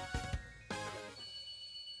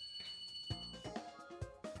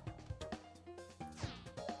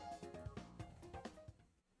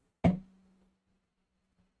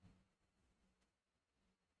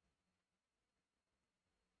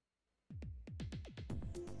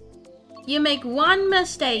 You make one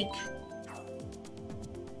mistake,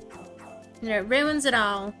 and it ruins it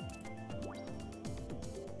all.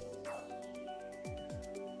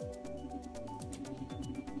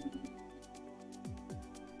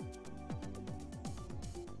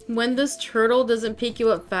 When this turtle doesn't pick you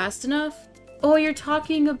up fast enough? Oh, you're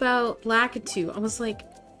talking about Lakitu. I was like...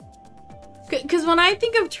 Because when I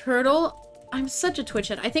think of turtle, I'm such a Twitch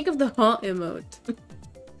head. I think of the huh emote.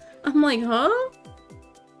 I'm like, huh?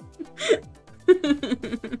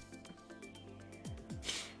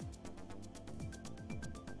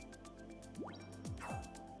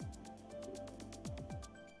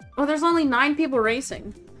 Oh, there's only 9 people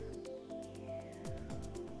racing.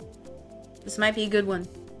 This might be a good one.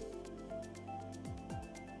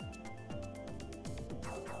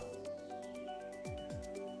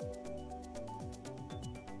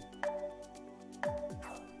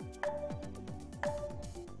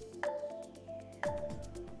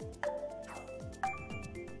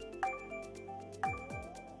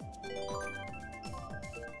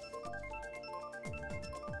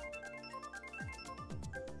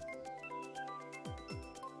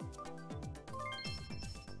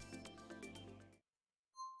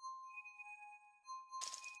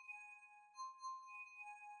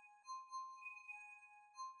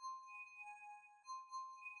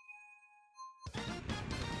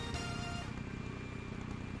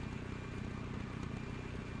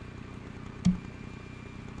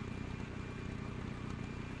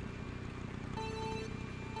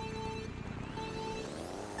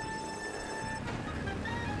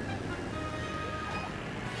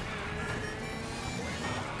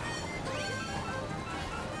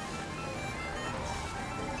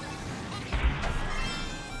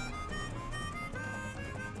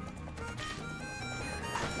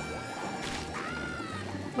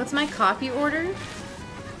 What's my coffee order?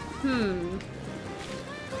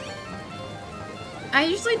 I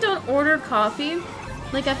usually don't order coffee.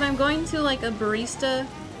 Like if I'm going to like a barista,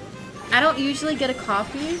 I don't usually get a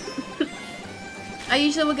coffee. I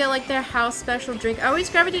usually will get like their house special drink. I always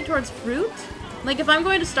gravitate towards fruit. Like if I'm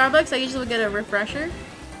going to Starbucks, I usually will get a refresher.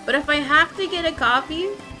 But if I have to get a coffee,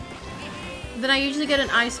 then I usually get an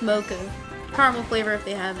iced mocha. Caramel flavor if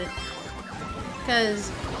they have it.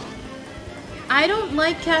 Because I don't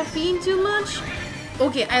like caffeine too much.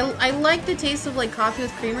 Okay, I like the taste of like coffee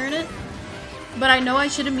with creamer in it. But I know I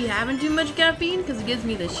shouldn't be having too much caffeine because it gives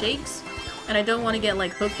me the shakes. And I don't want to get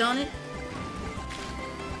like hooked on it.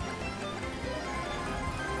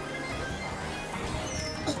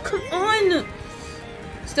 Oh, come on!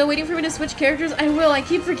 Still waiting for me to switch characters? I will, I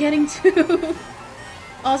keep forgetting to.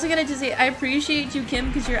 Also gonna just say, I appreciate you, Kim,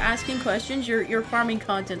 because you're asking questions. You're farming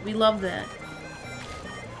content. We love that.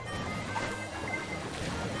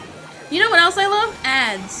 You know what else I love?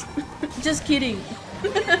 Ads. Just kidding.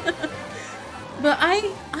 But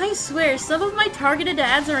I swear, some of my targeted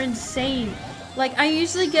ads are insane. Like, I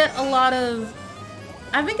usually get a lot of...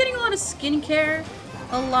 I've been getting a lot of skincare,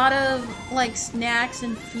 a lot of, like, snacks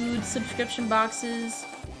and food subscription boxes.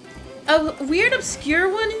 A weird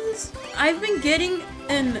obscure one is I've been getting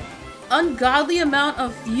an ungodly amount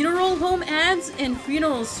of funeral home ads and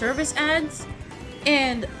funeral service ads,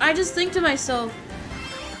 and I just think to myself,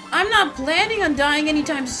 I'm not planning on dying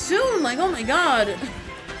anytime soon. Like, oh my god.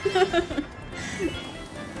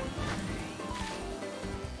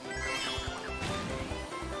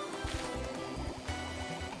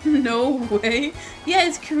 No way. Yeah,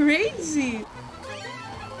 it's crazy.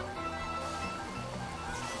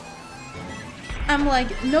 I'm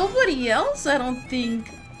like, nobody else, I don't think.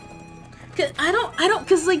 Cause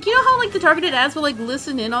cause like, you know how like the targeted ads will like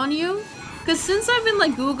listen in on you? Cause since I've been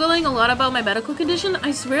like Googling a lot about my medical condition,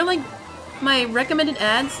 I swear like my recommended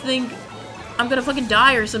ads think I'm gonna fucking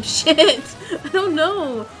die or some shit. I don't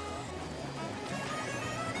know.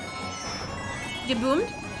 Get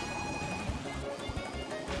boomed?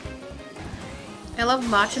 I love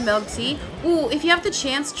matcha milk tea. Ooh, if you have the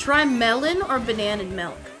chance, try melon or banana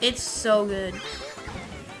milk. It's so good.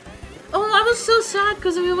 Oh, I was so sad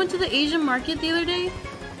because we went to the Asian market the other day.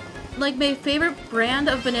 Like, my favorite brand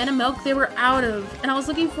of banana milk, they were out of. And I was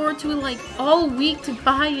looking forward to it, like, all week to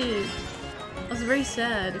buy it. I was very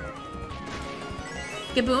sad.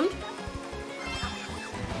 Get boomed?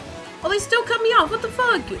 Oh, they still cut me off. What the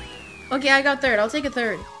fuck? Okay, I got third. I'll take a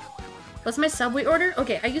third. What's my Subway order?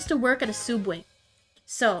 Okay, I used to work at a Subway.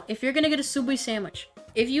 So, if you're gonna get a Subway sandwich,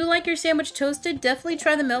 if you like your sandwich toasted, definitely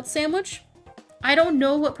try the melt sandwich. I don't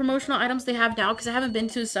know what promotional items they have now because I haven't been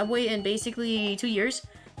to a Subway in basically 2 years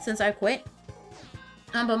since I quit.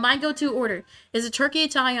 But my go-to order is a turkey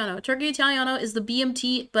Italiano. Turkey Italiano is the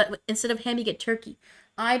BMT, but instead of ham, you get turkey.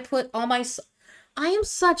 I put all my... I am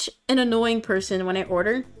such an annoying person when I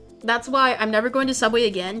order. That's why I'm never going to Subway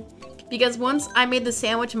again. Because once I made the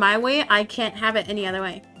sandwich my way, I can't have it any other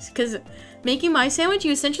way. Because making my sandwich,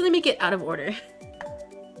 you essentially make it out of order.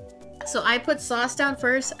 So I put sauce down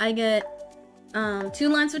first. I get 2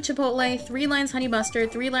 lines of Chipotle, 3 lines honey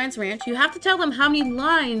mustard, 3 lines ranch. You have to tell them how many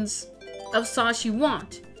lines of sauce you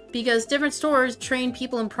want. Because different stores train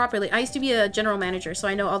people improperly. I used to be a general manager, so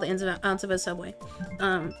I know all the ins and outs of a Subway.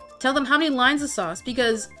 Tell them how many lines of sauce.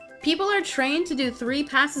 Because people are trained to do 3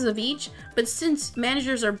 passes of each, but since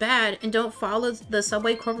managers are bad and don't follow the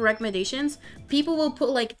Subway corporate recommendations, people will put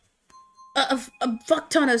like a fuck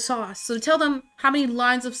ton of sauce. So tell them how many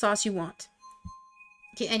lines of sauce you want.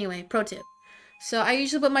 Okay, anyway, pro tip. So I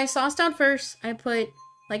usually put my sauce down first. I put,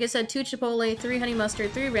 like I said, 2 Chipotle, 3 honey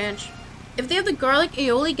mustard, 3 ranch. If they have the garlic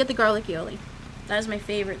aioli, get the garlic aioli. That is my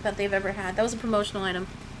favorite that they've ever had. That was a promotional item.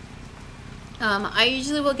 I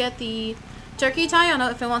usually will get the turkey Italiano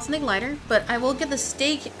if I want something lighter, but I will get the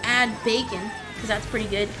steak add bacon, because that's pretty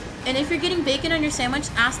good. And if you're getting bacon on your sandwich,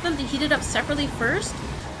 ask them to heat it up separately first,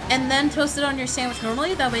 and then toast it on your sandwich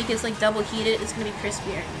normally. That way it gets like double heated. It's going to be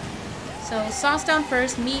crispier. So sauce down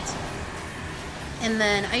first, meat, and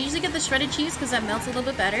then I usually get the shredded cheese because that melts a little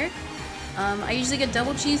bit better. I usually get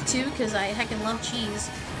double cheese too because I heckin' love cheese.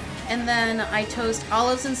 And then I toast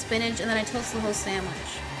olives and spinach, and then I toast the whole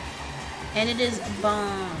sandwich. And it is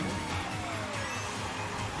bomb.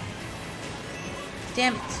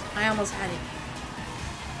 Damn it, I almost had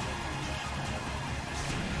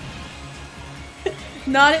it.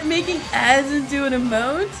 Not making ads into an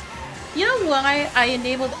emote? You know why I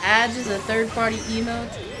enabled ads as a third-party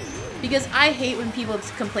emote? Because I hate when people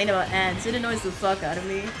complain about ads. It annoys the fuck out of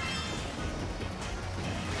me.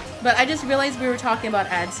 But I just realized we were talking about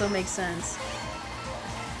ads, so it makes sense.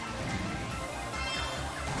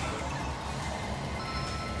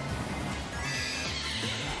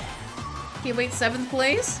 Okay, wait, 7th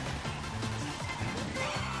place?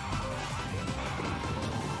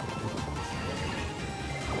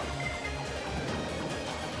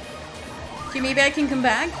 Okay, maybe I can come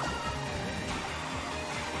back?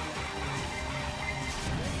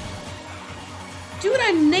 Dude,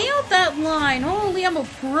 I nailed that line! Holy, I'm a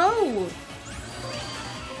pro!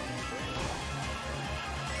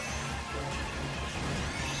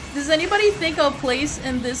 Does anybody think I'll place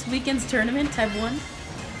in this weekend's tournament, Type 1?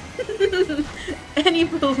 Any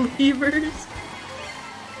believers?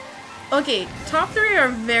 Okay, top 3 are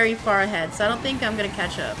very far ahead, so I don't think I'm gonna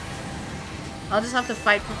catch up. I'll just have to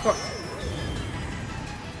fight for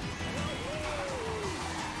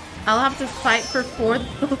I'll have to fight for 4th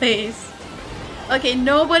place. Okay,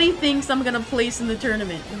 nobody thinks I'm gonna place in the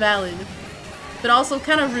tournament. Valid. But also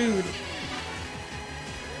kind of rude.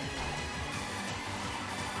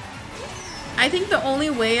 I think the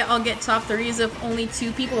only way I'll get top 3 is if only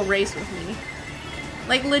 2 people race with me.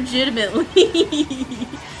 Like, legitimately.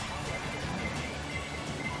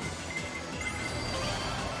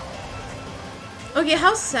 Okay,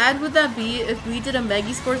 how sad would that be if we did a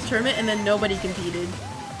Mega Sports tournament and then nobody competed?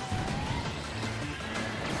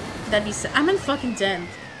 That'd be I'm in fucking 10th.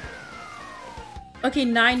 Okay,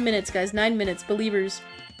 9 minutes, guys. 9 minutes. Believers.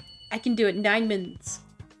 I can do it. 9 minutes.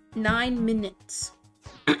 9 minutes.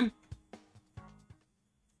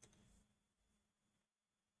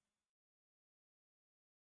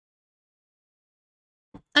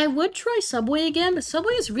 I would try Subway again, but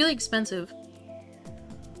Subway is really expensive.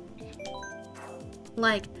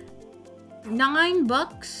 Like,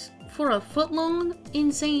 $9 for a footlong?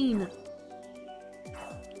 Insane.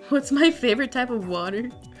 What's my favorite type of water?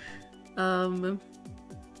 I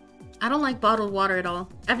don't like bottled water at all.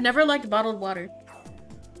 I've never liked bottled water.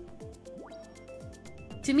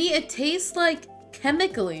 To me, it tastes like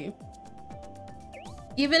chemically.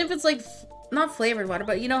 Even if it's like, not flavored water,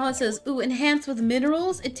 but you know how it says, ooh, enhanced with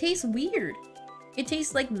minerals? It tastes weird. It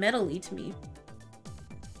tastes like metal-y to me.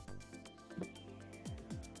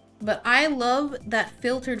 But I love that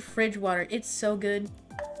filtered fridge water. It's so good.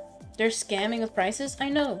 They're scamming with prices? I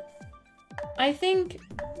know. I think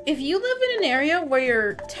if you live in an area where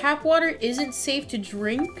your tap water isn't safe to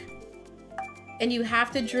drink and you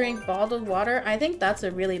have to drink bottled water, I think that's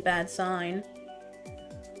a really bad sign.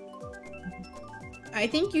 I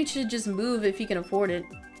think you should just move if you can afford it.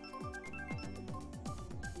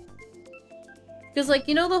 Because, like,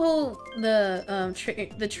 you know the whole,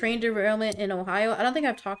 the train derailment in Ohio? I don't think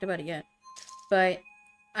I've talked about it yet. But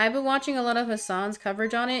I've been watching a lot of Hassan's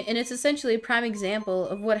coverage on it, and it's essentially a prime example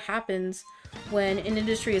of what happens when an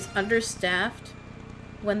industry is understaffed,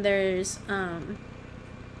 when there's,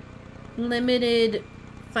 limited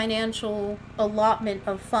financial allotment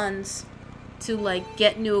of funds to, like,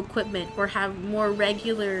 get new equipment or have more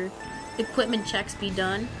regular equipment checks be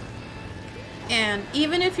done. And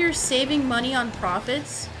even if you're saving money on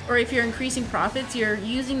profits, or if you're increasing profits, you're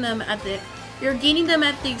using them at the, you're gaining them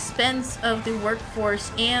at the expense of the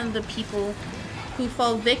workforce and the people who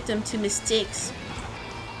fall victim to mistakes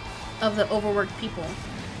of the overworked people.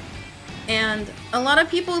 And a lot of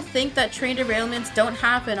people think that train derailments don't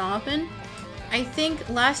happen often. I think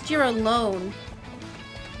last year alone,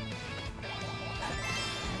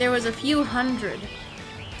 there was a few hundred.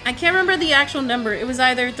 I can't remember the actual number. It was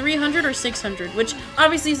either 300 or 600, which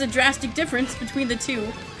obviously is a drastic difference between the two.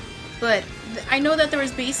 But I know that there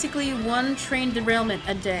was basically one train derailment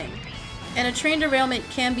a day. And a train derailment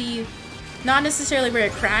can be not necessarily where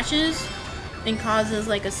it crashes and causes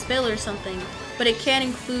like a spill or something, but it can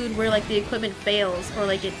include where like the equipment fails or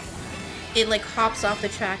like it like hops off the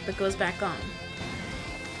track but goes back on.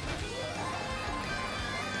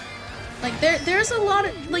 Like there's a lot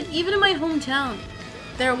of, like, even in my hometown,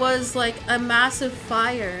 there was like a massive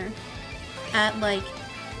fire at like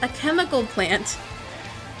a chemical plant,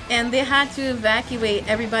 and they had to evacuate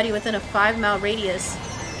everybody within a 5-mile radius.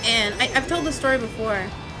 And I've told the story before,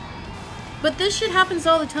 but this shit happens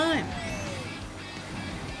all the time.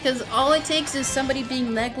 Because all it takes is somebody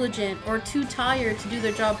being negligent or too tired to do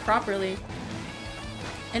their job properly,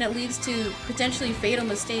 and it leads to potentially fatal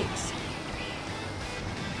mistakes.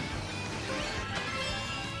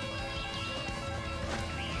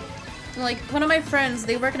 Like, one of my friends,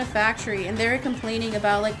 they work in a factory, and they're complaining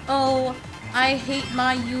about, like, oh, I hate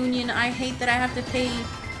my union, I hate that I have to pay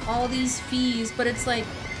all these fees, but it's like,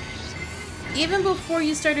 even before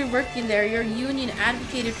you started working there, your union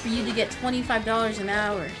advocated for you to get $25 an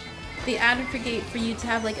hour. They advocate for you to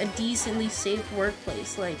have, like, a decently safe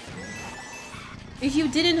workplace. Like, if you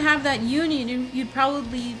didn't have that union, you'd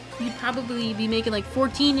probably be making, like,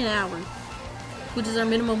 $14 an hour, which is our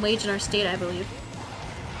minimum wage in our state, I believe.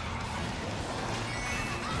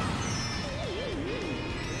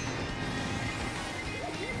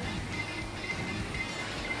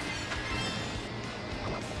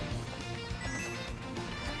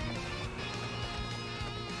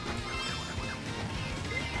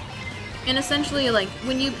 And essentially, like,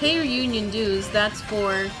 when you pay your union dues, that's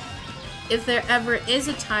for if there ever is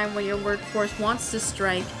a time when your workforce wants to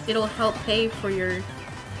strike, it'll help pay for your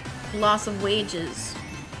loss of wages.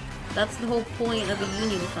 That's the whole point of a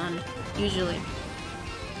union fund, usually.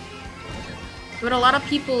 But a lot of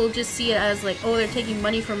people just see it as like, oh, they're taking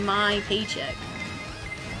money from my paycheck.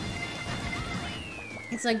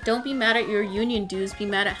 It's like, don't be mad at your union dues, be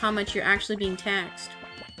mad at how much you're actually being taxed.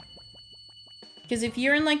 Because if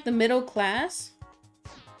you're in, like, the middle class,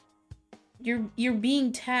 you're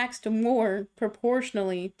being taxed more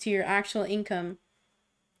proportionally to your actual income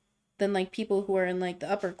than, like, people who are in, like,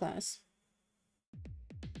 the upper class.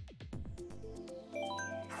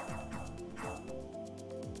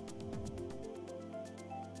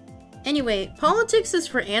 Anyway, politics is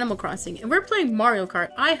for Animal Crossing, and we're playing Mario Kart.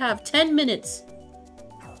 I have 10 minutes.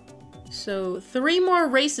 So, 3 more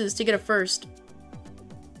races to get a first.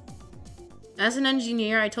 As an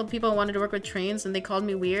engineer, I told people I wanted to work with trains and they called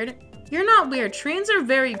me weird. You're not weird. Trains are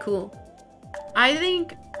very cool. I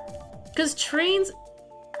think... Because trains,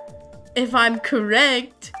 if I'm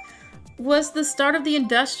correct, was the start of the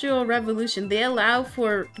Industrial Revolution. They allow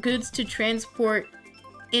for goods to transport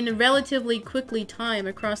in relatively quickly time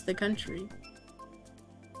across the country.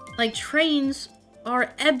 Like, trains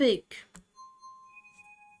are epic.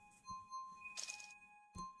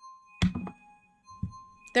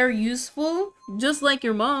 They're useful, just like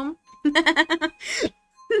your mom.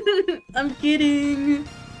 I'm kidding.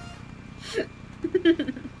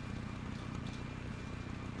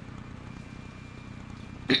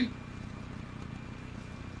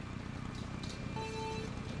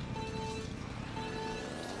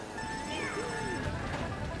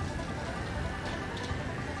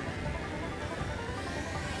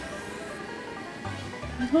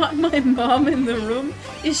 Not my mom in the room?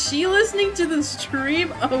 Is she listening to the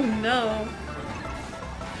stream? Oh no.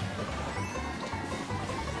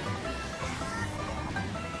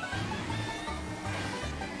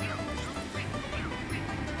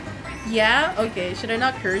 Yeah? Okay, should I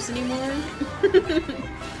not curse anymore?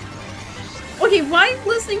 Okay, why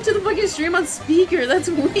listening to the fucking stream on speaker? That's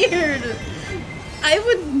weird. I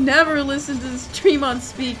would never listen to the stream on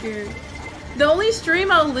speaker. The only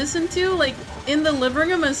stream I'll listen to, like, in the living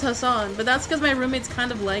room is Hassan, but that's because my roommates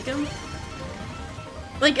kind of like him.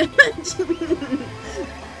 Like,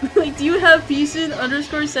 like, do you have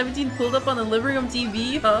Peacein_17 pulled up on the living room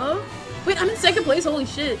TV, huh? Wait, I'm in second place, holy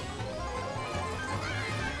shit.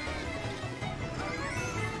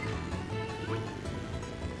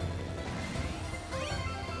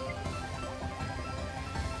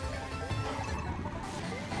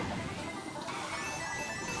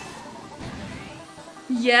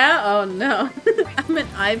 Yeah? Oh no. I'm an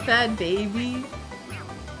iPad baby.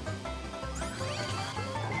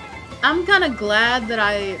 I'm kinda glad that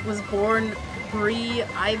I was born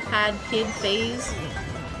pre-iPad kid phase.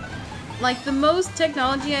 Like, the most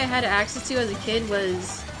technology I had access to as a kid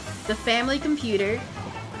was the family computer.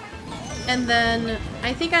 And then,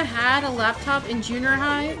 I think I had a laptop in junior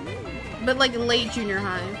high, but like late junior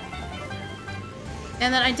high.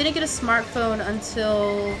 And then I didn't get a smartphone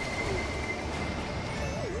until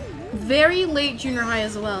very late junior high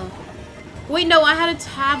as well. Wait, no, I had a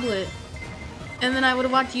tablet. And then I would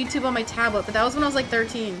watch YouTube on my tablet, but that was when I was like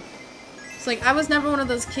 13. It's like, I was never one of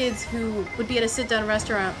those kids who would be at a sit-down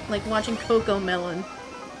restaurant, like watching Coco Melon.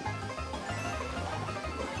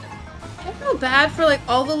 I feel bad for like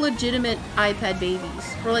all the legitimate iPad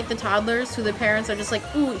babies. For like the toddlers who their parents are just like,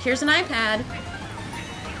 ooh, here's an iPad.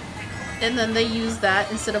 And then they use that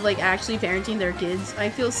instead of like actually parenting their kids. I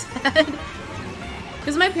feel sad.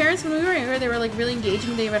 Because my parents, when we were younger, they were like really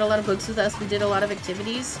engaging. They read a lot of books with us. We did a lot of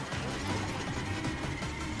activities.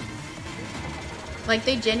 Like,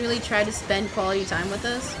 they genuinely tried to spend quality time with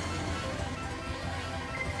us.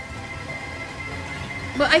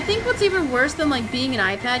 But I think what's even worse than like being an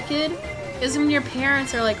iPad kid is when your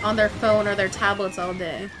parents are like on their phone or their tablets all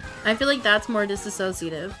day. I feel like that's more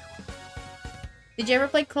disassociative. Did you ever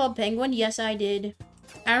play Club Penguin? Yes, I did.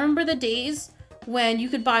 I remember the days when you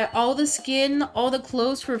could buy all the skin, all the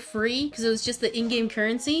clothes for free because it was just the in-game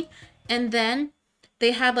currency, and then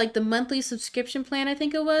they had like the monthly subscription plan, I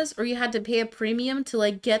think it was, or you had to pay a premium to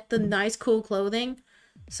like get the nice cool clothing.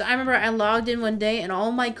 So I remember I logged in one day and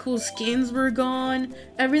all my cool skins were gone.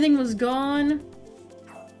 Everything was gone.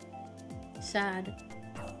 Sad.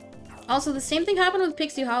 Also, the same thing happened with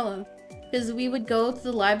Pixie Hollow. Because we would go to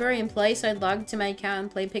the library and play, so I'd log into my account and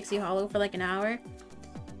play Pixie Hollow for like an hour.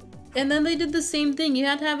 And then they did the same thing. You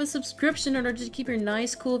had to have a subscription in order to keep your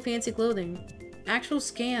nice, cool, fancy clothing. Actual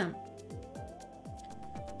scam.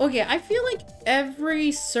 Okay, I feel like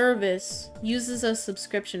every service uses a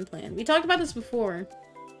subscription plan. We talked about this before.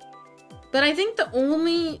 But I think the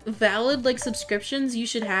only valid, like, subscriptions you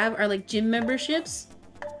should have are, like, gym memberships,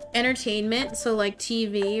 entertainment, so, like,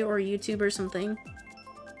 TV or YouTube or something.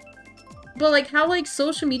 But, like, how, like,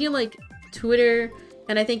 social media, like, Twitter,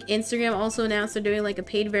 and I think Instagram also announced they're doing, like, a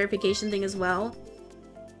paid verification thing as well.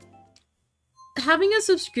 Having a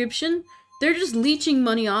subscription, they're just leeching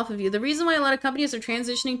money off of you. The reason why a lot of companies are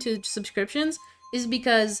transitioning to subscriptions is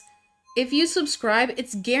because if you subscribe,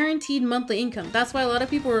 it's guaranteed monthly income. That's why a lot of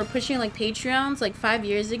people were pushing, like, Patreons, like, 5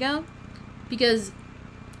 years ago. Because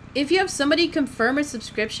if you have somebody confirm a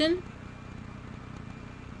subscription,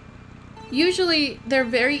 usually they're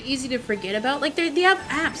very easy to forget about. Like, they have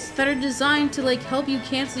apps that are designed to, like, help you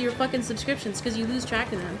cancel your fucking subscriptions because you lose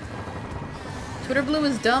track of them. Twitter Blue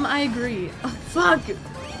is dumb, I agree. Oh, fuck!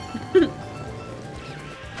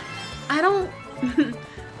 I don't...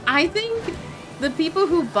 I think The people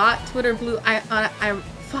who bought Twitter Blue,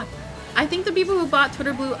 fuck. I think the people who bought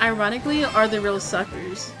Twitter Blue, ironically, are the real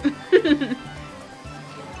suckers.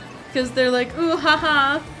 Because they're like, ooh,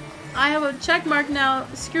 haha, I have a check mark now,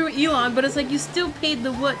 screw Elon, but it's like, you still paid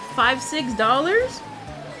the, what, $5-6?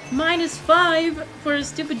 Minus 5 for a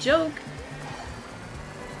stupid joke.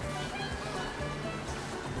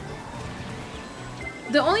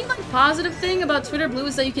 The only, like, positive thing about Twitter Blue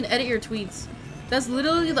is that you can edit your tweets. That's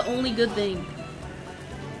literally the only good thing.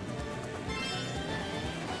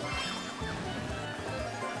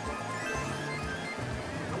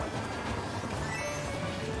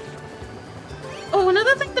 Oh,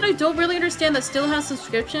 another thing that I don't really understand that still has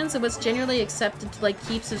subscriptions and what's generally accepted to, like,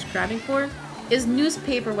 keep subscribing for is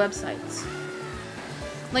newspaper websites.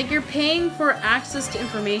 Like, you're paying for access to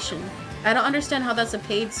information. I don't understand how that's a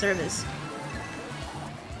paid service.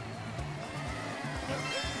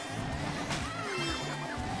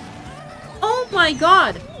 Oh my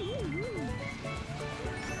god!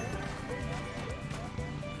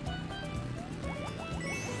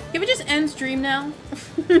 Can we just end stream now?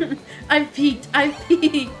 I've peaked. I've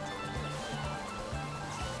peaked.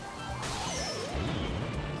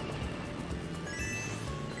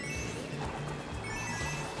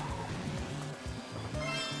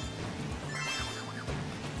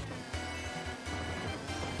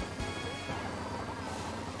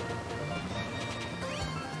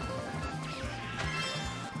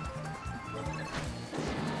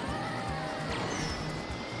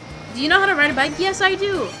 Do you know how to ride a bike? Yes, I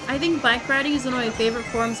do. I think bike riding is one of my favorite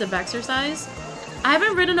forms of exercise. I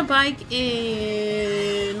haven't ridden a bike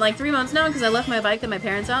in like 3 months now because I left my bike at my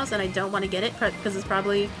parents' house and I don't want to get it because it's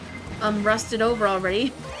probably rusted over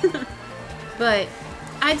already. But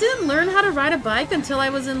I didn't learn how to ride a bike until I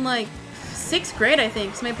was in like 6th grade, I think,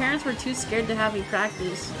 because my parents were too scared to have me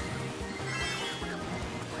practice.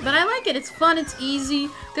 But I like it. It's fun. It's easy.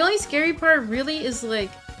 The only scary part really is like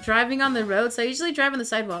driving on the road, so I usually drive on the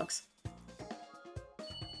sidewalks.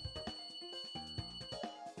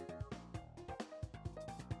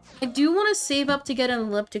 I do want to save up to get an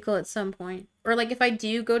elliptical at some point. Or like if I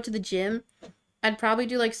do go to the gym, I'd probably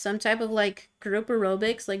do like some type of like group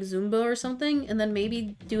aerobics, like Zumba or something, and then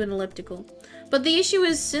maybe do an elliptical. But the issue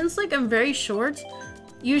is, since like I'm very short,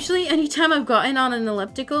 usually anytime I've gotten on an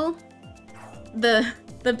elliptical, the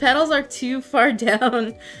pedals are too far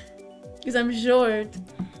down because I'm short.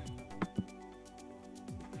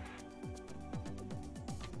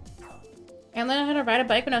 I learned how to ride a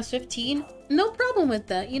bike when I was 15. No problem with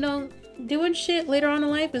that. You know, doing shit later on in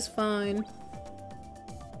life is fine.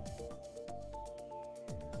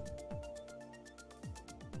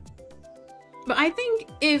 But I think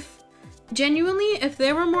if, genuinely, if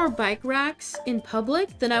there were more bike racks in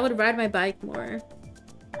public, then I would ride my bike more.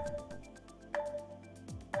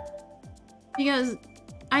 Because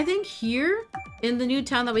I think here, in the new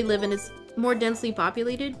town that we live in, it's more densely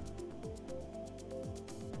populated.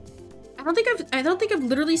 I don't think I've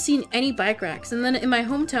literally seen any bike racks. And then in my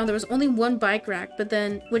hometown, there was only one bike rack, but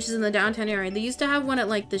then, which is in the downtown area. They used to have one at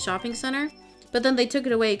like the shopping center, but then they took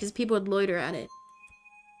it away because people would loiter at it.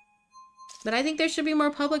 But I think there should be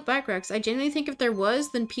more public bike racks. I genuinely think if there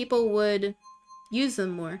was, then people would use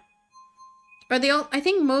them more. Or I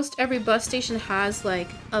think most every bus station has like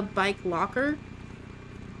a bike locker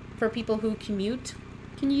for people who commute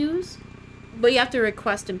can use, but you have to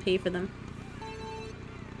request and pay for them.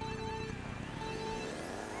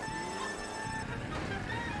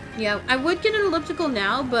 Yeah, I would get an elliptical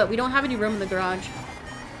now, but we don't have any room in the garage.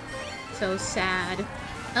 So sad.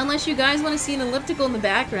 Unless you guys want to see an elliptical in the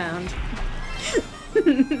background.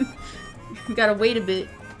 Gotta wait a bit.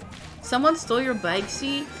 Someone stole your bike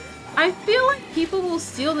seat? I feel like people will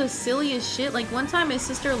steal the silliest shit. Like one time my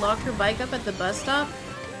sister locked her bike up at the bus stop,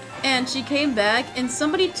 and she came back and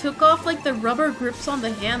somebody took off like the rubber grips on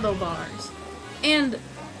the handlebars. And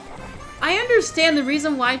I understand the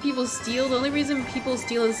reason why people steal. The only reason people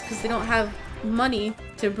steal is because they don't have money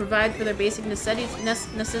to provide for their basic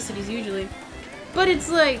necessities usually. But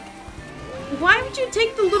it's like, why would you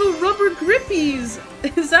take the little rubber grippies?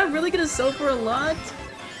 Is that really gonna sell for a lot?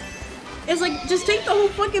 It's like, just take the whole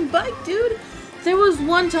fucking bike, dude. There was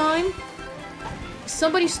one time,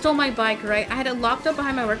 somebody stole my bike, right? I had it locked up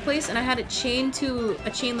behind my workplace and I had it chained to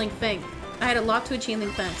a chain link thing. I had it locked to a chain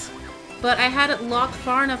link fence. But I had it locked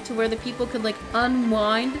far enough to where the people could like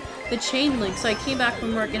unwind the chain link, so I came back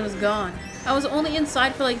from work and it was gone. I was only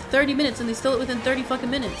inside for like 30 minutes and they stole it within 30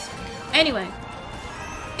 fucking minutes. Anyway.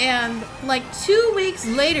 And like 2 weeks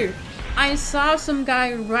later, I saw some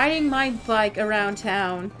guy riding my bike around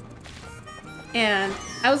town. And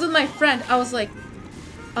I was with my friend. I was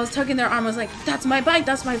tugging their arm. I was like, that's my bike.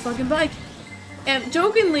 That's my fucking bike. And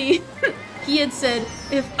jokingly, he had said,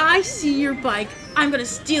 if I see your bike, I'm gonna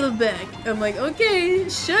steal a bag. I'm like, okay,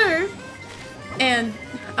 sure. And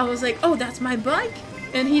I was like, oh, that's my bike?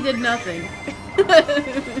 And he did nothing.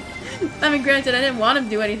 I mean, granted, I didn't want him to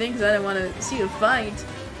do anything because I didn't want to see a fight.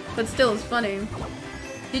 But still, it's funny.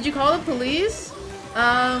 Did you call the police?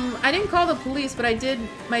 I didn't call the police, but I did.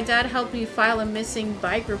 My dad helped me file a missing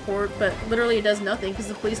bike report, but literally it does nothing because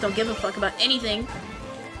the police don't give a fuck about anything.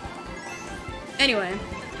 Anyway.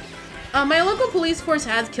 My local police force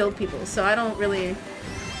has killed people, so I don't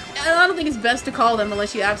think it's best to call them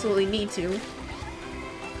unless you absolutely need to.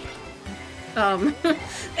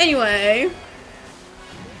 Anyway.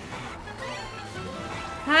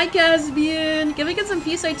 Hi, Caspian! Can we get some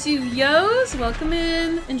peace? I too. Yos, welcome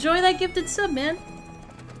in. Enjoy that gifted sub, man.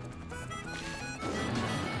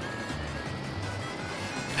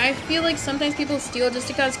 I feel like sometimes people steal just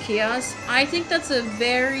to cause chaos. I think that's a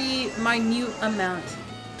very minute amount.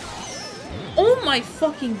 Oh my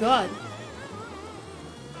fucking god.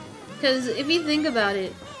 Because if you think about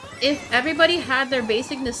it, if everybody had their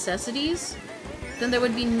basic necessities, then there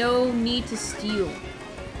would be no need to steal.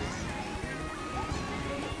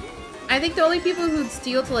 I think the only people who'd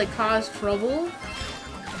steal to like cause trouble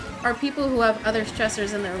are people who have other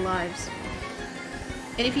stressors in their lives.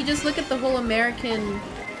 And if you just look at the whole American,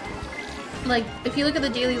 like, if you look at the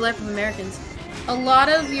daily life of Americans, a lot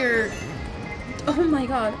of your, oh my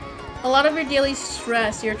god, a lot of your daily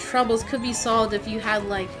stress, your troubles could be solved if you had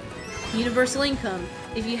like universal income,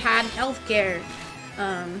 if you had healthcare.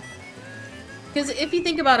 Because if you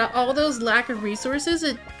think about it, all those lack of resources,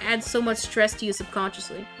 it adds so much stress to you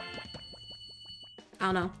subconsciously. I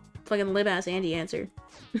don't know. Fucking lib-ass Andy answer.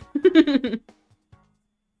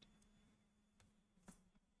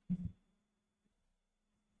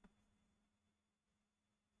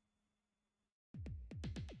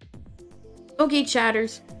 Okay,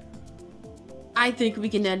 chatters. I think we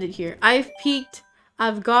can end it here. I've peaked.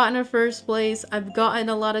 I've gotten a first place. I've gotten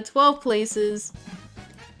a lot of 12 places.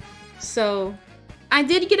 So, I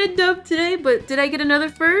did get a dub today, but did I get another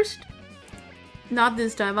first? Not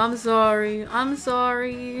this time. I'm sorry. I'm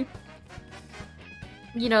sorry.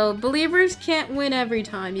 You know, believers can't win every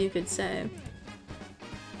time, you could say.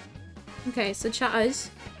 Okay, so chat.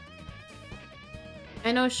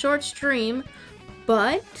 I know, short stream,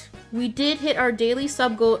 but we did hit our daily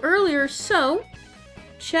sub goal earlier, so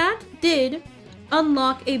chat did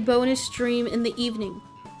unlock a bonus stream in the evening.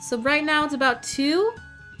 So right now it's about 2.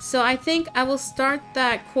 So I think I will start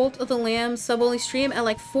that Cult of the Lamb sub-only stream at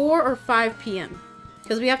like 4 or 5 p.m.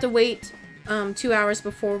 Because we have to wait 2 hours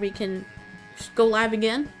before we can go live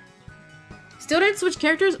again. Still didn't switch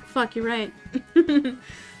characters? Fuck, you're right.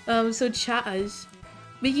 So Chaz,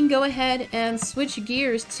 we can go ahead and switch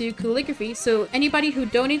gears to Calligraphy. So anybody who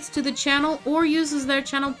donates to the channel or uses their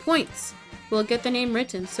channel points will get the name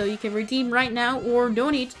written. So you can redeem right now or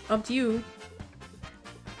donate, up to you.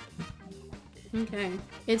 Okay.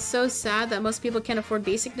 It's so sad that most people can't afford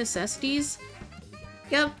basic necessities.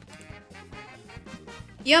 Yep.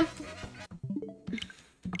 Yep.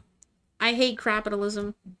 I hate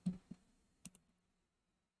capitalism.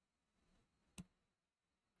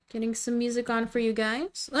 Getting some music on for you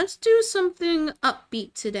guys. Let's do something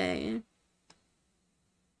upbeat today.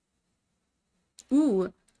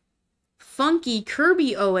 Ooh. Funky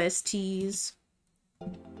Kirby OSTs.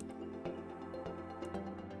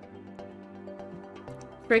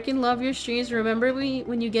 Freaking love your streams. Remember me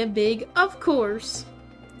when you get big? Of course.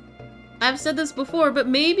 I've said this before, but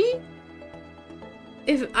maybe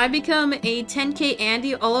if I become a 10k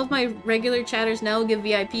Andy, all of my regular chatters now will get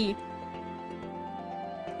VIP.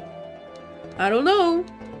 I don't know.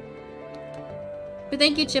 But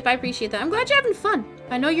thank you, Chip. I appreciate that. I'm glad you're having fun.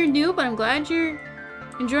 I know you're new, but I'm glad you're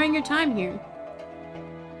enjoying your time here.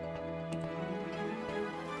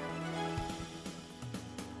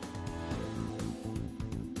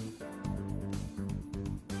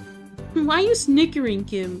 Why are you snickering,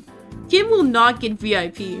 Kim? Kim will not get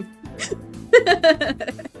VIP.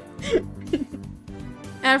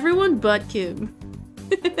 Everyone but Kim.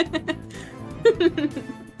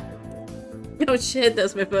 Oh shit,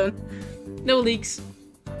 that's my phone. No leaks.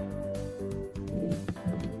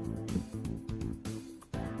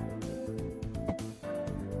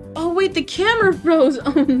 Oh wait, the camera froze!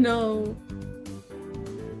 Oh no.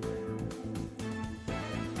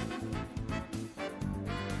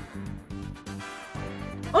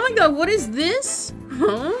 Oh my god, what is this?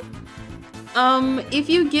 Huh? If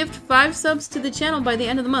you gift 5 subs to the channel by the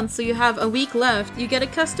end of the month, so you have a week left, you get a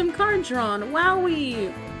custom card drawn.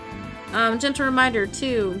 Wowee! Gentle reminder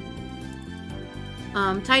too.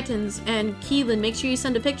 Titans and Keelan, make sure you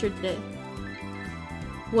send a picture today.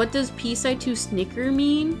 What does P-Side 2 snicker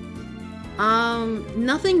mean?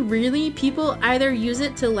 Nothing really. People either use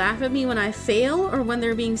it to laugh at me when I fail or when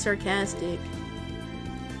they're being sarcastic.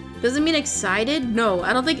 Does it mean excited? No,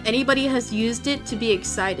 I don't think anybody has used it to be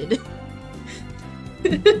excited.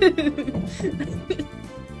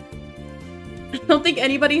 I don't think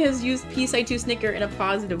anybody has used P-Side 2 snicker in a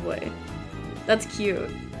positive way. That's cute.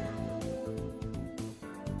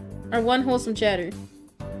 Or one wholesome chatter.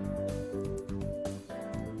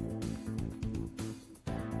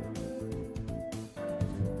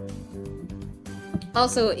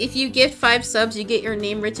 Also, if you gift 5 subs, you get your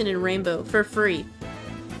name written in rainbow for free.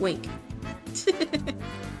 Wink.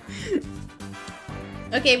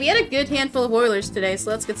 Okay, we had a good handful of Oilers today, so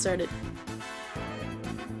let's get started.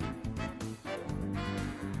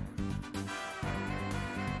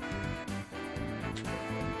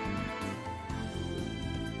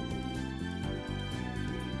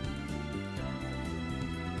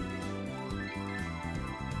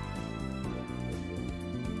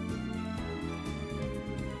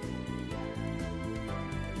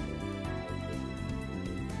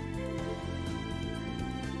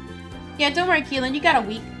 Yeah, don't worry, Keelan. You got a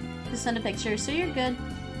week to send a picture, so you're good.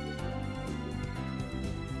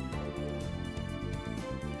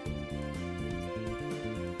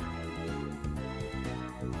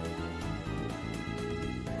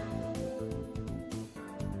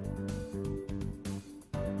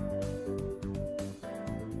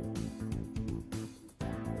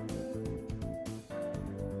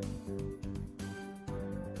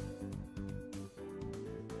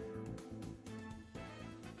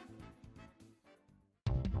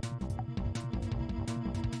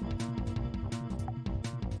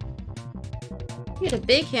 We had a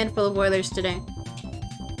big handful of Oilers today.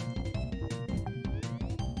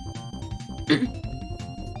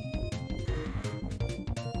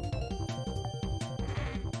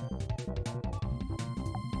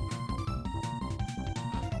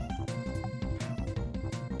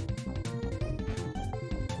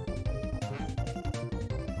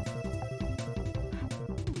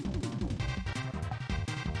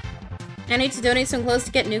 I need to donate some clothes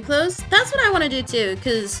to get new clothes. That's what I want to do too,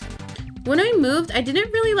 because when I moved, I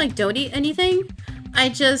didn't really like donate anything. I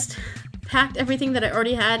just packed everything that I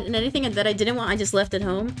already had, and anything that I didn't want, I just left at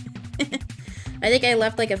home. I think I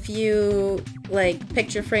left like a few like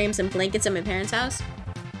picture frames and blankets at my parents' house,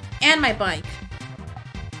 and my bike.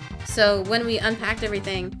 So when we unpacked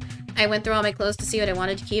everything, I went through all my clothes to see what I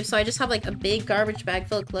wanted to keep. So I just have like a big garbage bag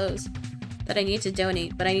full of clothes that I need to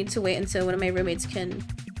donate, but I need to wait until one of my roommates can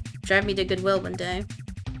drive me to Goodwill one day.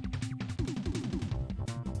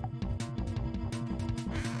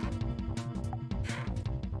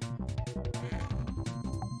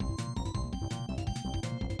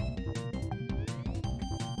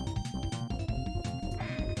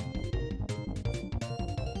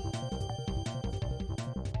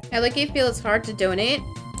 I like you feel it's hard to donate.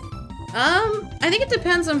 I think it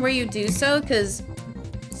depends on where you do so, because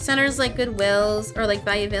centers like Goodwills or like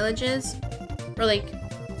Value Villages or like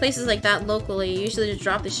places like that locally usually just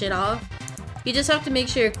drop the shit off. You just have to make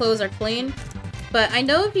sure your clothes are clean. But I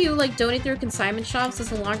know if you like donate through consignment shops,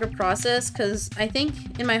 it's a longer process, because I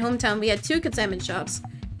think in my hometown we had 2 consignment shops,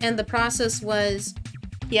 and the process was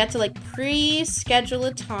you had to like pre-schedule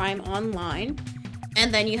a time online,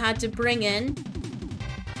 and then you had to bring in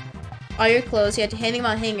all your clothes, you had to hang them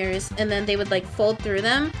on hangers, and then they would like fold through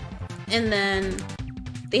them, and then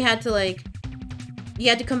they had to like, you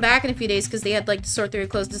had to come back in a few days because they had like to sort through your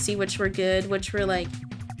clothes to see which were good, which were like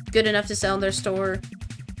good enough to sell in their store,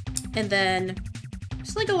 and then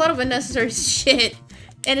just like a lot of unnecessary shit.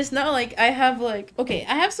 And it's not like I have like, okay,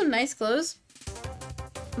 I have some nice clothes,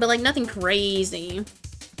 but like nothing crazy.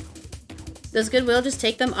 Does Goodwill just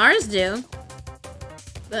take them? Ours do.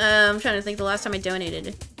 I'm trying to think the last time I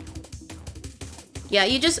donated. Yeah,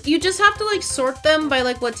 you just have to like sort them by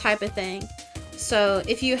like what type of thing. So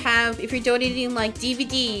if you're donating like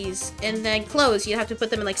DVDs and then clothes, you have to put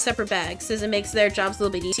them in like separate bags, because it makes their jobs a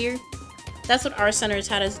little bit easier. That's what our centers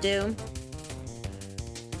had us do.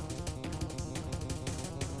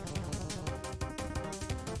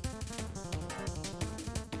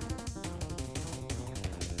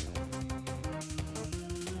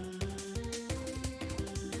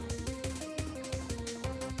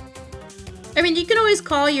 I mean, you can always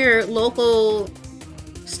call your local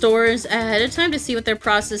stores ahead of time to see what their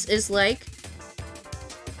process is like.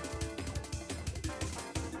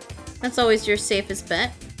 That's always your safest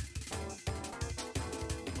bet.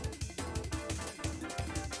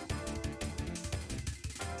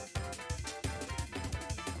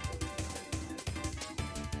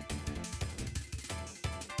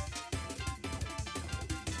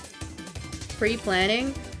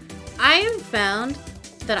 pre-planning, I have found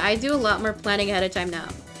that I do a lot more planning ahead of time now.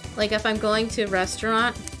 Like if I'm going to a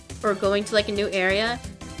restaurant or going to like a new area,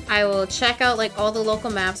 I will check out like all the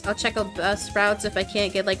local maps. I'll check out bus routes if I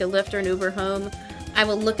can't get like a Lyft or an Uber home. I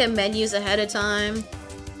will look at menus ahead of time.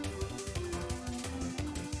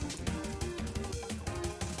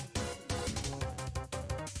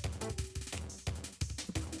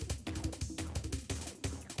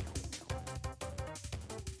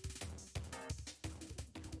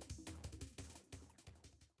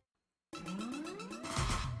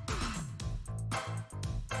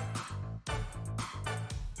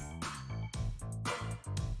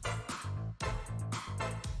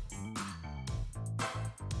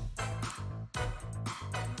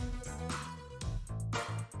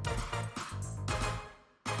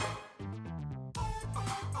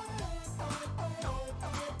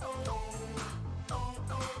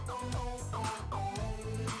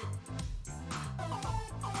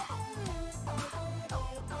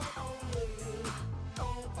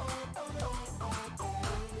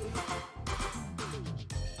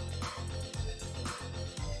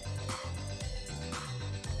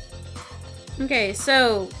 Okay,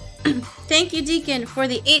 so thank you, Deacon, for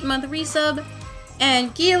the 8-month resub,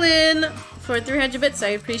 and Keelan for 300 bits. I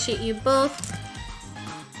appreciate you both.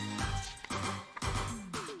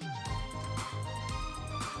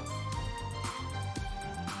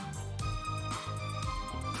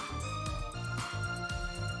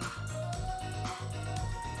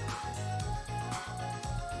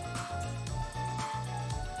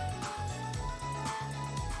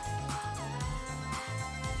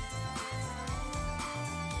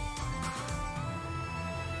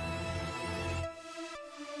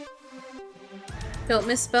 Don't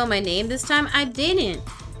misspell my name this time. I didn't.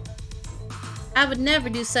 I would never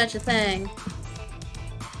do such a thing.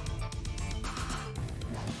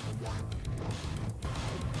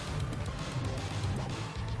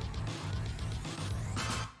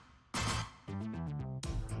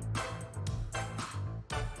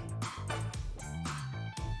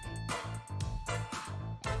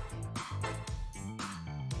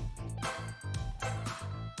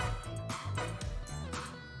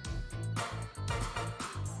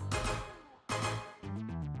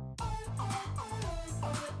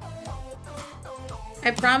 I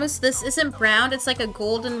promise this isn't brown, it's like a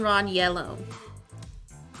goldenrod yellow.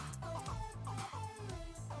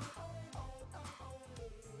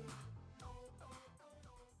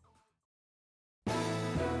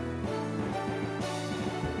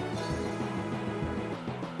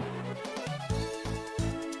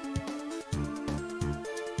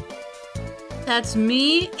 That's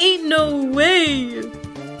me? Ain't no way!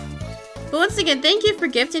 But once again, thank you for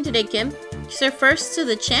gifting today, Kim. You're first to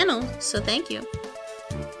the channel, so thank you.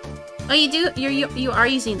 Oh, you do? You are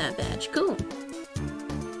using that badge. Cool.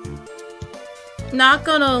 Not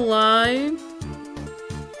gonna lie.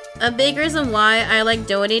 A big reason why I like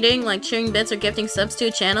donating, like sharing bits or gifting subs to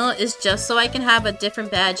a channel, is just so I can have a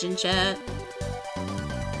different badge in chat.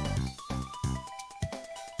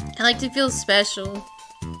 I like to feel special.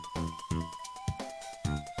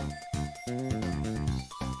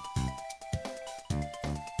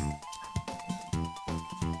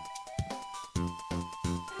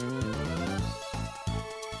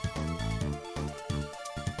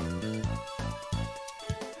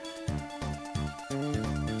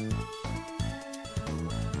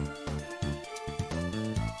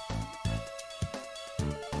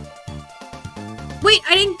 Wait,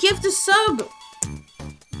 I didn't gift a sub!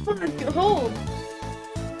 Hold.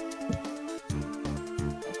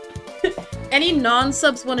 Any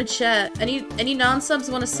non-subs want to chat? Any non-subs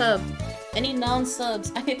want to sub? Any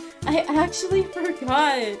non-subs? I actually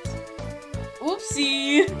forgot.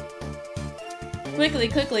 Oopsie.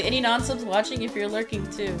 Quickly. Any non-subs watching if you're lurking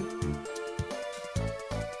too?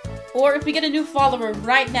 Or if we get a new follower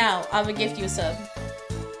right now, I'm gonna gift you a sub.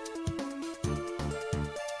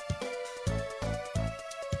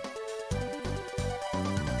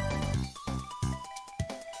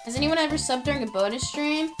 Has anyone ever subbed during a bonus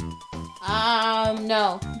stream?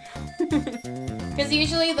 No. Because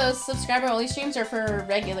usually those subscriber-only streams are for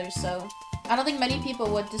regulars, so I don't think many people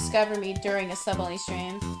would discover me during a sub-only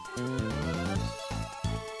stream.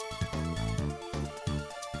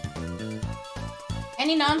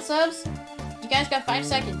 Any non-subs? You guys got 5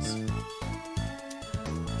 seconds.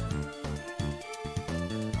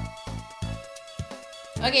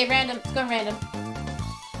 Okay, random. Let's go random.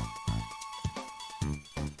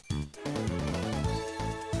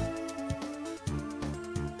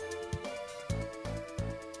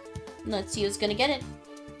 Let's see who's gonna get it.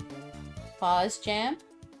 Pause, jam.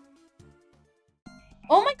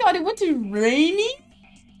 Oh my god, it went to rainy?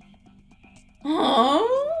 Huh?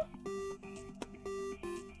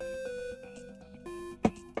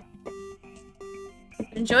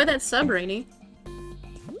 Enjoy that sub, Rainy.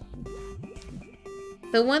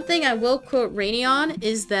 The one thing I will quote Rainy on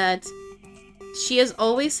is that she has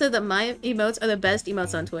always said that my emotes are the best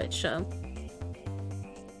emotes on Twitch, so...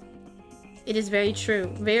 It is very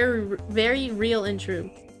true. Very, very real and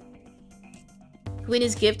true. Queen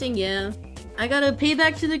is gifting, yeah. I gotta pay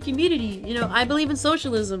back to the community. You know, I believe in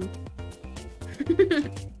socialism.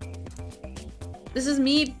 This is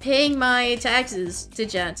me paying my taxes to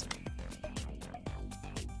chat.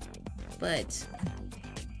 But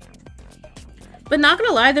not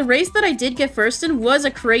gonna lie, the race that I did get first in was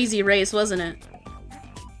a crazy race, wasn't it?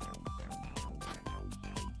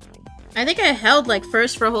 I think I held like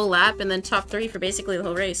first for a whole lap and then top 3 for basically the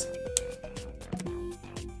whole race.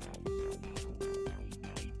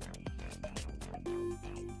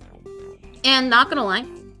 And not gonna lie,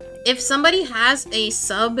 if somebody has a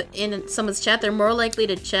sub in someone's chat, they're more likely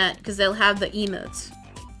to chat because they'll have the emotes.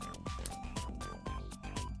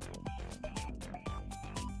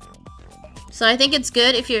 So I think it's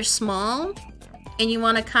good if you're small and you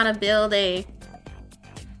want to kind of build a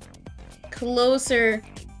closer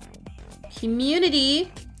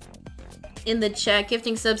community in the chat.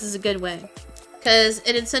 Gifting subs is a good way because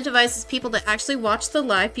it incentivizes people to actually watch the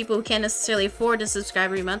live, people who can't necessarily afford to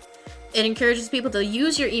subscribe every month. It encourages people to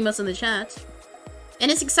use your emotes in the chat.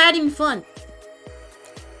 And it's exciting and fun.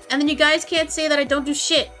 And then you guys can't say that I don't do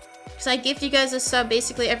shit because I gift you guys a sub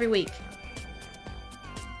basically every week.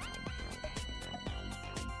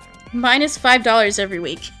 Minus $5 every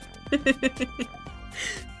week.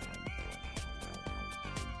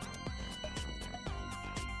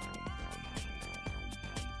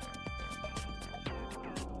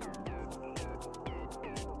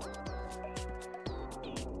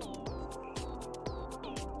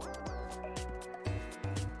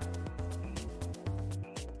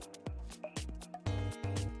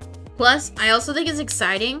 Plus, I also think it's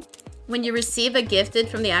exciting when you receive a gifted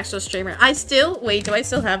from the actual streamer. Wait, do I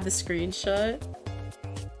still have the screenshot?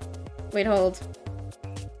 Wait, hold.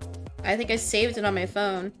 I think I saved it on my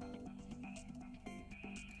phone.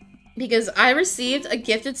 Because I received a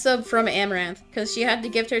gifted sub from Amaranth, because she had to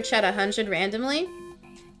gift her chat 100 randomly.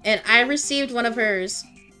 And I received one of hers.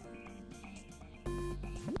 It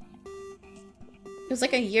was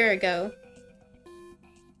like a year ago.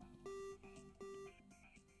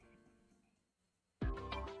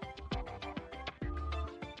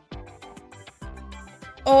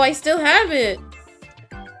 Oh, I still have it!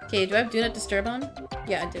 Okay, do I have Do Not Disturb on?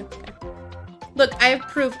 Yeah, I do. Okay. Look, I have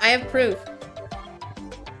proof. I have proof.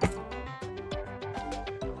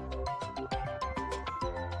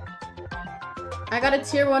 I got a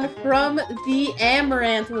tier 1 from the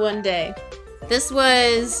Amaranth one day. This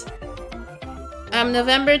was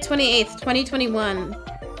November 28th, 2021.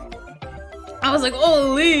 I was like,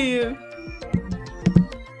 holy!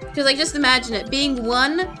 Because, like, just imagine it. Being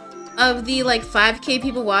one of the, like, 5K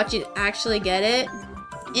people watching actually get it.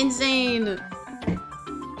 Insane.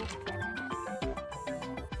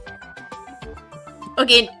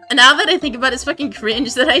 Okay, now that I think about it, it's fucking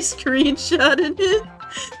cringe that I screenshotted it.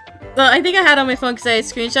 Well, I think I had it on my phone because I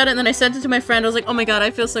screenshot it and then I sent it to my friend. I was like, oh my god, I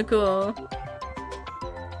feel so cool.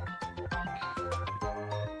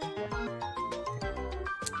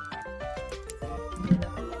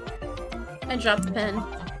 I dropped the pen.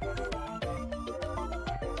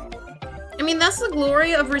 I mean, that's the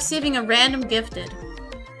glory of receiving a random gifted.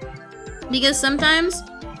 Because sometimes,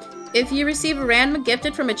 if you receive a random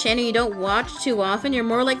gifted from a channel you don't watch too often, you're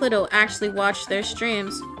more likely to actually watch their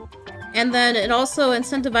streams. And then it also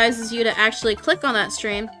incentivizes you to actually click on that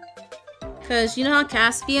stream. Because you know how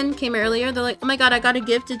Caspian came earlier? They're like, oh my god, I got a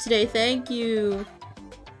gifted today, thank you.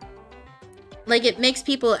 Like, it makes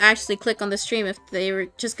people actually click on the stream if they were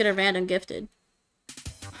just get a random gifted.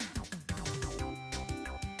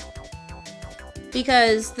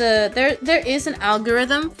 Because there is an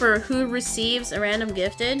algorithm for who receives a random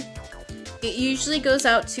gifted. It usually goes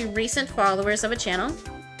out to recent followers of a channel,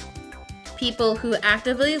 people who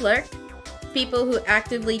actively lurk, people who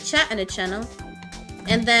actively chat in a channel,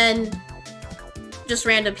 and then just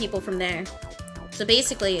random people from there. So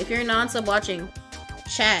basically, if you're a non-sub watching,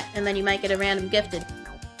 chat, and then you might get a random gifted.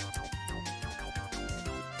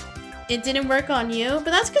 It didn't work on you,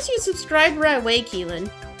 but that's because you subscribed right away,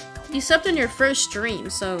 Keelan. You subbed in your first stream,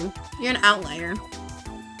 so you're an outlier.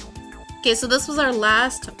 Okay, so this was our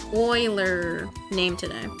last Euler name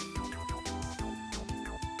today.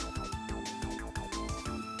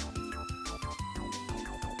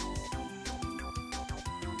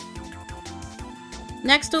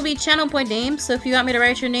 Next will be channel point name, so if you want me to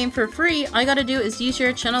write your name for free, all you gotta do is use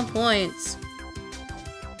your channel points.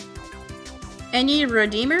 Any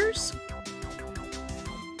redeemers?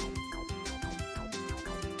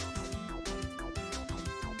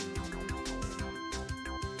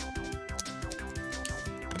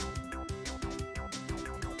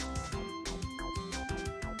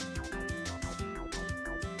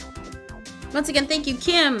 Once again, thank you,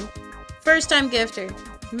 Kim, first-time gifter,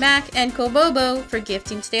 Mac, and Kobobo for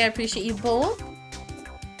gifting today. I appreciate you both.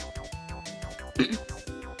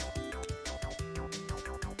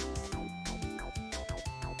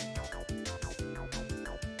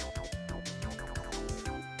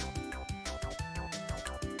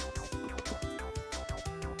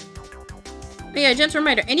 But yeah, gentle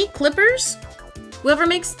reminder, any clippers? Whoever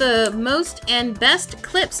makes the most and best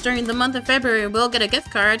clips during the month of February will get a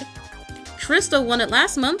gift card. Crystal won it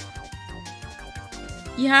last month.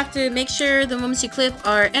 You have to make sure the moments you clip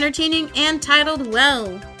are entertaining and titled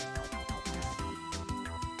well,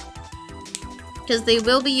 because they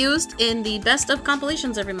will be used in the best of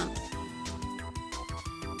compilations every month.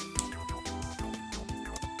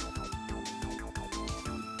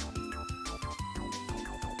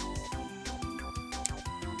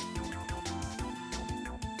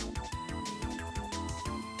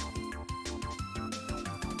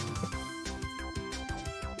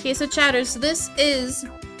 Okay, so chatters, this is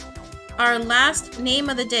our last name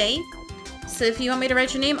of the day. So if you want me to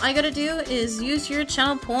write your name, all you gotta do is use your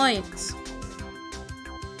channel points.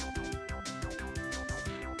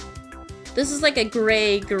 This is like a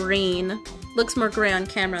gray-green. Looks more gray on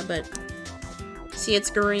camera, but see, it's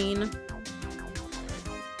green.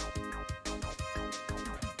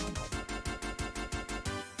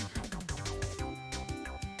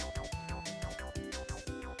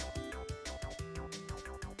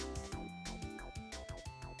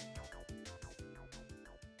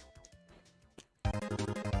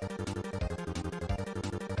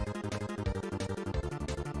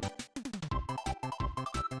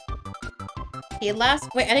 Okay, last-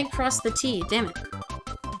 wait, I didn't cross the T, damn it.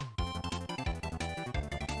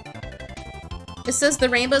 It says the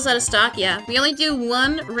rainbow's out of stock, yeah. We only do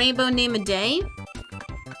one rainbow name a day,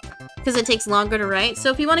 because it takes longer to write. So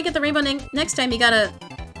if you want to get the rainbow name next time, you gotta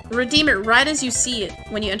redeem it right as you see it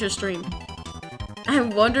when you enter stream. I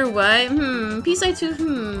wonder why. Peace I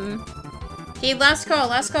too, Okay, last call,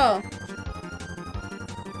 last call.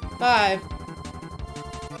 5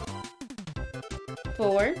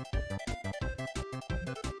 4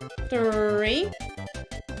 3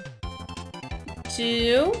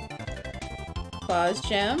 2 pause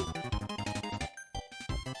jam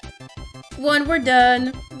 1. We're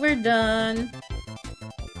done. We're done.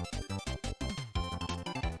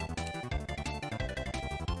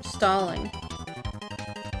 Stalling.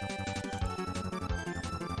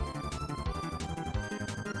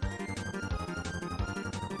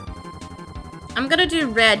 I'm gonna do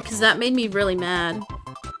red because that made me really mad.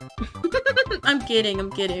 I'm kidding,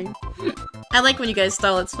 I'm kidding. I like when you guys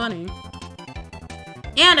stall, it's funny.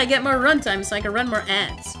 And I get more runtime so I can run more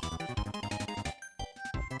ads.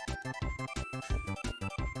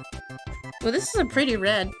 Well, this is a pretty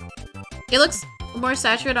red. It looks more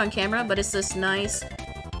saturated on camera, but it's this nice,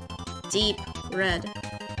 deep red.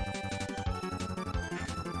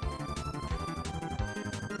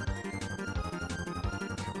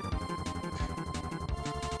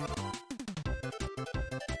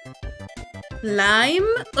 Lime?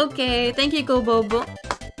 Okay, thank you, Kobobo.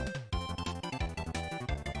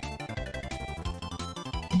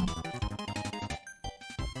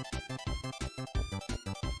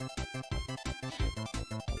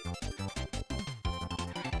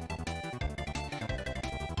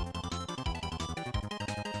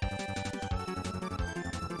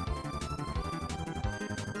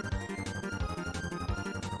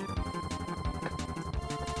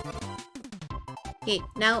 Okay,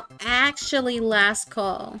 now actually last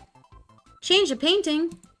call. Change the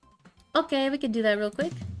painting. Okay, we can do that real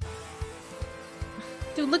quick.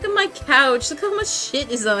 Dude, look at my couch. Look how much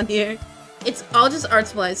shit is on here. It's all just art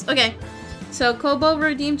supplies. Okay, so Kobo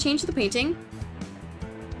redeemed change the painting.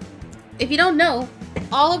 If you don't know,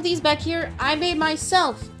 all of these back here, I made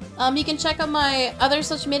myself. You can check out my other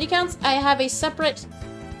social media accounts. I have a separate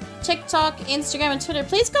TikTok, Instagram, and Twitter.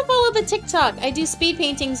 Please go follow the TikTok. I do speed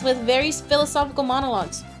paintings with very philosophical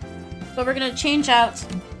monologues. But we're gonna change out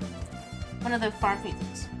one of the farm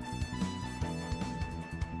paintings.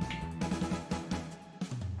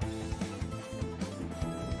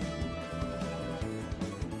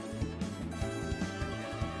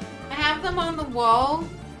 I have them on the wall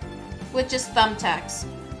with just thumbtacks.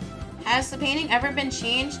 Has the painting ever been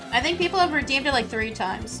changed? I think people have redeemed it like 3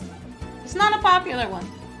 times. It's not a popular one,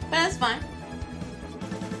 but that's fine.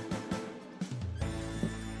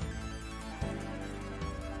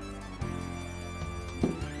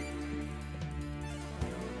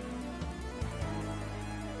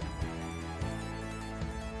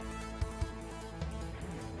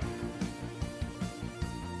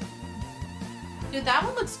 Dude, that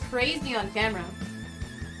one looks crazy on camera.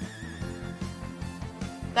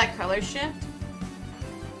 That color shift.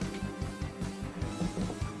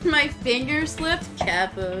 My finger slipped.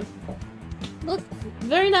 Kappa. Look,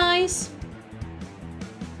 very nice.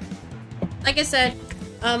 Like I said,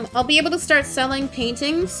 I'll be able to start selling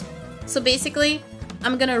paintings. So basically,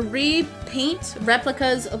 I'm gonna repaint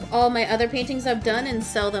replicas of all my other paintings I've done and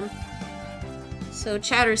sell them. So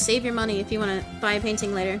chatter, save your money if you want to buy a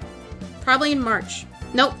painting later. Probably in March.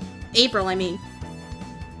 Nope, April, I mean.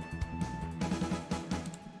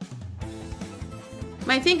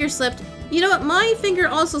 My finger slipped. You know what? My finger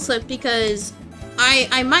also slipped because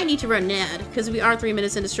I might need to run an ad because we are 3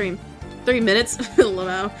 minutes into stream. 3 minutes?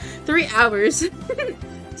 Wow. 3 hours.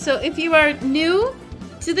 So if you are new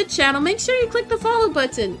to the channel, make sure you click the follow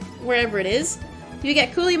button wherever it is. You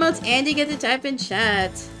get cool emotes and you get to type in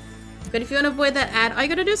chat. But if you want to avoid that ad, all you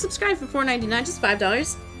gotta do is subscribe for $4.99, just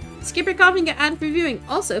 $5. Skip your coffee and get ad-free viewing.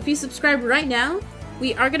 Also, if you subscribe right now,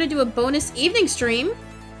 we are gonna do a bonus evening stream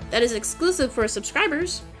that is exclusive for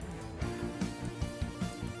subscribers.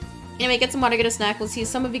 Anyway, get some water, get a snack. We'll see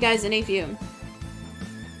some of you guys in a few.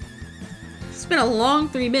 It's been a long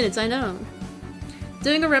 3 minutes, I know.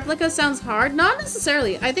 Doing a replica sounds hard? Not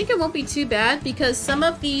necessarily. I think it won't be too bad because some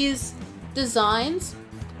of these designs,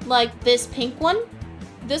 like this pink one,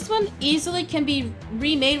 this one easily can be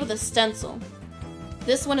remade with a stencil.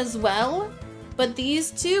 This one as well, but these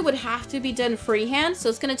two would have to be done freehand, so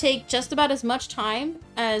it's going to take just about as much time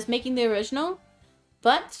as making the original,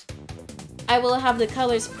 but I will have the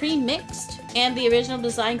colors pre-mixed and the original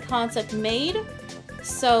design concept made,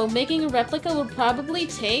 so making a replica will probably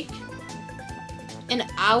take an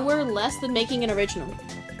hour less than making an original.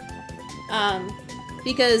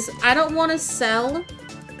 Because I don't want to sell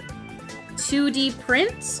 2D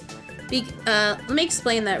prints. Let me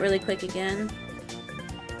explain that really quick again.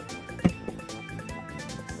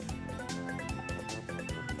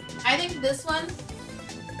 I think this one...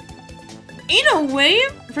 Ain't no way!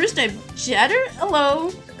 First time chatter?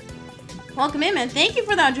 Hello! Welcome in, man. Thank you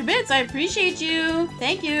for the 100 bits. I appreciate you.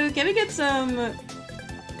 Thank you. Can we get some...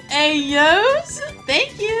 Ayos?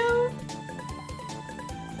 Thank you!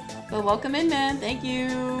 Well, welcome in, man. Thank you.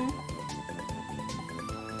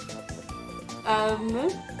 What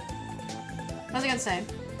was I gonna say?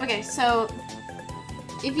 Okay, so...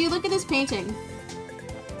 If you look at this painting,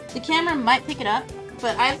 the camera might pick it up,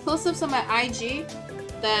 but I have close-ups on my IG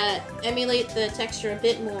that emulate the texture a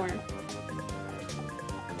bit more.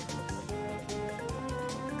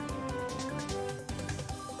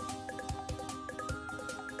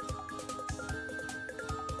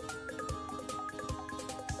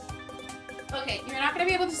 Okay, you're not gonna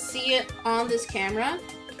be able to see it on this camera,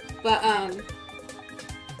 but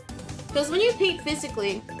because when you paint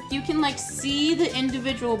physically, you can like see the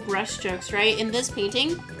individual brush strokes, right? In this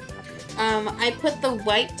painting, I put the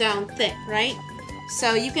white down thick, right?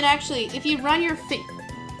 So you can actually, if you run your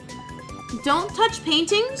don't touch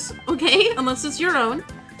paintings, okay? Unless it's your own.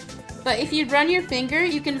 But if you run your finger,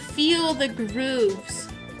 you can feel the grooves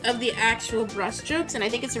of the actual brush strokes, and I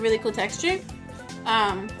think it's a really cool texture.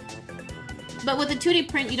 But with the 2D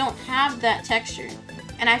print, you don't have that texture.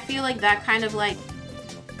 And I feel like that kind of like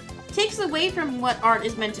takes away from what art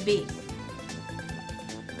is meant to be.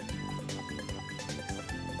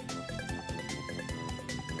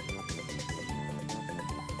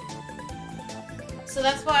 So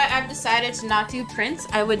that's why I've decided to not do prints.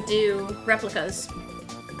 I would do replicas.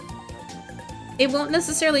 It won't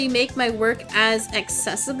necessarily make my work as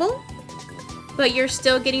accessible, but you're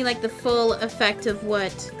still getting like the full effect of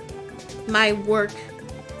what my work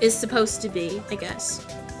is supposed to be, I guess.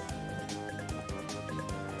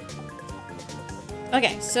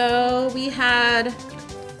 Okay, so we had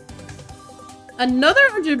another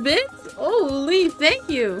 100 bits? Holy, thank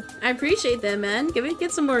you. I appreciate that, man. Can we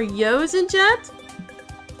get some more yos in chat?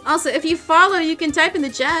 Also, if you follow, you can type in the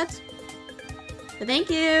chat. But thank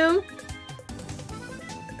you.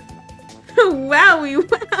 Wowie,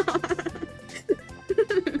 wow.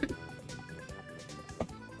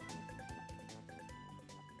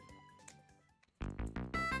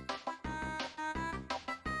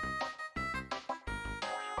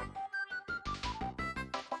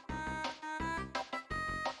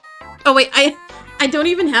 Oh wait, I don't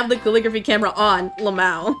even have the calligraphy camera on,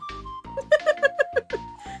 Lamau.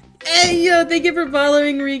 Hey, yo, thank you for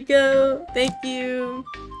following, Rico. Thank you.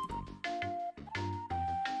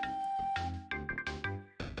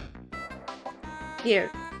 Here.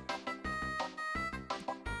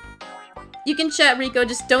 You can chat, Rico,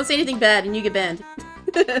 just don't say anything bad and you get banned.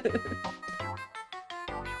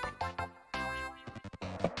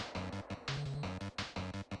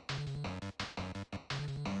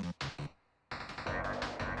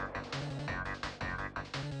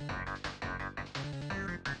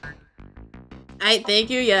 Alright, thank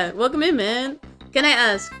you, yeah. Welcome in, man. Can I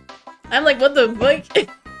ask? I'm like, what the fuck?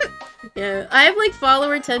 Yeah, I have like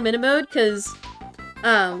follower 10-minute mode because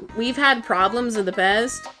we've had problems in the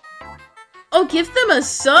past. Oh, give them a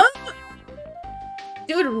sub?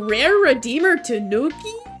 Dude, Rare Redeemer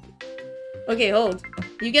Tanuki? Okay, hold.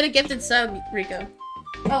 You get a gifted sub, Rico.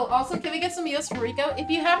 Oh, also, can we get some US for Rico? If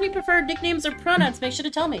you have any preferred nicknames or pronouns, make sure to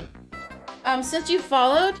tell me. Since you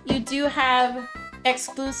followed, you do have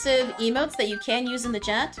exclusive emotes that you can use in the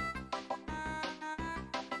chat.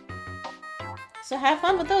 So have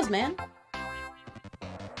fun with those, man.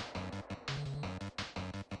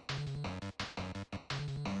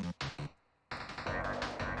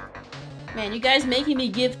 Man, you guys making me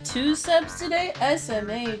give 2 subs today?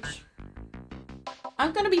 SMH.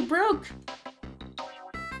 I'm gonna be broke.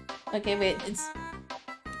 Okay, wait,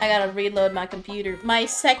 I gotta reload my computer. My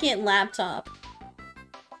second laptop.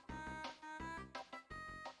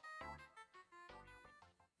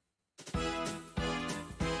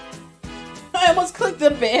 I almost clicked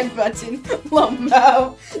the ban button.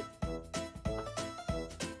 Lumbo.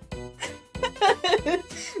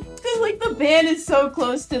 Cause like the ban is so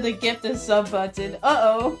close to the gift a sub button.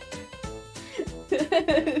 Uh-oh.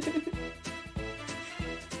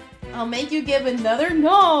 I'll make you give another?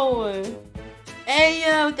 No! Hey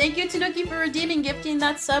yo, thank you Tanuki for redeeming gifting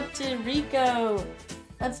that sub to Rico.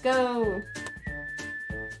 Let's go.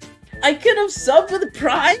 I could have subbed with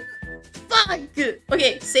Prime? Fuck!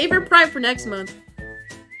 Okay, save your Prime for next month.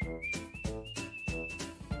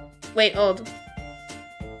 Wait, hold.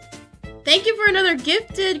 Thank you for another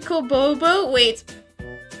gifted, Kobobo. Wait.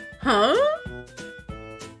 Huh?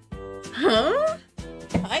 Huh?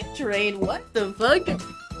 Hi, Trade. What the fuck?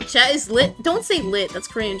 Chat is lit. Don't say lit. That's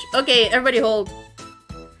cringe. Okay, everybody hold.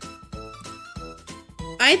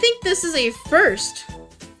 I think this is a first.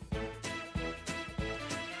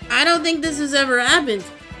 I don't think this has ever happened.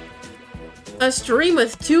 A stream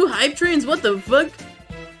with 2 hype trains? What the fuck?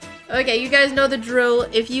 Okay, you guys know the drill.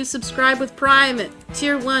 If you subscribe with Prime,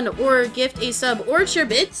 Tier 1, or gift a sub, or share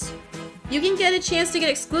bits, you can get a chance to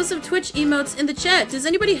get exclusive Twitch emotes in the chat. Does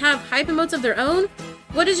anybody have hype emotes of their own?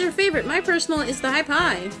 What is your favorite? My personal is the hype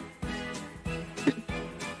high.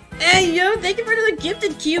 Hey, yo, thank you for the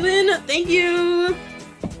gifted, Keelan. Thank you.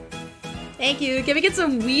 Thank you. Can we get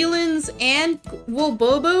some Wheelins and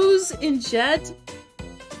Wolbobos in chat?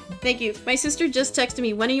 Thank you. My sister just texted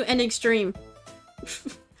me, when are you ending stream?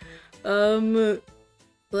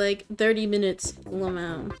 Like 30 minutes.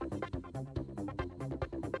 Wow.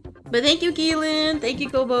 But thank you, Keelan. Thank you,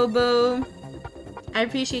 Kobobo. I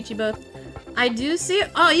appreciate you both. I do see-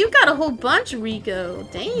 oh, you got a whole bunch, Rico.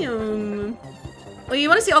 Damn. Well, you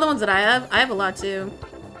want to see all the ones that I have? I have a lot, too.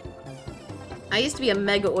 I used to be a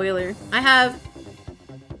mega oiler. I have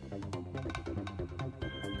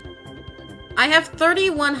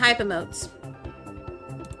 31 hype emotes.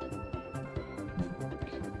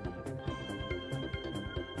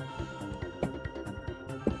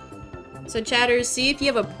 So chatters, see if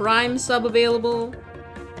you have a Prime sub available.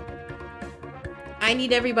 I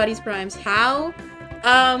need everybody's Primes. How?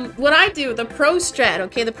 What I do, the pro strat,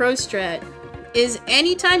 okay, the pro strat, is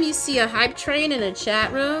anytime you see a hype train in a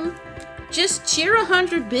chat room, just cheer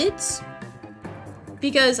 100 bits.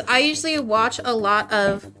 Because I usually watch a lot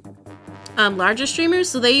of larger streamers,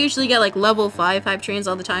 so they usually get like level 5 hype trains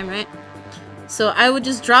all the time, right? So I would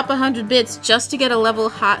just drop 100 bits just to get a level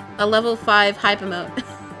 5 hype emote.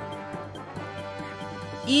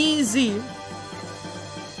 Easy.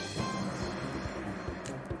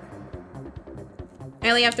 I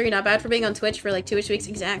only have 3, not bad for being on Twitch for like 2-ish weeks.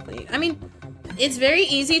 Exactly. I mean, it's very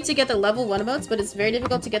easy to get the level 1 emotes, but it's very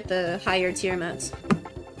difficult to get the higher tier emotes.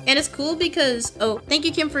 And it's cool because... oh, thank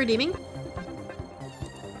you, Kim, for redeeming.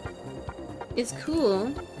 It's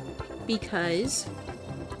cool because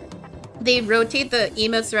they rotate the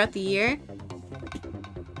emotes throughout the year.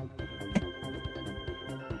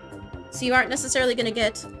 So you aren't necessarily going to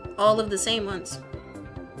get all of the same ones.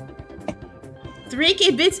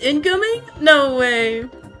 3k bits incoming? No way.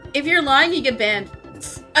 If you're lying, you get banned.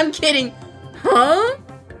 I'm kidding. Huh?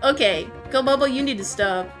 Okay. Kobobo, you need to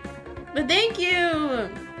stop. But thank you.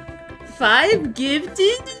 5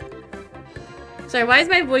 gifted? Sorry, why is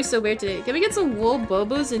my voice so weird today? Can we get some wool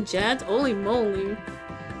bobos and jets? Holy moly.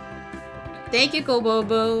 Thank you,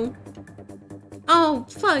 Kobobo. Oh,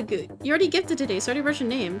 fuck. You already gifted today, so I already wrote your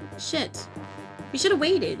name. Shit. We should have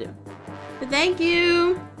waited. But thank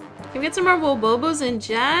you. Can we get some more wool bobos and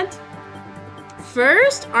jet?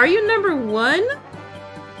 First? Are you number 1?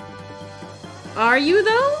 Are you,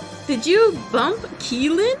 though? Did you bump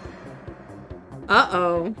Keelan?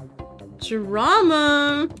 Uh-oh.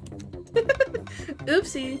 Drama.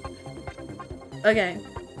 Oopsie. Okay.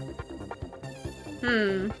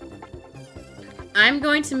 I'm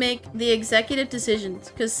going to make the executive decisions,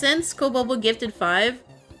 because since Kobobo gifted 5,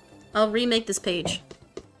 I'll remake this page.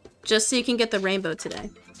 Just so you can get the rainbow today.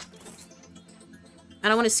 I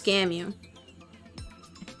don't want to scam you.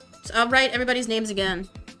 So I'll write everybody's names again.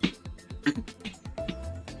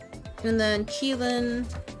 And then Keelan.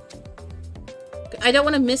 I don't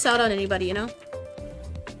want to miss out on anybody, you know?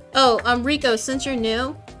 Oh, Rico, since you're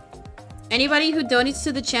new, anybody who donates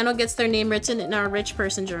to the channel gets their name written in our rich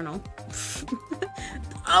person journal.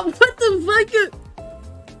 Oh, what the fuck?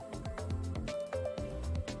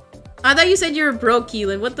 I thought you said you were broke,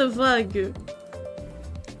 Keelan. What the fuck?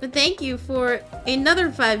 But thank you for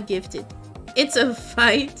another 5 gifted. It's a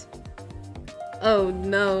fight. Oh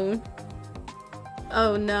no.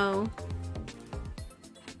 Oh no.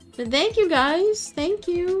 But thank you guys. Thank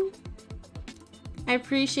you. I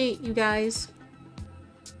appreciate you guys.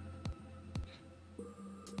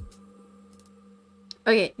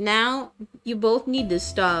 Okay, now you both need to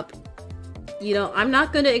stop. You know, I'm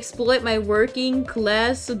not gonna exploit my working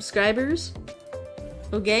class subscribers.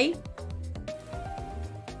 Okay?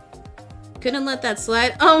 Couldn't let that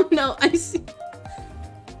slide. Oh no, I see.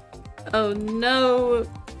 Oh no.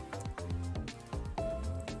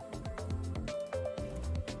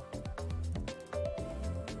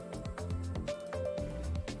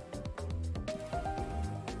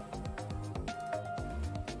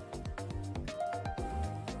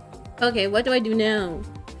 Okay, what do I do now?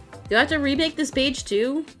 Do I have to remake this page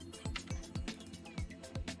too?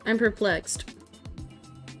 I'm perplexed.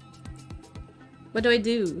 What do I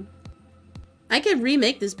do? I can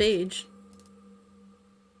remake this page.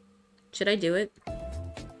 Should I do it?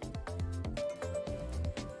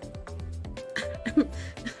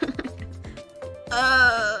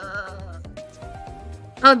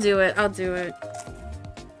 I'll do it. I'll do it.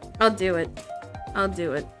 I'll do it. I'll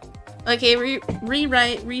do it. Okay,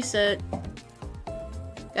 rewrite, reset.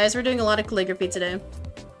 Guys, we're doing a lot of calligraphy today.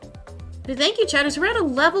 But thank you, chatters. We're at a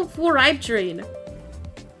level 4 hype train.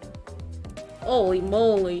 Holy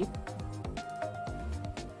moly.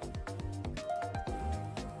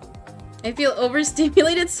 I feel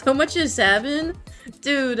overstimulated. So much has happened.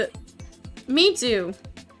 Dude, me too.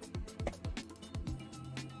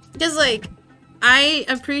 Because, like, I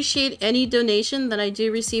appreciate any donation that I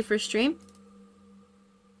do receive for stream.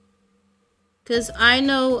 Because I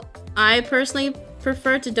know I personally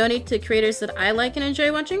prefer to donate to creators that I like and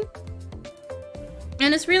enjoy watching.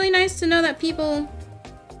 And it's really nice to know that people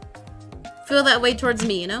feel that way towards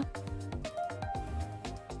me, you know?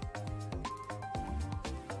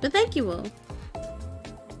 But thank you all.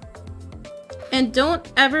 And don't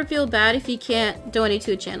ever feel bad if you can't donate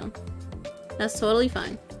to a channel. That's totally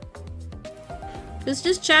fine. Because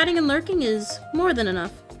just chatting and lurking is more than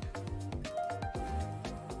enough.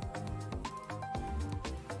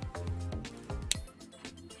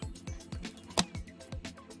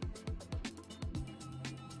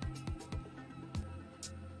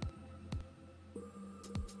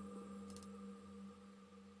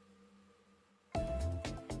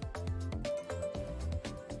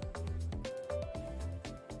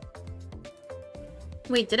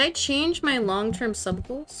 Wait, did I change my long-term sub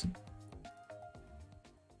goals?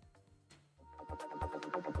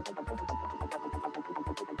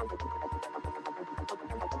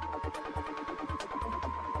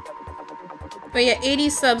 But yeah, 80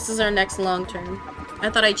 subs is our next long-term. I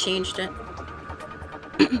thought I changed it.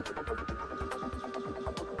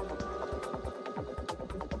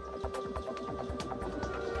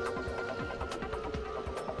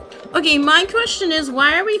 Okay, my question is,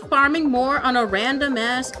 why are we farming more on a random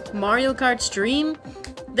ass Mario Kart stream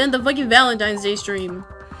than the fucking Valentine's Day stream?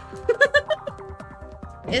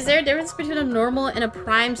 Is there a difference between a normal and a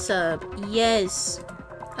Prime sub? Yes.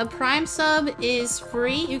 A Prime sub is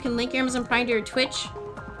free. You can link your Amazon Prime to your Twitch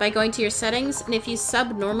by going to your settings. And if you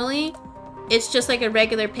sub normally, it's just like a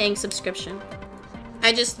regular paying subscription.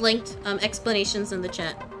 I just linked explanations in the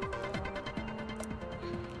chat.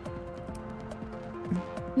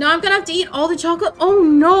 No, I'm gonna have to eat all the chocolate. Oh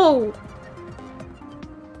no!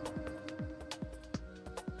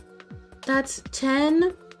 That's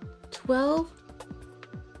 10, 12.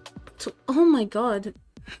 Oh my god.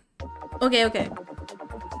 Okay, okay.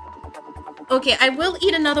 Okay, I will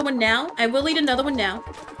eat another one now. I will eat another one now.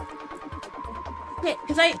 Okay,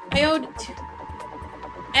 because I owed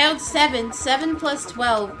 7. 7 plus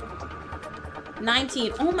 12.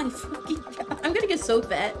 19. Oh my fucking god. I'm gonna get so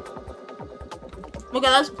fat. Okay,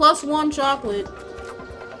 that's plus 1 chocolate.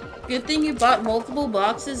 Good thing you bought multiple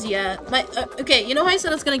boxes. Yeah. Okay, you know how I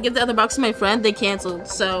said I was gonna give the other box to my friend? They canceled,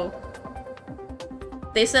 so...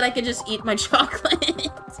 They said I could just eat my chocolate.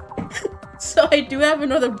 So I do have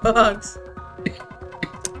another box.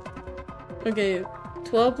 Okay,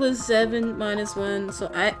 12 plus 7 minus 1.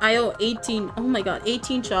 So I owe 18. Oh my god,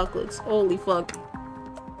 18 chocolates. Holy fuck.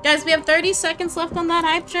 Guys, we have 30 seconds left on that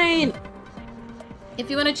hype train. If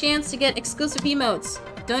you want a chance to get exclusive emotes,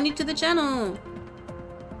 donate to the channel.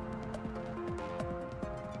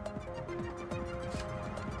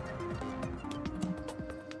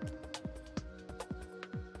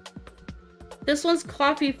 This one's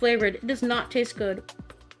coffee flavored. It does not taste good.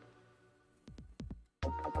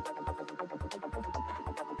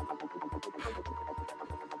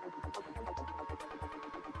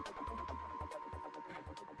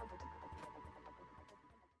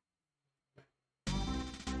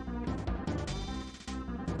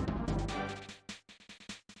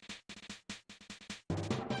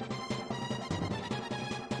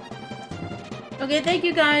 Okay, thank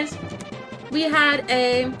you guys. We had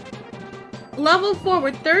a level 4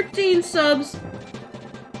 with 13 subs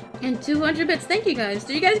and 200 bits. Thank you guys.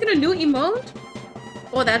 Did you guys get a new emote?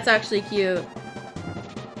 Oh, that's actually cute.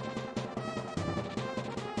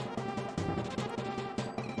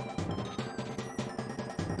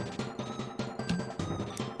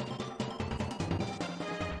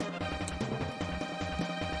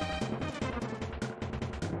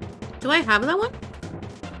 Do I have that one?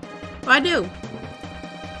 Oh, I do.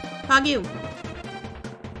 Hug you.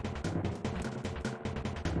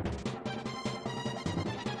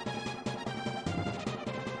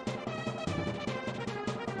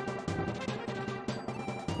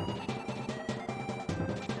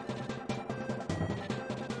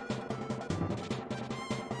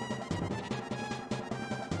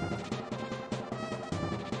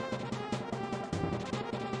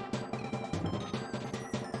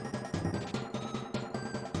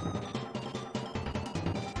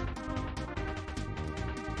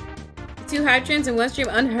 Two hype trains in one stream,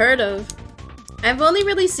 unheard of. I've only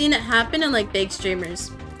really seen it happen in like big streamers.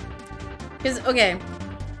 Cause okay,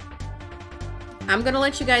 I'm gonna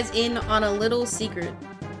let you guys in on a little secret.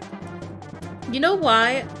 You know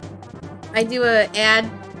why I do a ad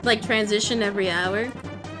like transition every hour?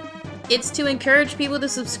 It's to encourage people to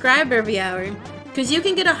subscribe every hour. Cause you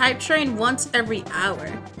can get a hype train once every hour.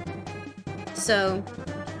 So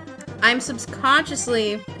I'm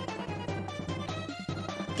subconsciously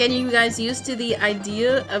getting you guys used to the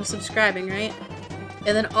idea of subscribing, right?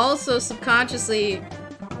 And then also subconsciously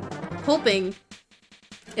hoping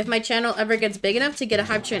if my channel ever gets big enough to get a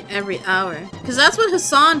hype train every hour. Because that's what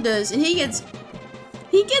Hassan does, and he gets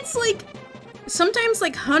like sometimes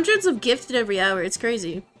like hundreds of gifted every hour. It's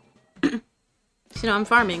crazy. You know, I'm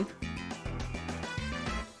farming.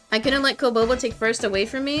 I couldn't let Kobobo take first away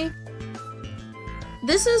from me.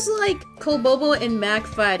 This is like Kobobo and Mac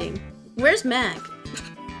fighting. Where's Mac?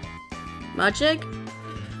 Machek?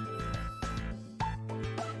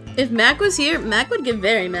 If Mac was here, Mac would get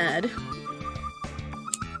very mad.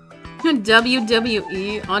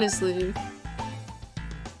 WWE, honestly.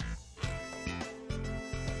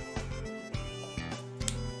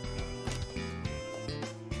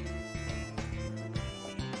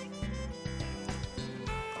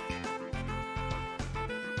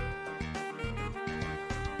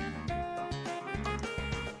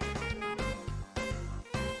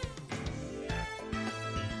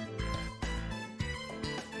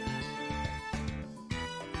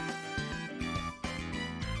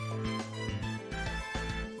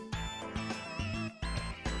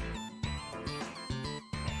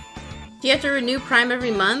 Do you have to renew Prime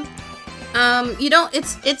every month? You don't,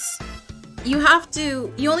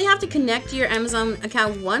 you only have to connect to your Amazon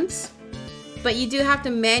account once, but you do have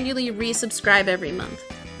to manually resubscribe every month.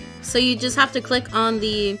 So you just have to click on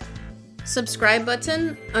the subscribe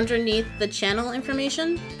button underneath the channel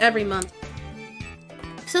information every month.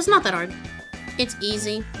 So it's not that hard. It's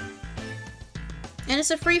easy. And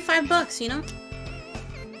it's a free $5, you know?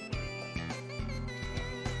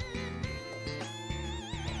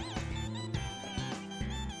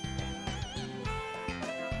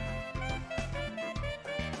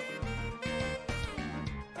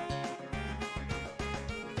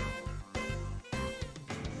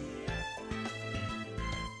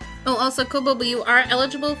 Oh, also, Kobo, you are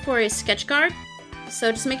eligible for a sketch card,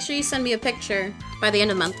 so just make sure you send me a picture by the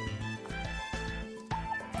end of the month.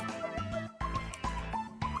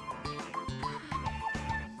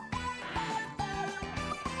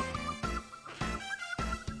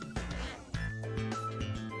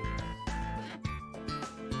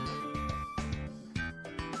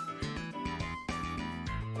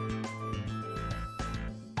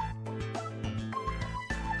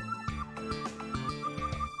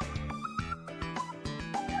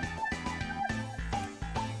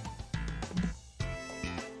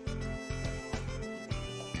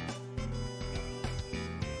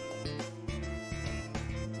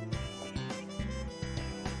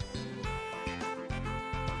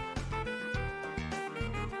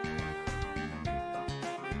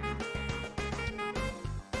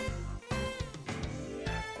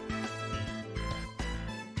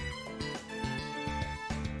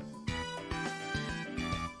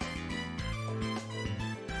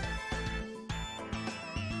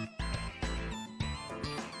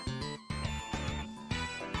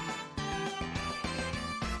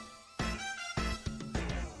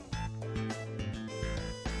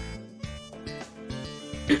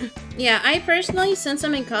 Yeah, I personally, since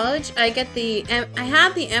I'm in college, I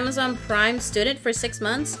have the Amazon Prime student for 6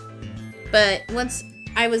 months, but once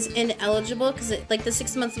I was ineligible, because like the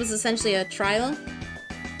 6 months was essentially a trial,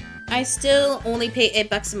 I still only pay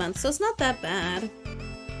 $8 a month, so it's not that bad.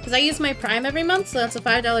 Because I use my Prime every month, so that's a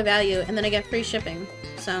 $5 value, and then I get free shipping,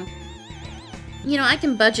 so, you know, I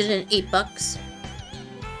can budget in $8.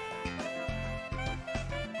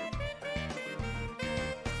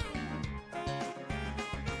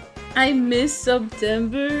 I miss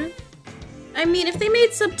September. I mean, if they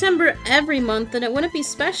made September every month, then it wouldn't be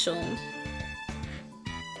special.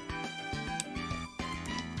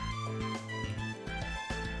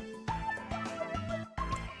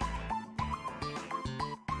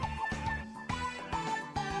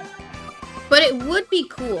 But it would be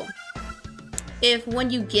cool if when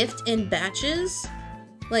you gift in batches,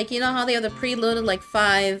 like, you know how they have the preloaded, like,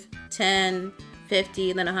 5, 10, 50,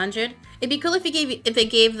 and then 100? It'd be cool if it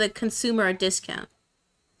gave the consumer a discount.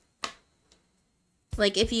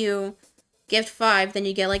 Like, if you gift 5, then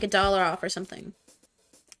you get, like, $1 off or something.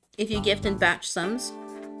 If you gift in batch sums.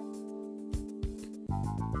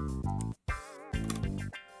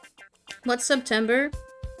 What's September?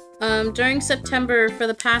 During September, for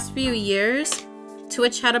the past few years,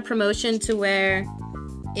 Twitch had a promotion to where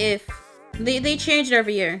if... They change it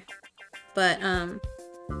every year. But,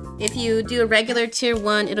 if you do a regular tier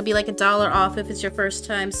 1, it'll be like $1 off if it's your first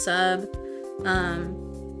time sub.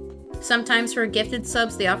 Sometimes for gifted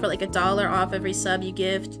subs, they offer like $1 off every sub you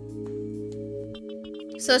gift.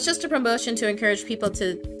 So it's just a promotion to encourage people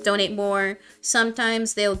to donate more.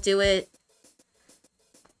 Sometimes they'll do it.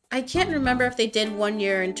 I can't remember if they did 1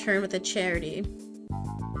 year in turn with a charity.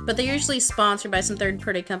 But they're usually sponsored by some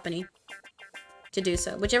third-party company to do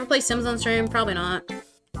so. Would you ever play Sims on stream? Probably not.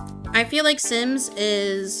 I feel like Sims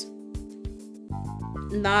is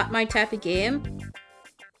not my type of game.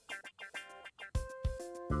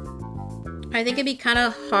 I think it'd be kind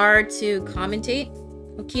of hard to commentate.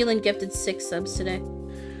 Well, Keelan gifted 6 subs today.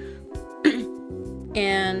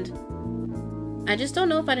 And I just don't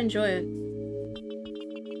know if I'd enjoy it.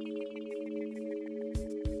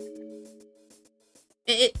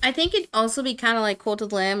 I think it'd also be kind of like Cult of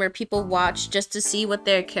the Lamb, where people watch just to see what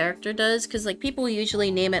their character does, because like people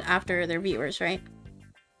usually name it after their viewers, right?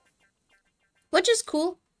 Which is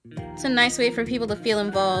cool. It's a nice way for people to feel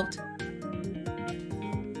involved.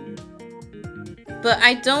 But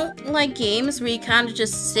I don't like games where you kind of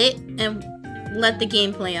just sit and let the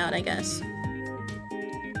game play out, I guess.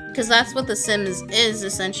 Because that's what The Sims is,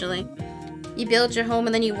 essentially. You build your home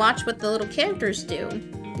and then you watch what the little characters do.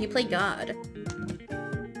 You play God.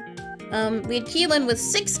 We had Keelan with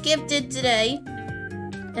 6 gifted today.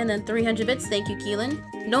 And then 300 bits. Thank you,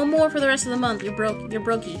 Keelan. No more for the rest of the month. You're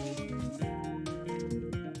brokey.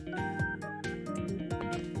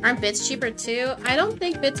 Aren't bits cheaper too? I don't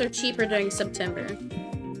think bits are cheaper during September.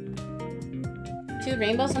 2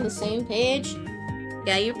 rainbows on the same page?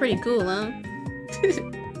 Yeah, you're pretty cool, huh?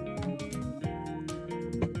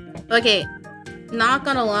 Okay, not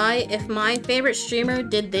gonna lie, if my favorite streamer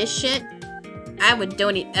did this shit, I would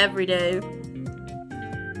donate every day.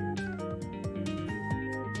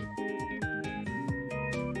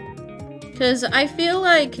 Because I feel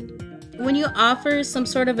like when you offer some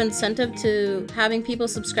sort of incentive to having people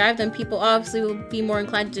subscribe, then people obviously will be more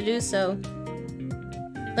inclined to do so.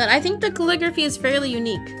 But I think the calligraphy is fairly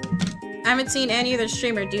unique. I haven't seen any other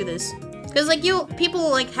streamer do this. Because like people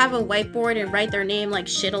like have a whiteboard and write their name like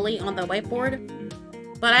shittily on the whiteboard.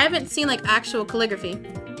 but I haven't seen like actual calligraphy.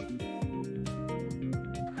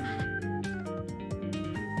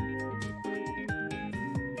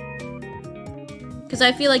 Because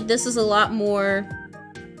I feel like this is a lot more,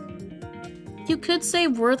 you could say,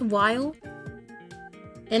 worthwhile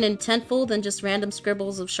and intentful than just random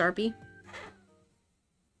scribbles of Sharpie.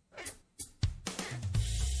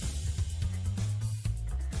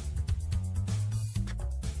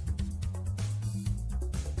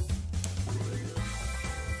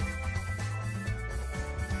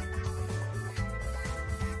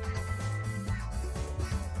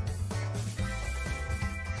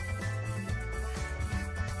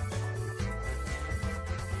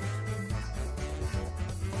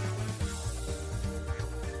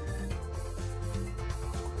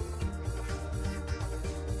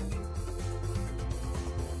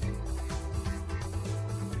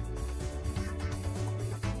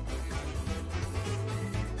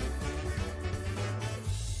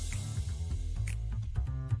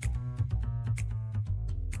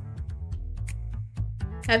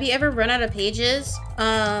 Have you ever run out of pages?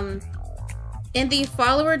 In the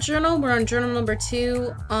follower journal, we're on journal number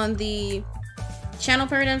 2. On the channel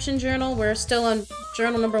per redemption journal, we're still on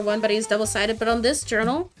journal number 1, but it's double-sided. But on this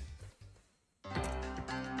journal...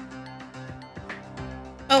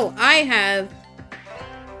 Oh, I have...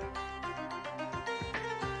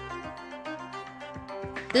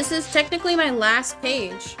 This is technically my last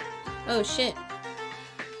page. Oh, shit.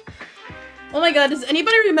 Oh my god, does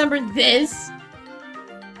anybody remember this?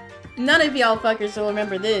 None of y'all fuckers will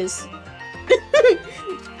remember this.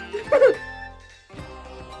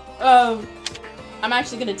 I'm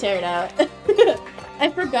actually gonna tear it out. I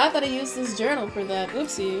forgot that I used this journal for that.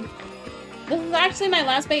 Oopsie. This is actually my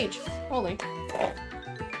last page. Holy.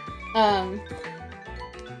 I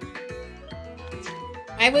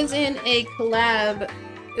was in a collab.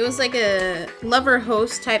 It was like a lover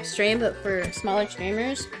host type stream, but for smaller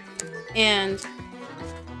streamers. And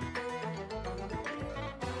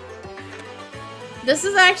this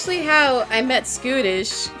is actually how I met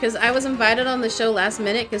Scootish, because I was invited on the show last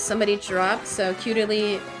minute because somebody dropped, so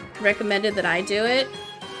Cutely recommended that I do it.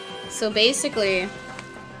 So basically,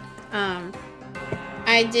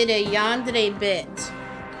 I did a yandere bit,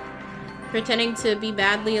 pretending to be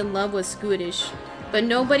badly in love with Scootish, but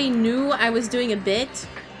nobody knew I was doing a bit,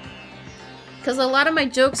 because a lot of my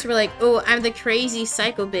jokes were like, oh, I'm the crazy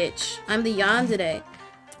psycho bitch, I'm the yandere.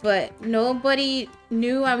 But nobody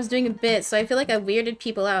knew I was doing a bit, so I feel like I weirded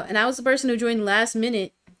people out. And I was the person who joined last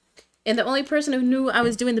minute. And the only person who knew I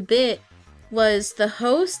was doing the bit was the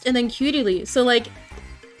host and then Cutely. So, like,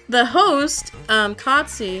 the host,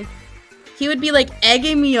 Kotzi, he would be, like,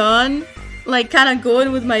 egging me on, like, kind of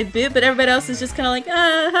going with my bit, but everybody else is just kind of like,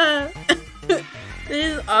 ah,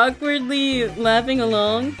 they're just awkwardly laughing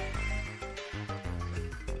along.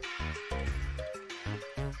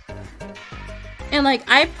 And, like,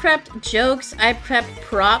 I prepped jokes, I prepped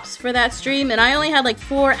props for that stream, and I only had, like,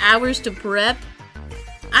 4 hours to prep.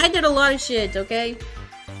 I did a lot of shit, okay?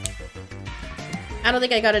 I don't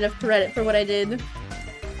think I got enough credit for what I did.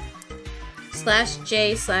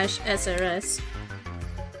 /J/SRS.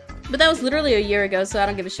 But that was literally a year ago, so I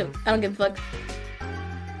don't give a shit. I don't give a fuck.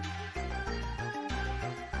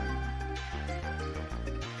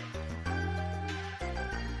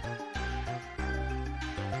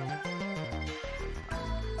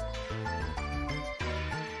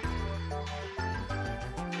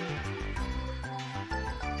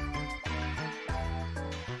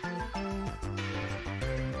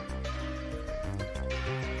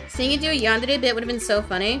 Seeing you do a yandere bit would have been so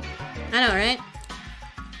funny. I know, right?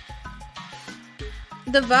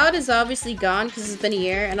 The VOD is obviously gone because it's been a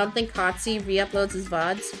year, and I don't think Kotzi re-uploads his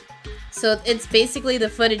VODs. So it's basically the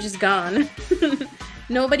footage is gone.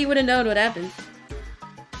 Nobody would have known what happened.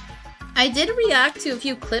 I did react to a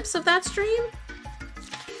few clips of that stream.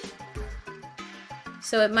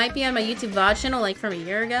 So it might be on my YouTube VOD channel, like from a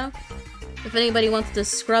year ago. If anybody wants to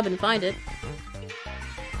scrub and find it.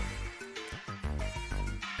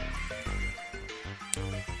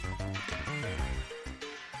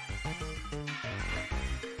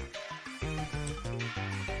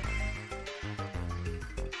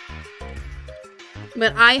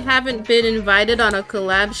 But I haven't been invited on a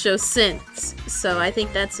collab show since, so I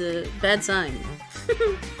think that's a bad sign.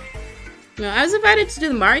 No, I was invited to do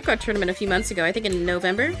the Mario Kart tournament a few months ago, I think in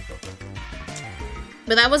November.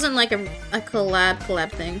 But that wasn't like a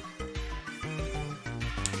collab thing.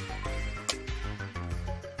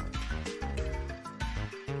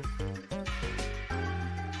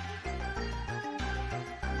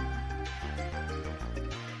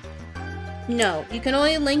 No, you can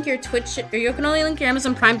only link your Twitch, or you can only link your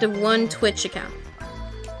Amazon Prime to one Twitch account.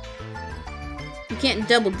 can't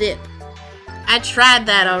double dip. I tried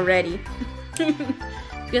that already.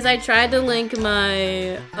 Because I tried to link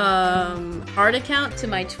my art account to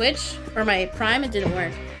my Twitch or my Prime, it didn't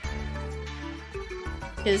work.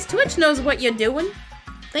 Because Twitch knows what you're doing.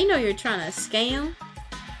 They know you're trying to scam.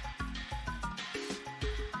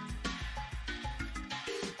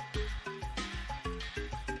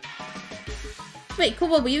 Wait,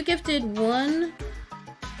 cool, but you gifted 1,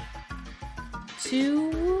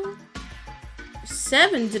 2,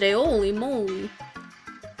 7 today. Holy moly.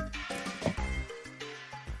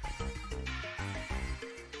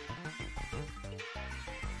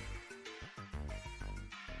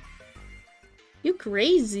 You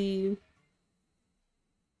crazy.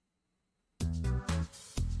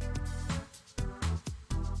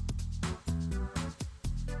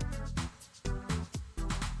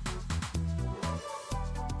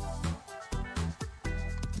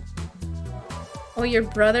 Oh, your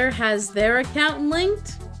brother has their account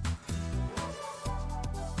linked?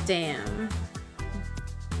 Damn.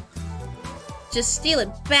 Just steal it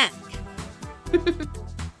back.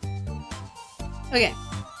 Okay.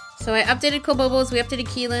 So I updated Kobobos, we updated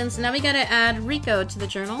Keelan, so now we gotta add Rico to the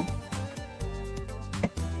journal.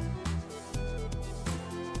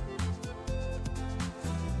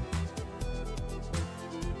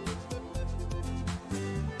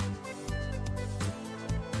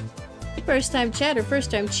 First time chatter,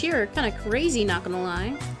 first time cheerer. Kinda crazy, not gonna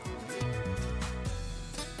lie.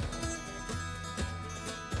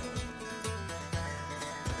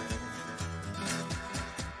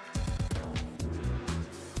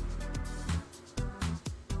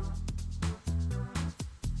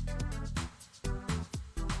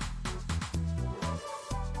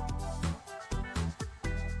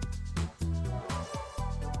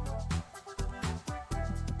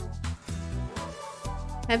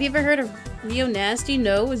 Have you ever heard of Rio Nasty?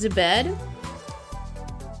 No, is it bad?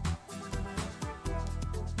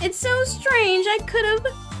 It's so strange. I could have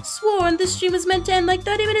sworn this stream was meant to end like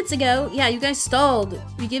 30 minutes ago. Yeah, you guys stalled.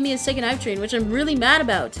 You gave me a second hype train, which I'm really mad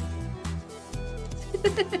about.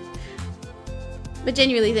 But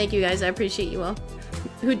genuinely, thank you guys. I appreciate you all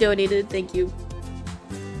who donated. Thank you.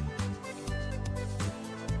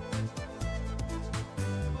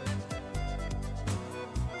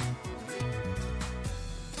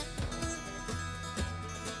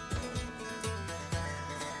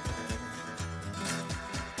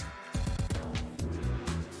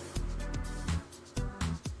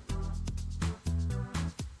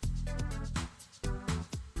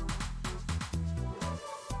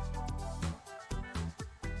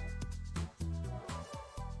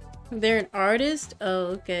 They're an artist? Oh,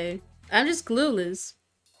 okay. I'm just clueless.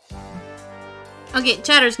 Okay,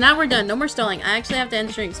 chatters, now we're done. No more stalling. I actually have to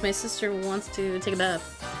end drinks. My sister wants to take a bath.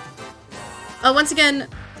 Oh, once again,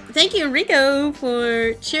 thank you, Enrico,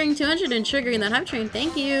 for cheering 200 and triggering that hype train.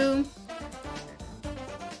 Thank you.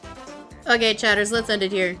 Okay, chatters, let's end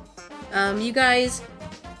it here. You guys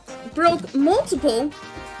broke multiple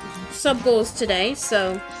sub goals today,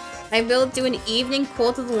 so I will do an evening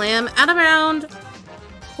Cult of the Lamb at around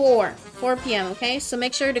 4 p.m., okay? So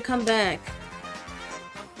make sure to come back.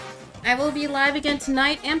 I will be live again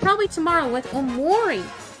tonight and probably tomorrow with Omori.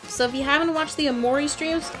 So if you haven't watched the Omori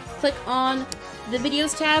streams, click on the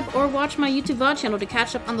videos tab or watch my YouTube VOD channel to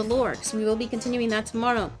catch up on the lore, because we will be continuing that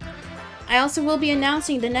tomorrow. I also will be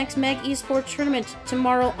announcing the next Meg Esports tournament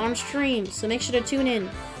tomorrow on stream, so make sure to tune in.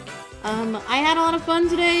 I had a lot of fun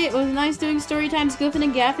today. It was nice doing story times, goofing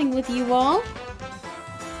and gaffing with you all.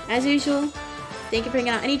 As usual, thank you for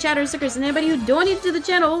hanging out. Any chatters, stickers, and anybody who donated to the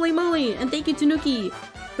channel, holy moly! And thank you to Nuki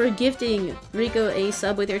for gifting Rico a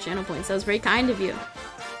sub with your channel points. That was very kind of you.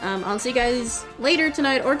 I'll see you guys later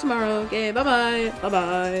tonight or tomorrow. Okay, bye-bye.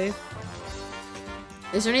 Bye-bye.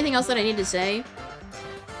 Is there anything else that I need to say?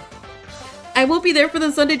 I won't be there for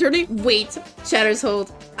the Sunday tourney. Wait, chatters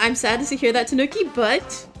hold. I'm sad to hear that, Tanuki,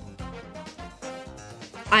 but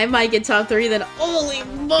I might get top 3 then. Holy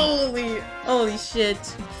moly! Holy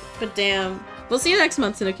shit. But damn. We'll see you next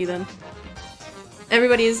month, Tanuki, then.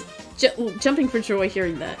 Everybody is jumping for joy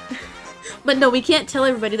hearing that. But no, we can't tell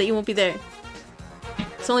everybody that you won't be there.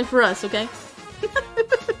 It's only for us, okay?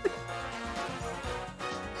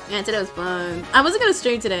 Yeah, today was fun. I wasn't gonna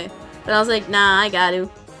stream today, but I was like, nah, I got to.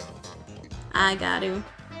 I got to.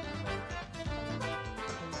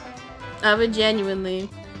 But genuinely,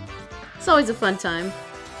 it's always a fun time.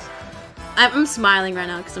 I'm smiling right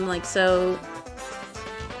now because I'm like so...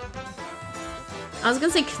 I was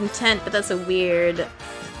gonna say content, but that's a weird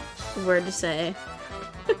word to say.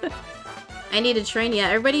 I need to train, yeah.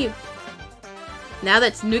 Everybody... Now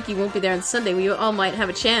that Nuki won't be there on Sunday, we all might have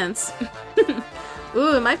a chance.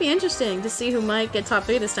 Ooh, it might be interesting to see who might get top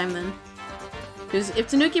 3 this time then. Because if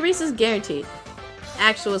Tanuki races, guaranteed.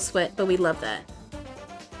 Actual sweat, but we love that.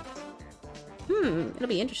 It'll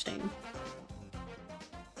be interesting.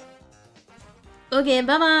 Okay,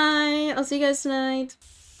 bye-bye! I'll see you guys tonight.